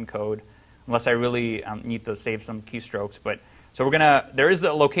location code unless I really need to save some keystrokes. But so there is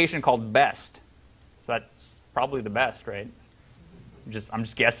the location called best. So that's probably the best, right? I'm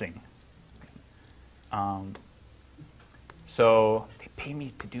just guessing. So they pay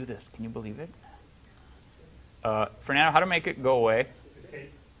me to do this. Can you believe it? Fernando, how to make it go away?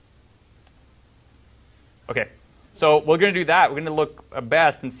 Okay. So we're going to do that. We're going to look at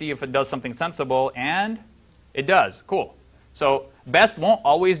best and see if it does something sensible, and it does. Cool. So best won't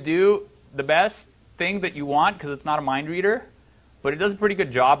always do the best thing that you want because it's not a mind reader, but it does a pretty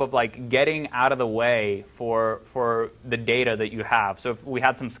good job of like getting out of the way for the data that you have. So if we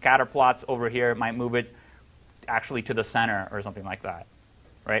had some scatter plots over here, it might move it actually to the center or something like that,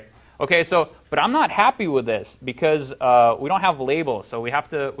 right? Okay, but I'm not happy with this because we don't have labels, so we have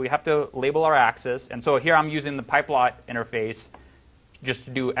to label our axis. And so here I'm using the pipeplot interface just to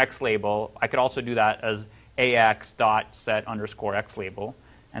do X label. I could also do that as ax dot set underscore x label.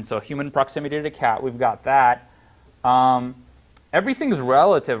 And so human proximity to cat, we've got that. Everything's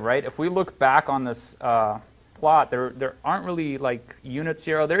relative, right? If we look back on this plot, there aren't really like units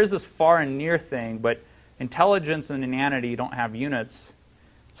here. There is this far and near thing, but intelligence and inanity don't have units.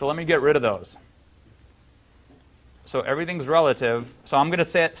 So let me get rid of those. So everything's relative. So I'm going to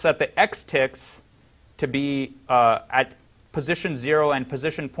set the x ticks to be at position 0 and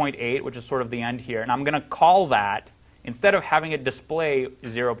position 0.8, which is sort of the end here. And I'm going to call that, instead of having it display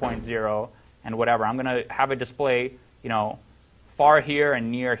 0.0 and whatever, I'm going to have it display, you know, far here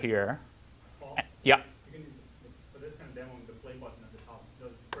and near here. Paul, yeah. You can, for this kind of demo, the play button at the top, the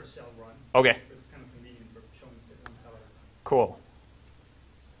first cell run. Okay. It's kind of convenient for showing one cell. Cool.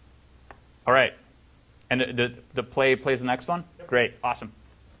 All right. And the plays the next one? Yep. Great. Awesome.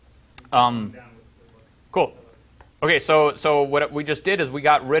 Cool. Okay, so what we just did is we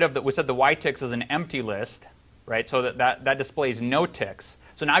got rid of we said the y ticks is an empty list, right? So that displays no ticks.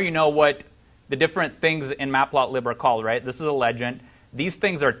 So now you know what the different things in Matplotlib are called, right? This is a legend. These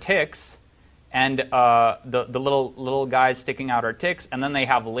things are ticks, and the little guys sticking out are ticks, and then they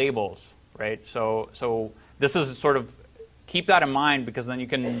have labels, right? So this is sort of, keep that in mind, because then you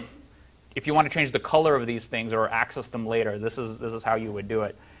can, if you want to change the color of these things or access them later, this is how you would do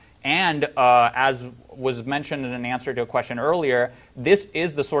it. And as was mentioned in an answer to a question earlier, this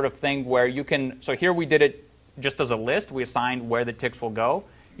is the sort of thing where you can, so here we did it just as a list. We assigned where the ticks will go.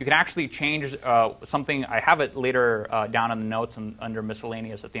 You can actually change something. I have it later down in the notes and under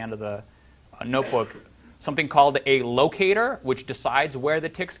miscellaneous at the end of the notebook. Something called a locator, which decides where the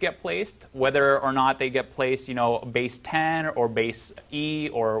ticks get placed, whether or not they get placed, you know, base 10 or base E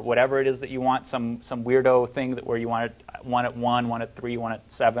or whatever it is that you want, some weirdo thing where you want it one at 1, one at 3, one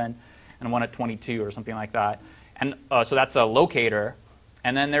at 7, and one at 22 or something like that. And so that's a locator.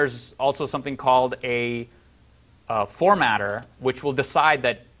 And then there's also something called a formatter, which will decide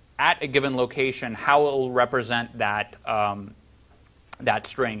that at a given location how it will represent that that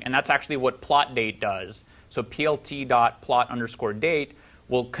string. And that's actually what plot date does. So plt.plot_date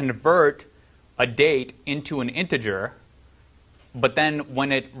will convert a date into an integer, but then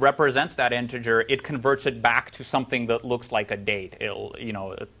when it represents that integer, it converts it back to something that looks like a date. It'll, you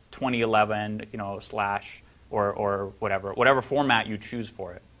know, 2011, you know, slash or whatever format you choose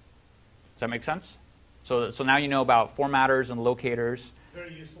for it. Does that make sense? So now you know about formatters and locators.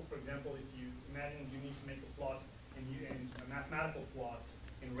 Very useful, for example, if you imagine you need to make a plot and a mathematical plot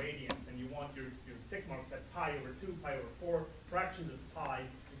in radians, and you want your tick marks at pi over 2, pi over 4, fractions of pi,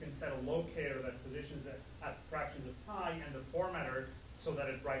 you can set a locator that positions it at fractions of pi, and the formatter so that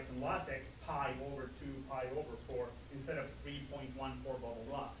it writes in LaTeX pi over 2, pi over 4, instead of 3.14 blah, blah,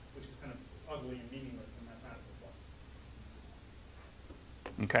 blah, which is kind of ugly and meaningless in mathematical plot.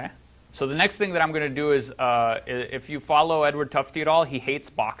 Okay. So the next thing that I'm going to do is, if you follow Edward Tufte at all, he hates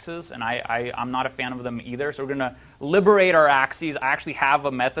boxes, and I'm not a fan of them either. So we're going to liberate our axes. I actually have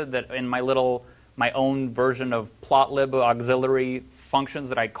a method that in my own version of Plotlib auxiliary functions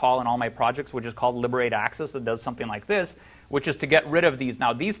that I call in all my projects, which is called liberate axis, that does something like this, which is to get rid of these.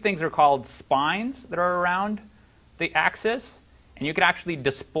 Now, these things are called spines that are around the axis, and you can actually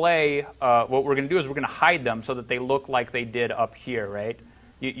display, what we're going to do is we're going to hide them so that they look like they did up here, right?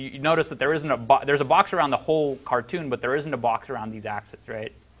 You notice that there isn't there's a box around the whole cartoon, but there isn't a box around these axes,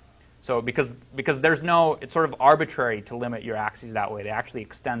 right? So because there's no, it's sort of arbitrary to limit your axes that way. They actually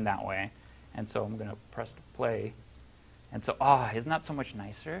extend that way. And so I'm going to press to play. And so, isn't that so much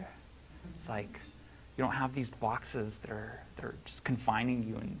nicer? It's like you don't have these boxes that are just confining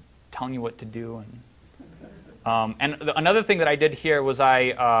you and telling you what to do. And another thing that I did here was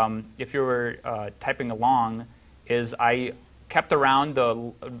if you were typing along, is I kept around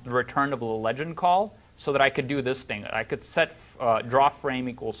the return of the legend call so that I could do this thing. I could set draw frame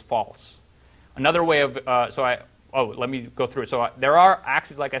equals false. Another way of, let me go through it. So there are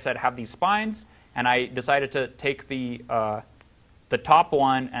axes, like I said, have these spines, and I decided to take the top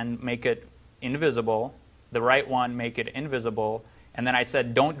one and make it invisible, the right one make it invisible, and then I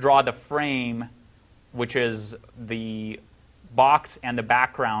said don't draw the frame, which is the box and the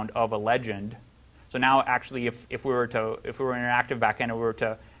background of a legend. So now, actually, if we were in an active backend and we were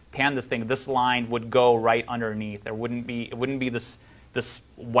to pan this thing, this line would go right underneath. It wouldn't be this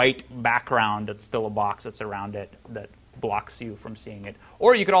white background that's still a box that's around it that blocks you from seeing it.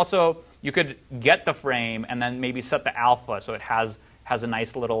 Or you could get the frame and then maybe set the alpha so it has a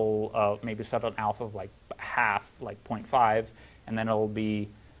nice little maybe set an alpha of like half, like 0.5, and then it'll be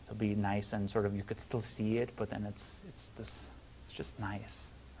nice and sort of you could still see it, but then it's just nice.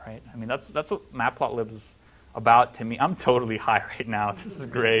 Right? I mean, that's what Matplotlib is about to me. I'm totally high right now. This is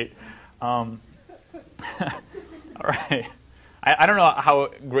great. All right. I don't know how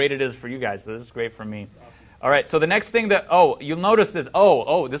great it is for you guys, but this is great for me. All right, so the next thing that, you'll notice this,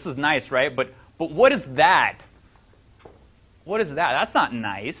 this is nice, right? But what is that? What is that? That's not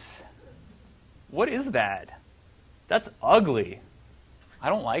nice. What is that? That's ugly. I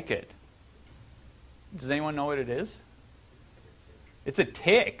don't like it. Does anyone know what it is? It's a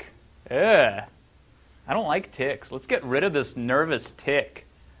tick. Ugh. I don't like ticks. Let's get rid of this nervous tick.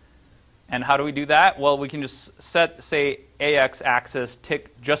 And how do we do that? Well, we can just say AX axis,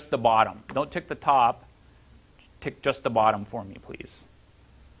 tick just the bottom. Don't tick the top. Tick just the bottom for me, please.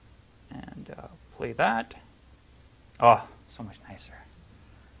 And play that. Oh, so much nicer.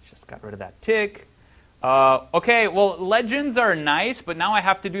 Just got rid of that tick. Okay, well, legends are nice, but now I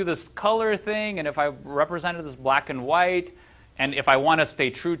have to do this color thing, and if I represented this black and white, and if I want to stay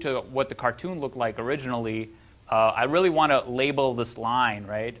true to what the cartoon looked like originally, I really want to label this line,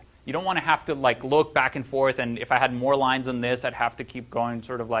 right? You don't want to have to like look back and forth, and if I had more lines than this, I'd have to keep going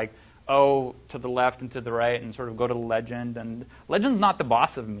sort of like, to the left and to the right, and sort of go to the legend. And legend's not the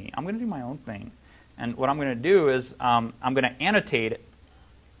boss of me. I'm going to do my own thing. And what I'm going to do is I'm going to annotate it.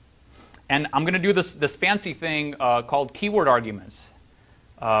 And I'm going to do this fancy thing called keyword arguments.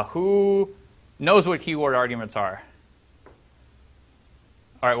 Who knows what keyword arguments are?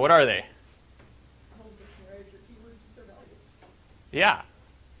 All right, what are they? Yeah,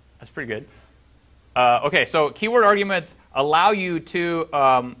 that's pretty good. Okay, so keyword arguments allow you to,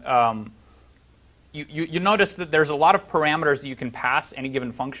 you notice that there's a lot of parameters that you can pass any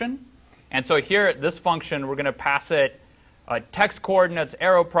given function. And so here, this function, we're going to pass it text coordinates,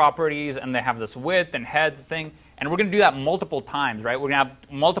 arrow properties, and they have this width and head thing. And we're going to do that multiple times, right? We're going to have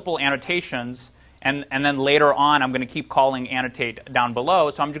multiple annotations, and then later on, I'm going to keep calling annotate down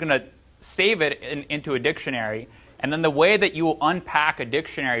below. So I'm just going to save it into a dictionary. And then the way that you unpack a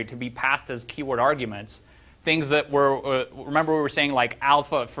dictionary to be passed as keyword arguments, things that were, remember we were saying like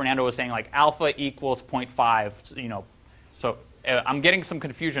alpha, Fernando was saying like alpha equals 0.5, you know. So I'm getting some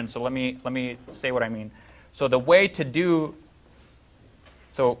confusion, so let me say what I mean. So the way to do,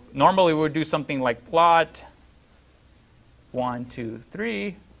 so normally we would do something like plot 1, 2,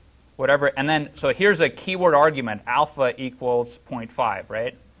 3, whatever, and then, so here's a keyword argument, alpha equals 0.5,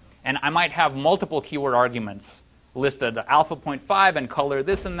 right? And I might have multiple keyword arguments listed, alpha 0.5 and color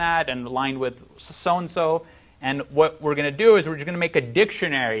this and that and aligned with so-and-so. And what we're going to do is we're just going to make a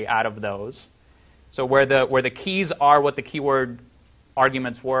dictionary out of those. So where the keys are what the keyword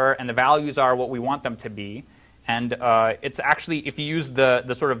arguments were and the values are what we want them to be. And it's actually, if you use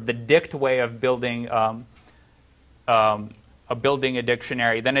the sort of the dict way of building a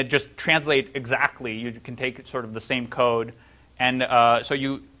dictionary, then it just translates exactly. You can take sort of the same code. And so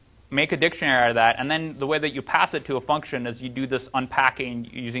you make a dictionary out of that, and then the way that you pass it to a function is you do this unpacking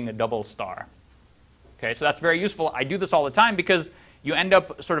using a double star. Okay, so that's very useful. I do this all the time because you end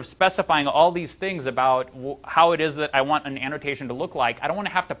up sort of specifying all these things about how it is that I want an annotation to look like. I don't want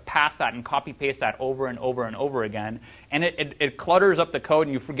to have to pass that and copy-paste that over and over and over again. And it clutters up the code,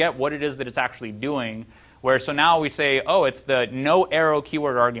 and you forget what it is that it's actually doing. Where so now we say, oh, it's the no arrow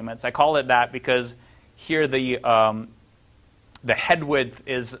keyword arguments. I call it that because here the head width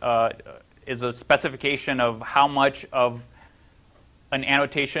is a specification of how much of an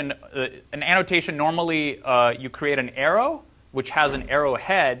annotation. An annotation normally you create an arrow which has an arrow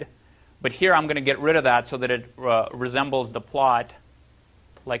head, but here I'm going to get rid of that so that it resembles the plot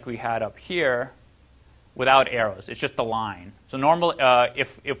like we had up here without arrows. It's just a line. So normally,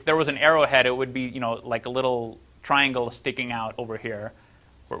 if there was an arrowhead, it would be like a little triangle sticking out over here.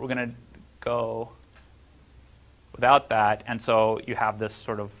 But we're going to go without that, and so you have this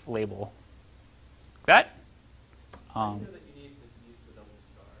sort of label. That? I know that you need to use the double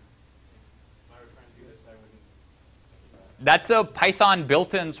star. If I were trying to do this, I wouldn't. That's a Python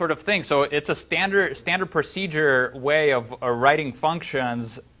built-in sort of thing. So it's a standard procedure way of writing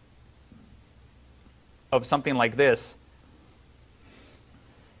functions of something like this.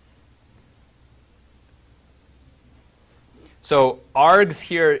 So args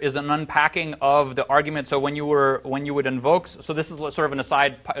here is an unpacking of the argument. So when you would invoke, so this is sort of an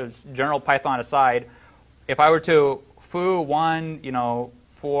aside, general Python aside. If I were to foo 1,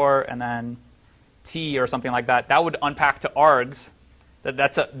 4, and then t or something like that, that would unpack to args.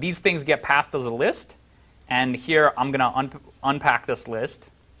 These things get passed as a list, and here I'm going to unpack this list.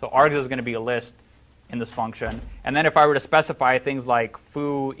 So args is going to be a list in this function. And then if I were to specify things like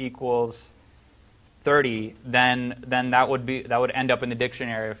foo equals 30, then that would end up in the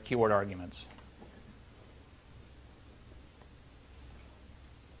dictionary of keyword arguments.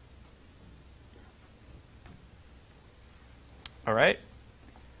 All right.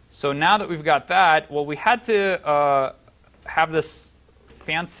 So now that we've got that, well, we had to have this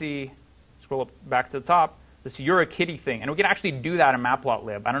fancy, scroll up back to the top, this You're a Kitty thing. And we can actually do that in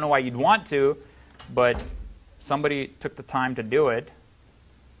Matplotlib. I don't know why you'd want to, but somebody took the time to do it.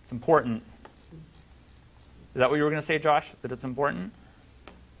 It's important. Is that what you were going to say, Josh, that it's important?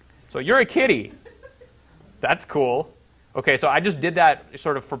 So you're a kitty. That's cool. OK, so I just did that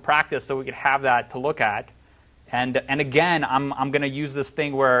sort of for practice so we could have that to look at. And again, I'm going to use this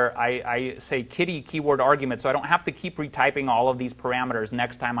thing where I say kitty keyword argument, so I don't have to keep retyping all of these parameters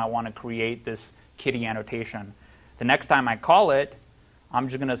next time I want to create this kitty annotation. The next time I call it, I'm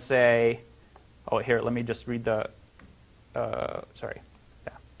just going to say, oh, here, let me just read the,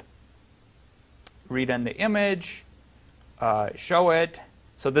 read in the image, show it.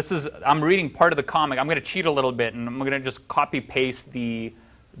 So this is, I'm reading part of the comic. I'm going to cheat a little bit, and I'm going to just copy paste the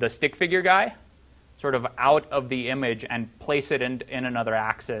stick figure guy sort of out of the image and place it in another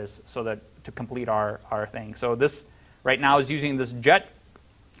axis so that to complete our thing. So this right now is using this jet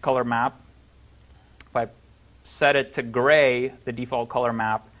color map. If I set it to gray, the default color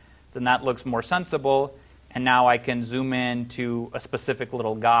map, then that looks more sensible. And now I can zoom in to a specific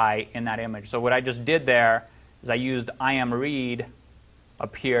little guy in that image. So what I just did there is I used IMRead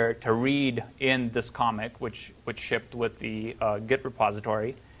up here to read in this comic, which shipped with the Git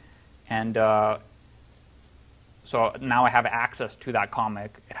repository. And so now I have access to that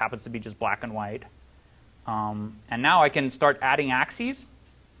comic. It happens to be just black and white. And now I can start adding axes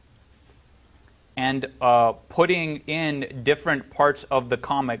and putting in different parts of the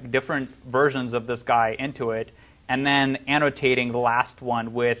comic, different versions of this guy into it, and then annotating the last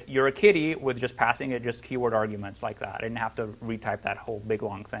one with you're a kitty with just passing it just keyword arguments like that. I didn't have to retype that whole big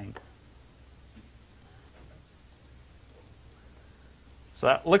long thing. So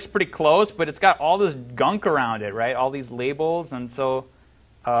that looks pretty close, but it's got all this gunk around it, right? All these labels, and so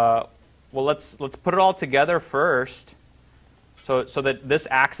well, let's put it all together first. So that this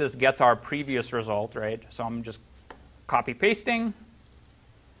axis gets our previous result, right? So I'm just copy pasting.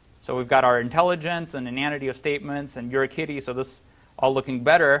 So we've got our intelligence and inanity of statements and you're a kitty. So this all looking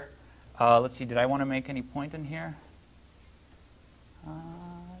better. Let's see, did I want to make any point in here?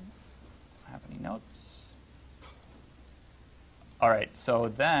 Have any notes? All right,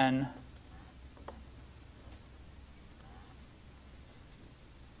 so then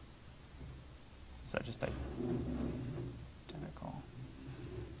is that just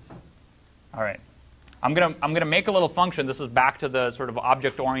all right, I'm gonna make a little function. This is back to the sort of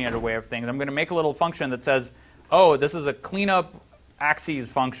object-oriented way of things. I'm gonna make a little function that says, oh, this is a cleanup axes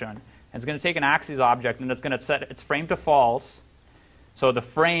function. And it's gonna take an axes object and it's gonna set its frame to false. So the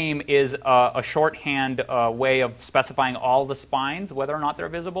frame is a shorthand way of specifying all the spines, whether or not they're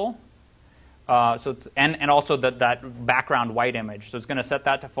visible. So it's, and also that background white image. So it's gonna set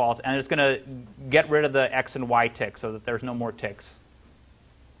that to false, and it's gonna get rid of the X and Y ticks so that there's no more ticks.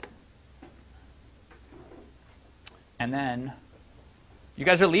 And then, you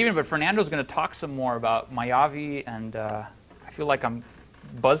guys are leaving, but Fernando's going to talk some more about Mayavi, and I feel like I'm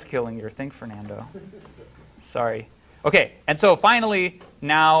buzzkilling your thing, Fernando. Sorry. OK, and so finally,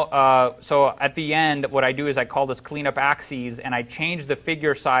 now, so at the end, what I do is I call this cleanup axes, and I change the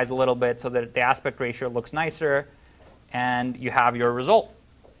figure size a little bit so that the aspect ratio looks nicer, and you have your result.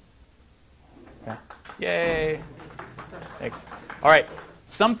 Okay. Yay. Thanks. All right.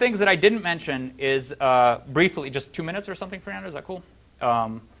 Some things that I didn't mention is briefly, just 2 minutes or something, Fernando, is that cool?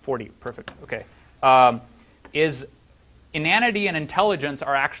 40, perfect, OK. Is inanity and intelligence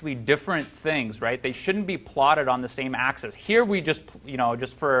are actually different things, right? They shouldn't be plotted on the same axis. Here we just,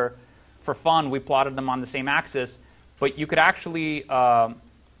 just for fun, we plotted them on the same axis. But you could actually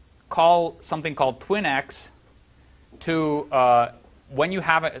call something called twinx to, when you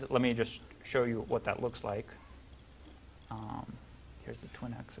have it, let me just show you what that looks like. Here's the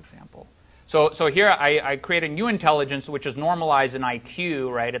twinx example. So here I create a new intelligence, which is normalized in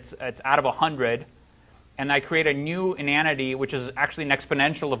IQ, right? It's out of 100. And I create a new inanity, which is actually an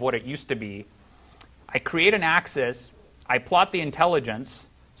exponential of what it used to be. I create an axis. I plot the intelligence.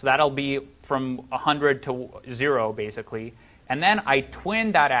 So that'll be from 100 to 0, basically. And then I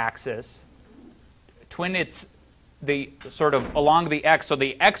twin that axis. Twin it's the sort of along the x. So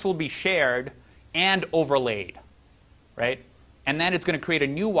the x will be shared and overlaid, right? And then it's going to create a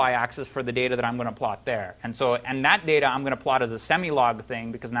new y-axis for the data that I'm going to plot there. And that data I'm going to plot as a semi-log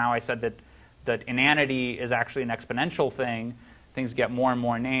thing, because now I said that inanity is actually an exponential thing. Things get more and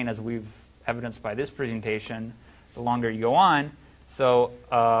more inane, as we've evidenced by this presentation, the longer you go on. So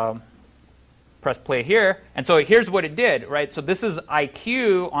press play here. And so here's what it did, right? So this is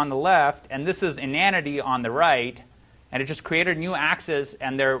IQ on the left, and this is inanity on the right. and it just created a new axis.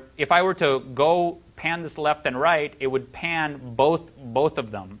 And there, if I were to go pan this left and right, it would pan both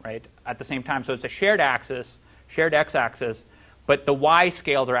of them, right, at the same time. So it's a shared axis, shared x-axis, but the y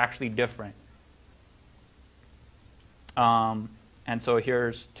scales are actually different. And so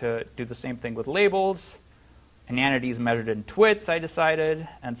here's to do the same thing with labels. Inanity is measured in twits, I decided.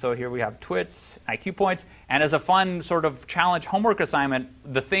 And so here we have twits, IQ points. And as a fun sort of challenge homework assignment,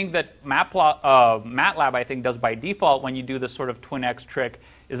 the thing that MATLAB, I think, does by default when you do this sort of twin X trick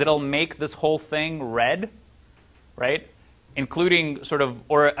is it'll make this whole thing red, right? Including sort of,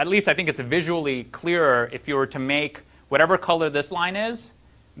 or at least I think it's visually clearer if you were to make whatever color this line is,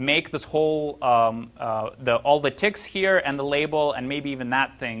 make this whole, all the ticks here and the label and maybe even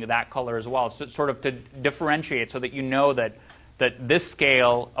that thing, that color as well. So sort of to differentiate so that you know that this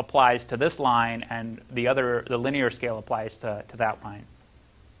scale applies to this line and the linear scale applies to that line.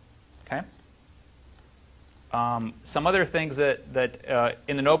 Okay? Some other things that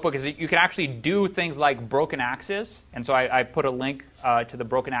in the notebook is that you can actually do things like broken axis. And so I put a link to the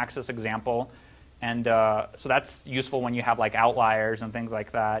broken axis example. And so that's useful when you have like outliers and things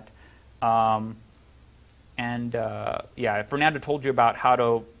like that. Yeah, Fernando told you about how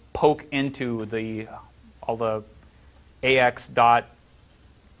to poke into all the AX dot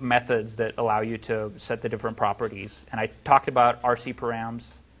methods that allow you to set the different properties. And I talked about RC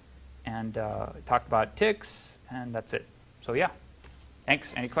params and talked about ticks, and that's it. So yeah,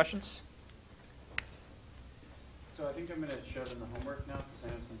 thanks. Any questions? So I think I'm going to show them the homework now because I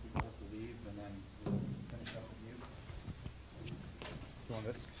know some people have to leave, and then we'll finish up with you. You want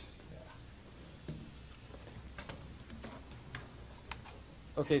this?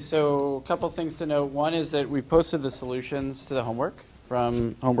 Okay, so a couple things to note. One is that we posted the solutions to the homework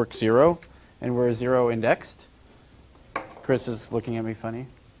from homework 0, and we're 0 indexed. Chris is looking at me funny. You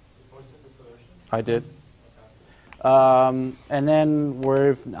posted the solution? I did. And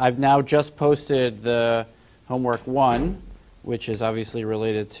then I've now just posted the homework 1, which is obviously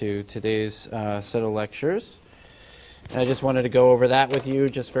related to today's set of lectures. And I just wanted to go over that with you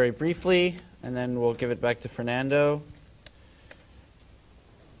just very briefly, and then we'll give it back to Fernando.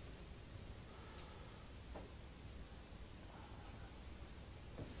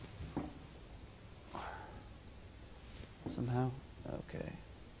 Somehow? Okay.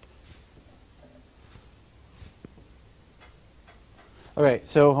 Okay,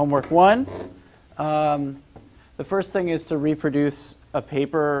 so homework 1. The first thing is to reproduce a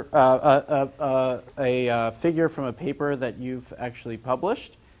paper, a figure from a paper that you've actually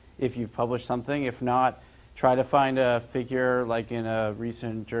published, if you've published something. If not, try to find a figure like in a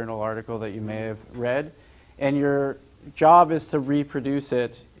recent journal article that you may have read. And your job is to reproduce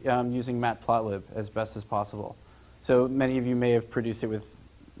it using Matplotlib as best as possible. So many of you may have produced it with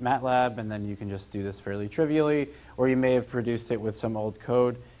MATLAB, and then you can just do this fairly trivially, or you may have produced it with some old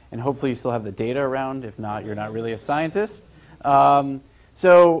code, and hopefully you still have the data around. If not, you're not really a scientist.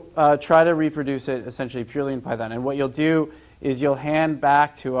 So try to reproduce it essentially purely in Python. And what you'll do is you'll hand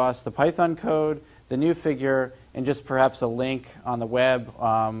back to us the Python code, the new figure, and just perhaps a link on the web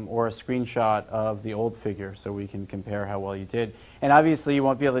or a screenshot of the old figure so we can compare how well you did. And obviously you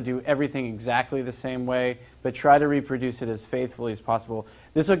won't be able to do everything exactly the same way, but try to reproduce it as faithfully as possible.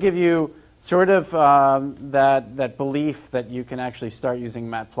 This will give you sort of that belief that you can actually start using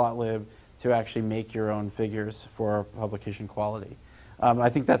Matplotlib to actually make your own figures for publication quality. I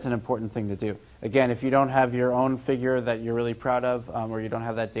think that's an important thing to do. Again, if you don't have your own figure that you're really proud of, or you don't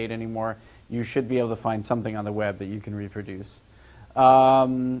have that data anymore, you should be able to find something on the web that you can reproduce.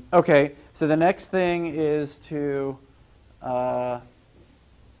 Okay, so the next thing is to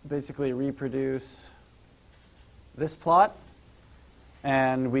basically reproduce this plot.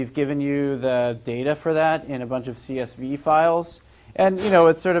 And we've given you the data for that in a bunch of CSV files. And you know,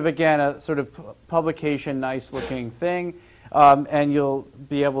 it's sort of, again, a sort of publication, nice looking thing. And you'll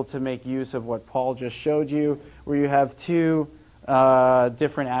be able to make use of what Paul just showed you, where you have two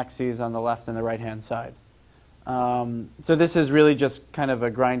different axes on the left and the right-hand side. So this is really just kind of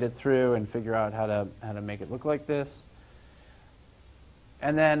a grind it through and figure out how to make it look like this.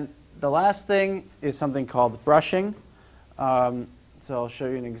 And then the last thing is something called brushing. So I'll show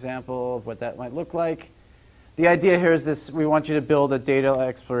you an example of what that might look like. The idea here is this: we want you to build a data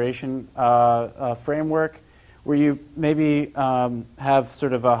exploration framework where you maybe have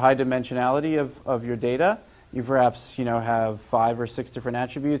sort of a high dimensionality of your data. You perhaps have 5 or 6 different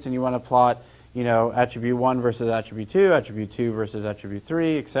attributes, and you want to plot attribute 1 versus attribute 2 versus attribute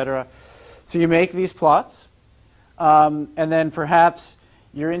 3, etc. So you make these plots, and then perhaps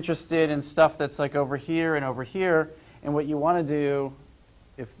you're interested in stuff that's like over here and over here. And what you want to do,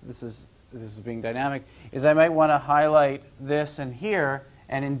 if this is this is being dynamic, is I might want to highlight this and here,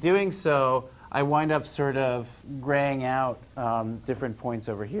 and in doing so, I wind up sort of graying out different points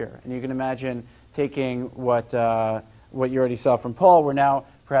over here. And you can imagine taking what you already saw from Paul, where now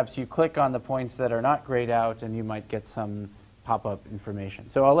perhaps you click on the points that are not grayed out, and you might get some pop-up information.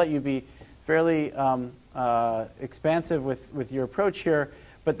 So I'll let you be fairly expansive with your approach here.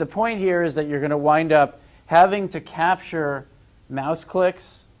 But the point here is that you're going to wind up having to capture mouse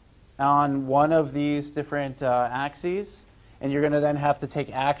clicks on one of these different axes, and you're going to then have to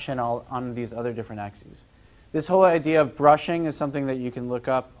take action on these other different axes. This whole idea of brushing is something that you can look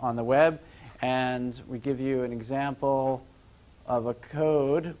up on the web, and we give you an example of a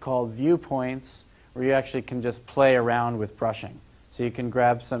code called viewpoints, where you actually can just play around with brushing. So you can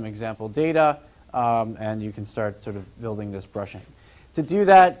grab some example data, and you can start sort of building this brushing. To do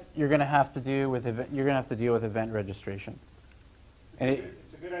that, you're going to have to deal with event registration. And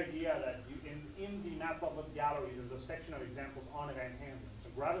it's a good idea that in the Matplotlib gallery, there's a section of examples on event handling. So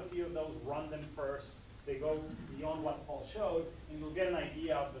grab a few of those, run them first. They go beyond what Paul showed, and you'll get an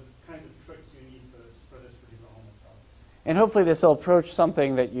idea of the kinds of tricks you need for this particular homework problem. And hopefully this will approach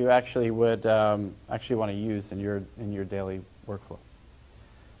something that you actually would actually want to use in your daily workflow.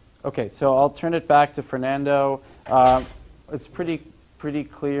 Okay, so I'll turn it back to Fernando. It's pretty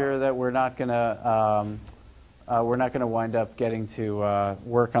clear that we're not going to wind up getting to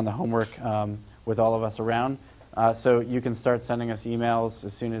work on the homework with all of us around. So you can start sending us emails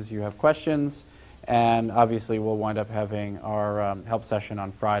as soon as you have questions. And obviously, we'll wind up having our help session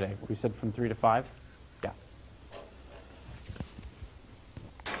on Friday. We said from 3 to 5? Yeah.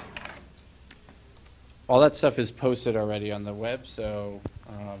 All that stuff is posted already on the web, so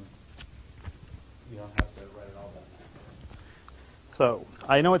you don't have to write it all down. So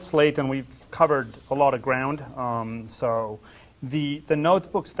I know it's late, and we've covered a lot of ground. So the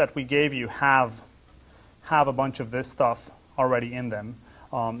notebooks that we gave you have a bunch of this stuff already in them.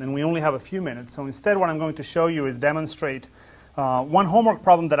 And we only have a few minutes. So instead, what I'm going to show you is demonstrate one homework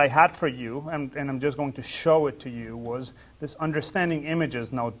problem that I had for you, and I'm just going to show it to you, was this Understanding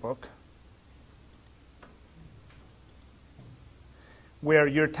Images notebook, where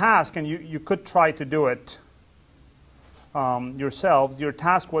your task, and you could try to do it yourselves, your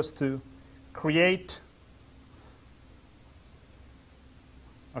task was to create,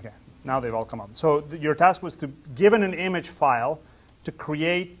 okay, now they've all come up. So your task was to, given an image file, to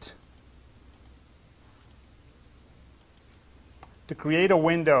create a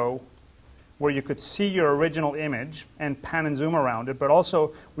window where you could see your original image and pan and zoom around it, but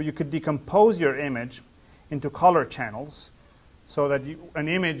also where you could decompose your image into color channels so that an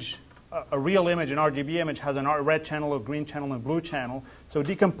image, a real image, an RGB image, has a red channel, a green channel, and a blue channel. So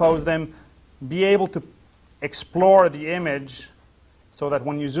decompose them, be able to explore the image so that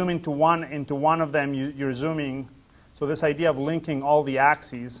when you zoom into one of them, you're zooming. So this idea of linking all the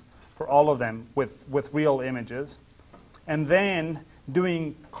axes for all of them with real images. And then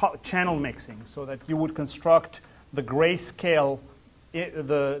doing channel mixing so that you would construct the grayscale,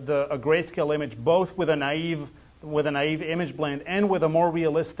 a grayscale image both with a naive image blend and with a more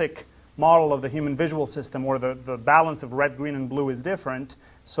realistic model of the human visual system where the balance of red, green, and blue is different.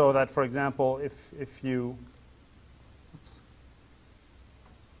 So that, for example, if you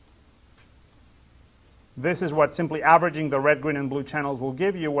this is what simply averaging the red, green, and blue channels will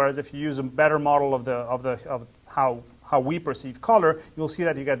give you, whereas if you use a better model of how we perceive color, you'll see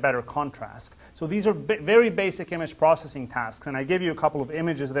that you get better contrast. So these are very basic image processing tasks, and I give you a couple of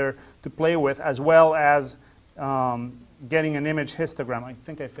images there to play with, as well as getting an image histogram. I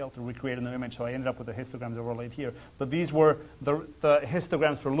think I failed to recreate an image, so I ended up with the histograms overlaid here. But these were the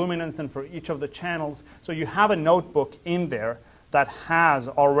histograms for luminance and for each of the channels. So you have a notebook in there that has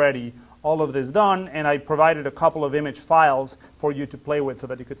already all of this done, and I provided a couple of image files for you to play with so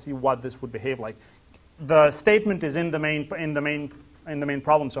that you could see what this would behave like. The statement is in the main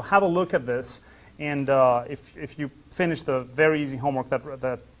problem, so have a look at this, and if you finish the very easy homework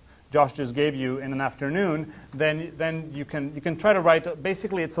that Josh just gave you in an afternoon, then you can try to write.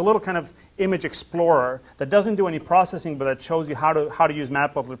 Basically, it's a little kind of image explorer that doesn't do any processing, but that shows you how to use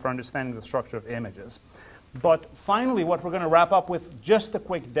Matplotlib for understanding the structure of images. But finally, what we're going to wrap up with, just a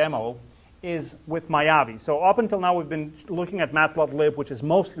quick demo, is with Mayavi. So up until now, we've been looking at Matplotlib, which is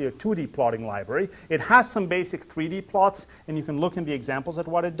mostly a 2D plotting library. It has some basic 3D plots, and you can look in the examples at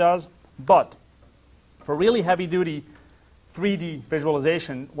what it does. But for really heavy-duty 3D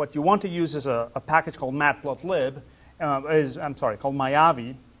visualization, what you want to use is a package called Matplotlib, called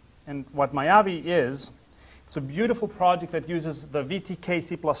Mayavi. And what Mayavi is, it's a beautiful project that uses the VTK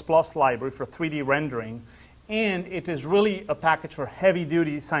C++ library for 3D rendering. and it is really a package for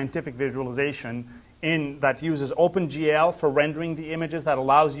heavy-duty scientific visualization that uses OpenGL for rendering the images, that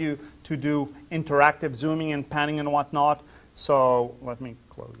allows you to do interactive zooming and panning and whatnot. So let me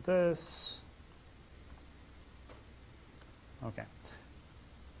close this. Okay.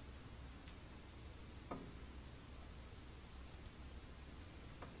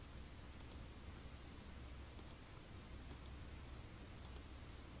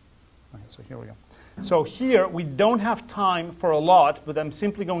 Okay, so here we go. So here we don't have time for a lot, but I'm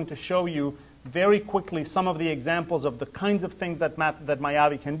simply going to show you very quickly some of the examples of the kinds of things that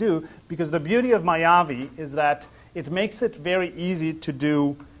Mayavi can do, because the beauty of Mayavi is that it makes it very easy to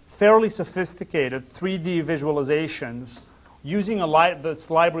do fairly sophisticated 3D visualizations using this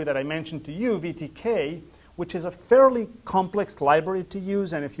library that I mentioned to you, VTK, which is a fairly complex library to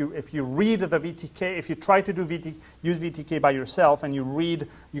use. And if you read the VTK, if you try to use VTK by yourself and you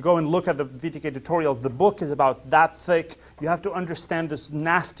go and look at the VTK tutorials, the book is about that thick. You have to understand this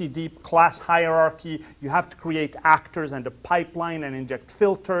nasty deep class hierarchy. You have to create actors and a pipeline and inject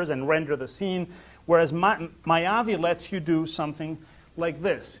filters and render the scene. Whereas Mayavi lets you do something like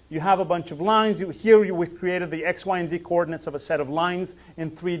this. You have a bunch of lines. We've created the x, y, and z coordinates of a set of lines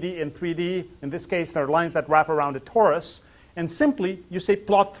in 3D. In this case, they're lines that wrap around a torus. And simply, you say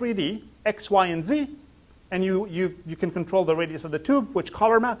plot 3D, x, y, and z, and you can control the radius of the tube, which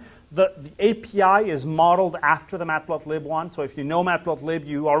color map. The API is modeled after the Matplotlib one. So if you know Matplotlib,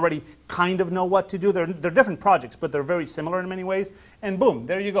 you already kind of know what to do. They're different projects, but they're very similar in many ways. And boom,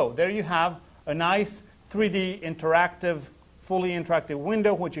 there you go. There you have a nice 3D interactive, fully interactive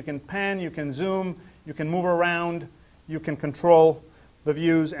window, which you can pan, you can zoom, you can move around, you can control the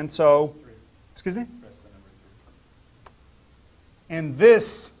views. And so, excuse me? And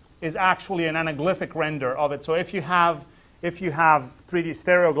this is actually an anaglyphic render of it. So if you have 3D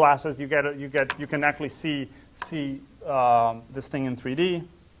stereo glasses, you can actually see this thing in 3D.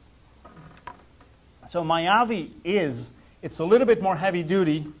 So Mayavi it's a little bit more heavy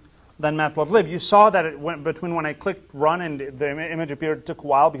duty than Matplotlib. You saw that it went between when I clicked run and the image appeared, it took a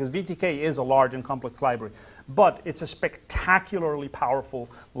while because VTK is a large and complex library. But it's a spectacularly powerful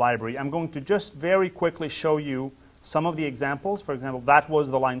library. I'm going to just very quickly show you some of the examples. For example, that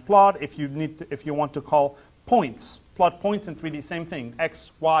was the line plot. If you want to call points, plot points in 3D, same thing, x,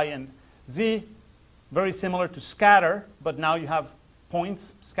 y, and z. Very similar to scatter, but now you have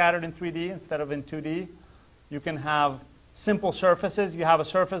points scattered in 3D instead of in 2D. You can have simple surfaces. You have a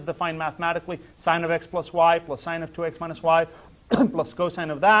surface defined mathematically, sine of x plus y plus sine of 2x minus y plus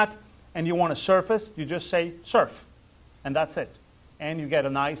cosine of that. And you want a surface, you just say surf. And that's it. And you get a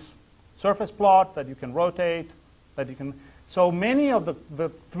nice surface plot that you can rotate, So many of the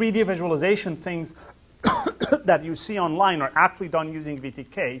 3D visualization things that you see online are actually done using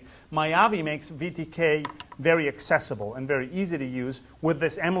VTK. Mayavi makes VTK very accessible and very easy to use with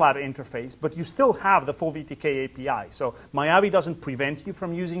this MLab interface, but you still have the full VTK API. So Mayavi doesn't prevent you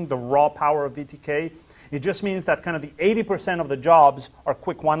from using the raw power of VTK. It just means that kind of the 80% of the jobs are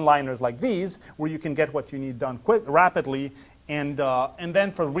quick one-liners like these, where you can get what you need done rapidly, and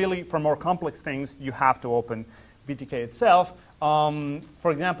then for more complex things, you have to open VTK itself.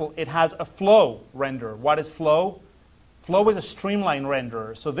 For example, it has a flow render. What is flow? Flow is a streamline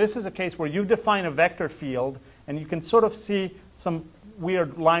renderer. So this is a case where you define a vector field, and you can sort of see some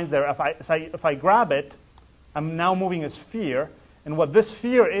weird lines there. If I grab it, I'm now moving a sphere. And what this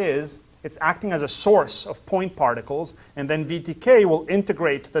sphere is, it's acting as a source of point particles. And then VTK will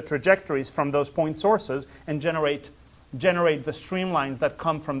integrate the trajectories from those point sources and generate the streamlines that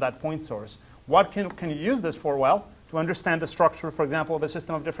come from that point source. What can you use this for? Well, to understand the structure, for example, of a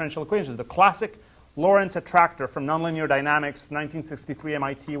system of differential equations. The classic Lorentz attractor from nonlinear dynamics, 1963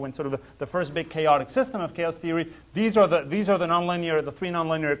 MIT, when sort of the first big chaotic system of chaos theory. These are the three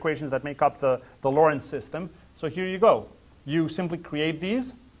nonlinear equations that make up the Lorentz system. So here you go. You simply create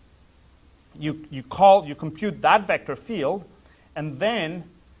these. You compute that vector field, and then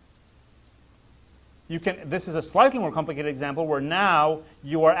this is a slightly more complicated example where now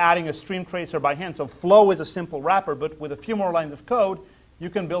you are adding a stream tracer by hand. So flow is a simple wrapper, but with a few more lines of code, you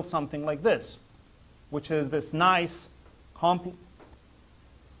can build something like this, which is this nice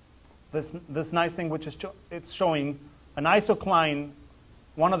nice thing, which is it's showing an isocline,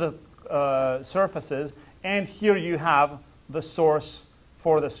 one of the surfaces, and here you have the source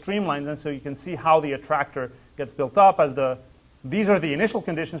for the streamlines, and so you can see how the attractor gets built up as these are the initial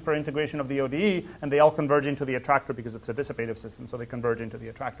conditions for integration of the ODE, and they all converge into the attractor because it's a dissipative system, so they converge into the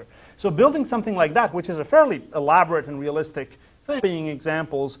attractor. So building something like that, which is a fairly elaborate and realistic thing, being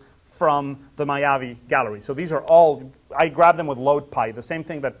examples from the Mayavi gallery. So these are all I grabbed them with LoadPy, the same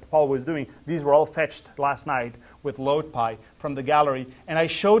thing that Paul was doing. These were all fetched last night with LoadPy from the gallery. And I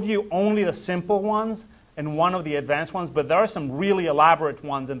showed you only the simple ones and one of the advanced ones, but there are some really elaborate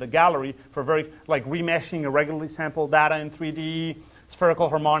ones in the gallery for like remeshing irregularly sampled data in 3D, spherical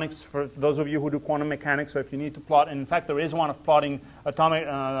harmonics for those of you who do quantum mechanics. So if you need to plot, and in fact there is one of plotting atomic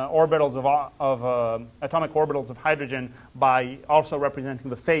orbitals of atomic orbitals of hydrogen by also representing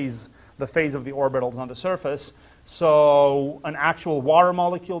the phase of the orbitals on the surface. So an actual water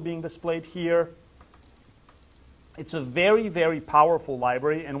molecule being displayed here. It's a very, very powerful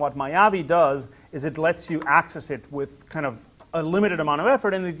library, and what Mayavi does is it lets you access it with kind of a limited amount of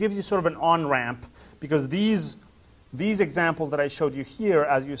effort, and it gives you sort of an on-ramp, because these examples that I showed you here,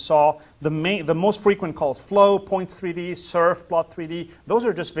 as you saw, the most frequent calls, flow, points 3D, surf, plot 3D, those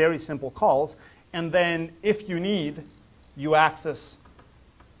are just very simple calls, and then if you need, you access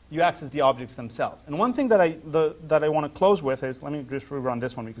the objects themselves. And one thing that I want to close with is, let me just rerun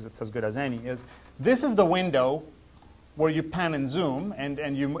this one because it's as good as any, is this is the window where you pan and zoom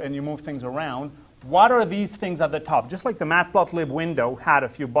and you move things around. What are these things at the top? Just like the Matplotlib window had a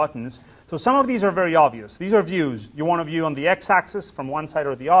few buttons. So some of these are very obvious. These are views. You want to view on the x-axis from one side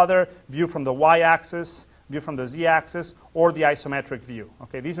or the other, view from the y-axis, view from the z-axis, or the isometric view.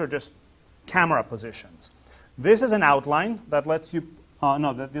 Okay, these are just camera positions. This is an outline that lets you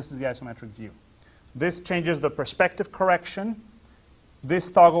this is the isometric view. This changes the perspective correction. This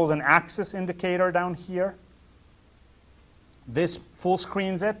toggles an axis indicator down here. This full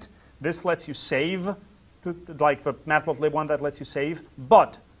screens it. This lets you save, like the Matplotlib one that lets you save.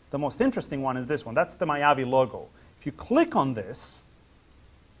 But the most interesting one is this one. That's the Mayavi logo. If you click on this,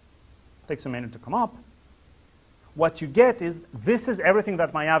 it takes a minute to come up. What you get is this is everything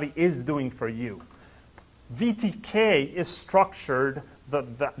that Mayavi is doing for you. VTK is structured,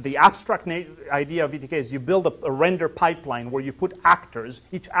 the abstract idea of VTK is you build a render pipeline where you put actors.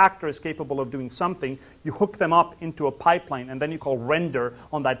 Each actor is capable of doing something. You hook them up into a pipeline, and then you call render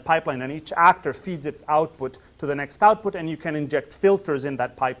on that pipeline. And each actor feeds its output to the next output, and you can inject filters in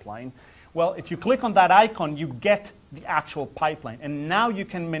that pipeline. Well, if you click on that icon, you get the actual pipeline. And now you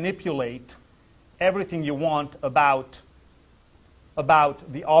can manipulate everything you want about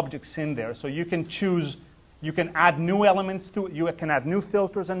the objects in there. So you can choose. You can add new elements to it. You can add new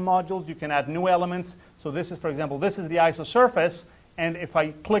filters and modules. You can add new elements. So this is, for example, this is the isosurface. And if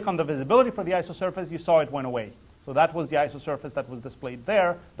I click on the visibility for the isosurface, you saw it went away. So that was the isosurface that was displayed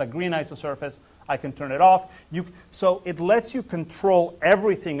there, the green isosurface. I can turn it off. So it lets you control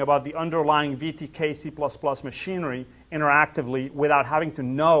everything about the underlying VTK C++ machinery interactively without having to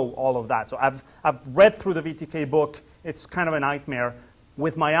know all of that. So I've read through the VTK book. It's kind of a nightmare.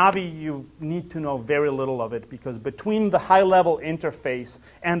 With Mayavi, you need to know very little of it, because between the high-level interface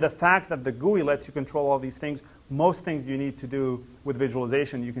and the fact that the GUI lets you control all these things, most things you need to do with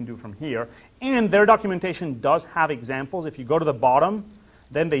visualization you can do from here. And their documentation does have examples. If you go to the bottom,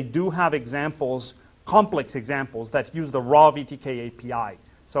 then they do have examples, complex examples, that use the raw VTK API.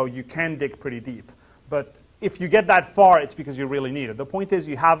 So you can dig pretty deep. But if you get that far, it's because you really need it. The point is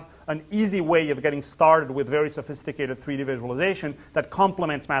you have an easy way of getting started with very sophisticated 3D visualization that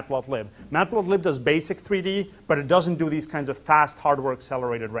complements Matplotlib. Matplotlib does basic 3D, but it doesn't do these kinds of fast, hardware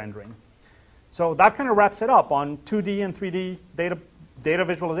accelerated rendering. So that kind of wraps it up on 2D and 3D data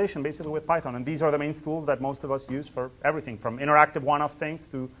visualization, basically with Python. And these are the main tools that most of us use for everything, from interactive one-off things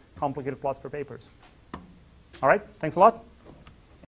to complicated plots for papers. All right, thanks a lot.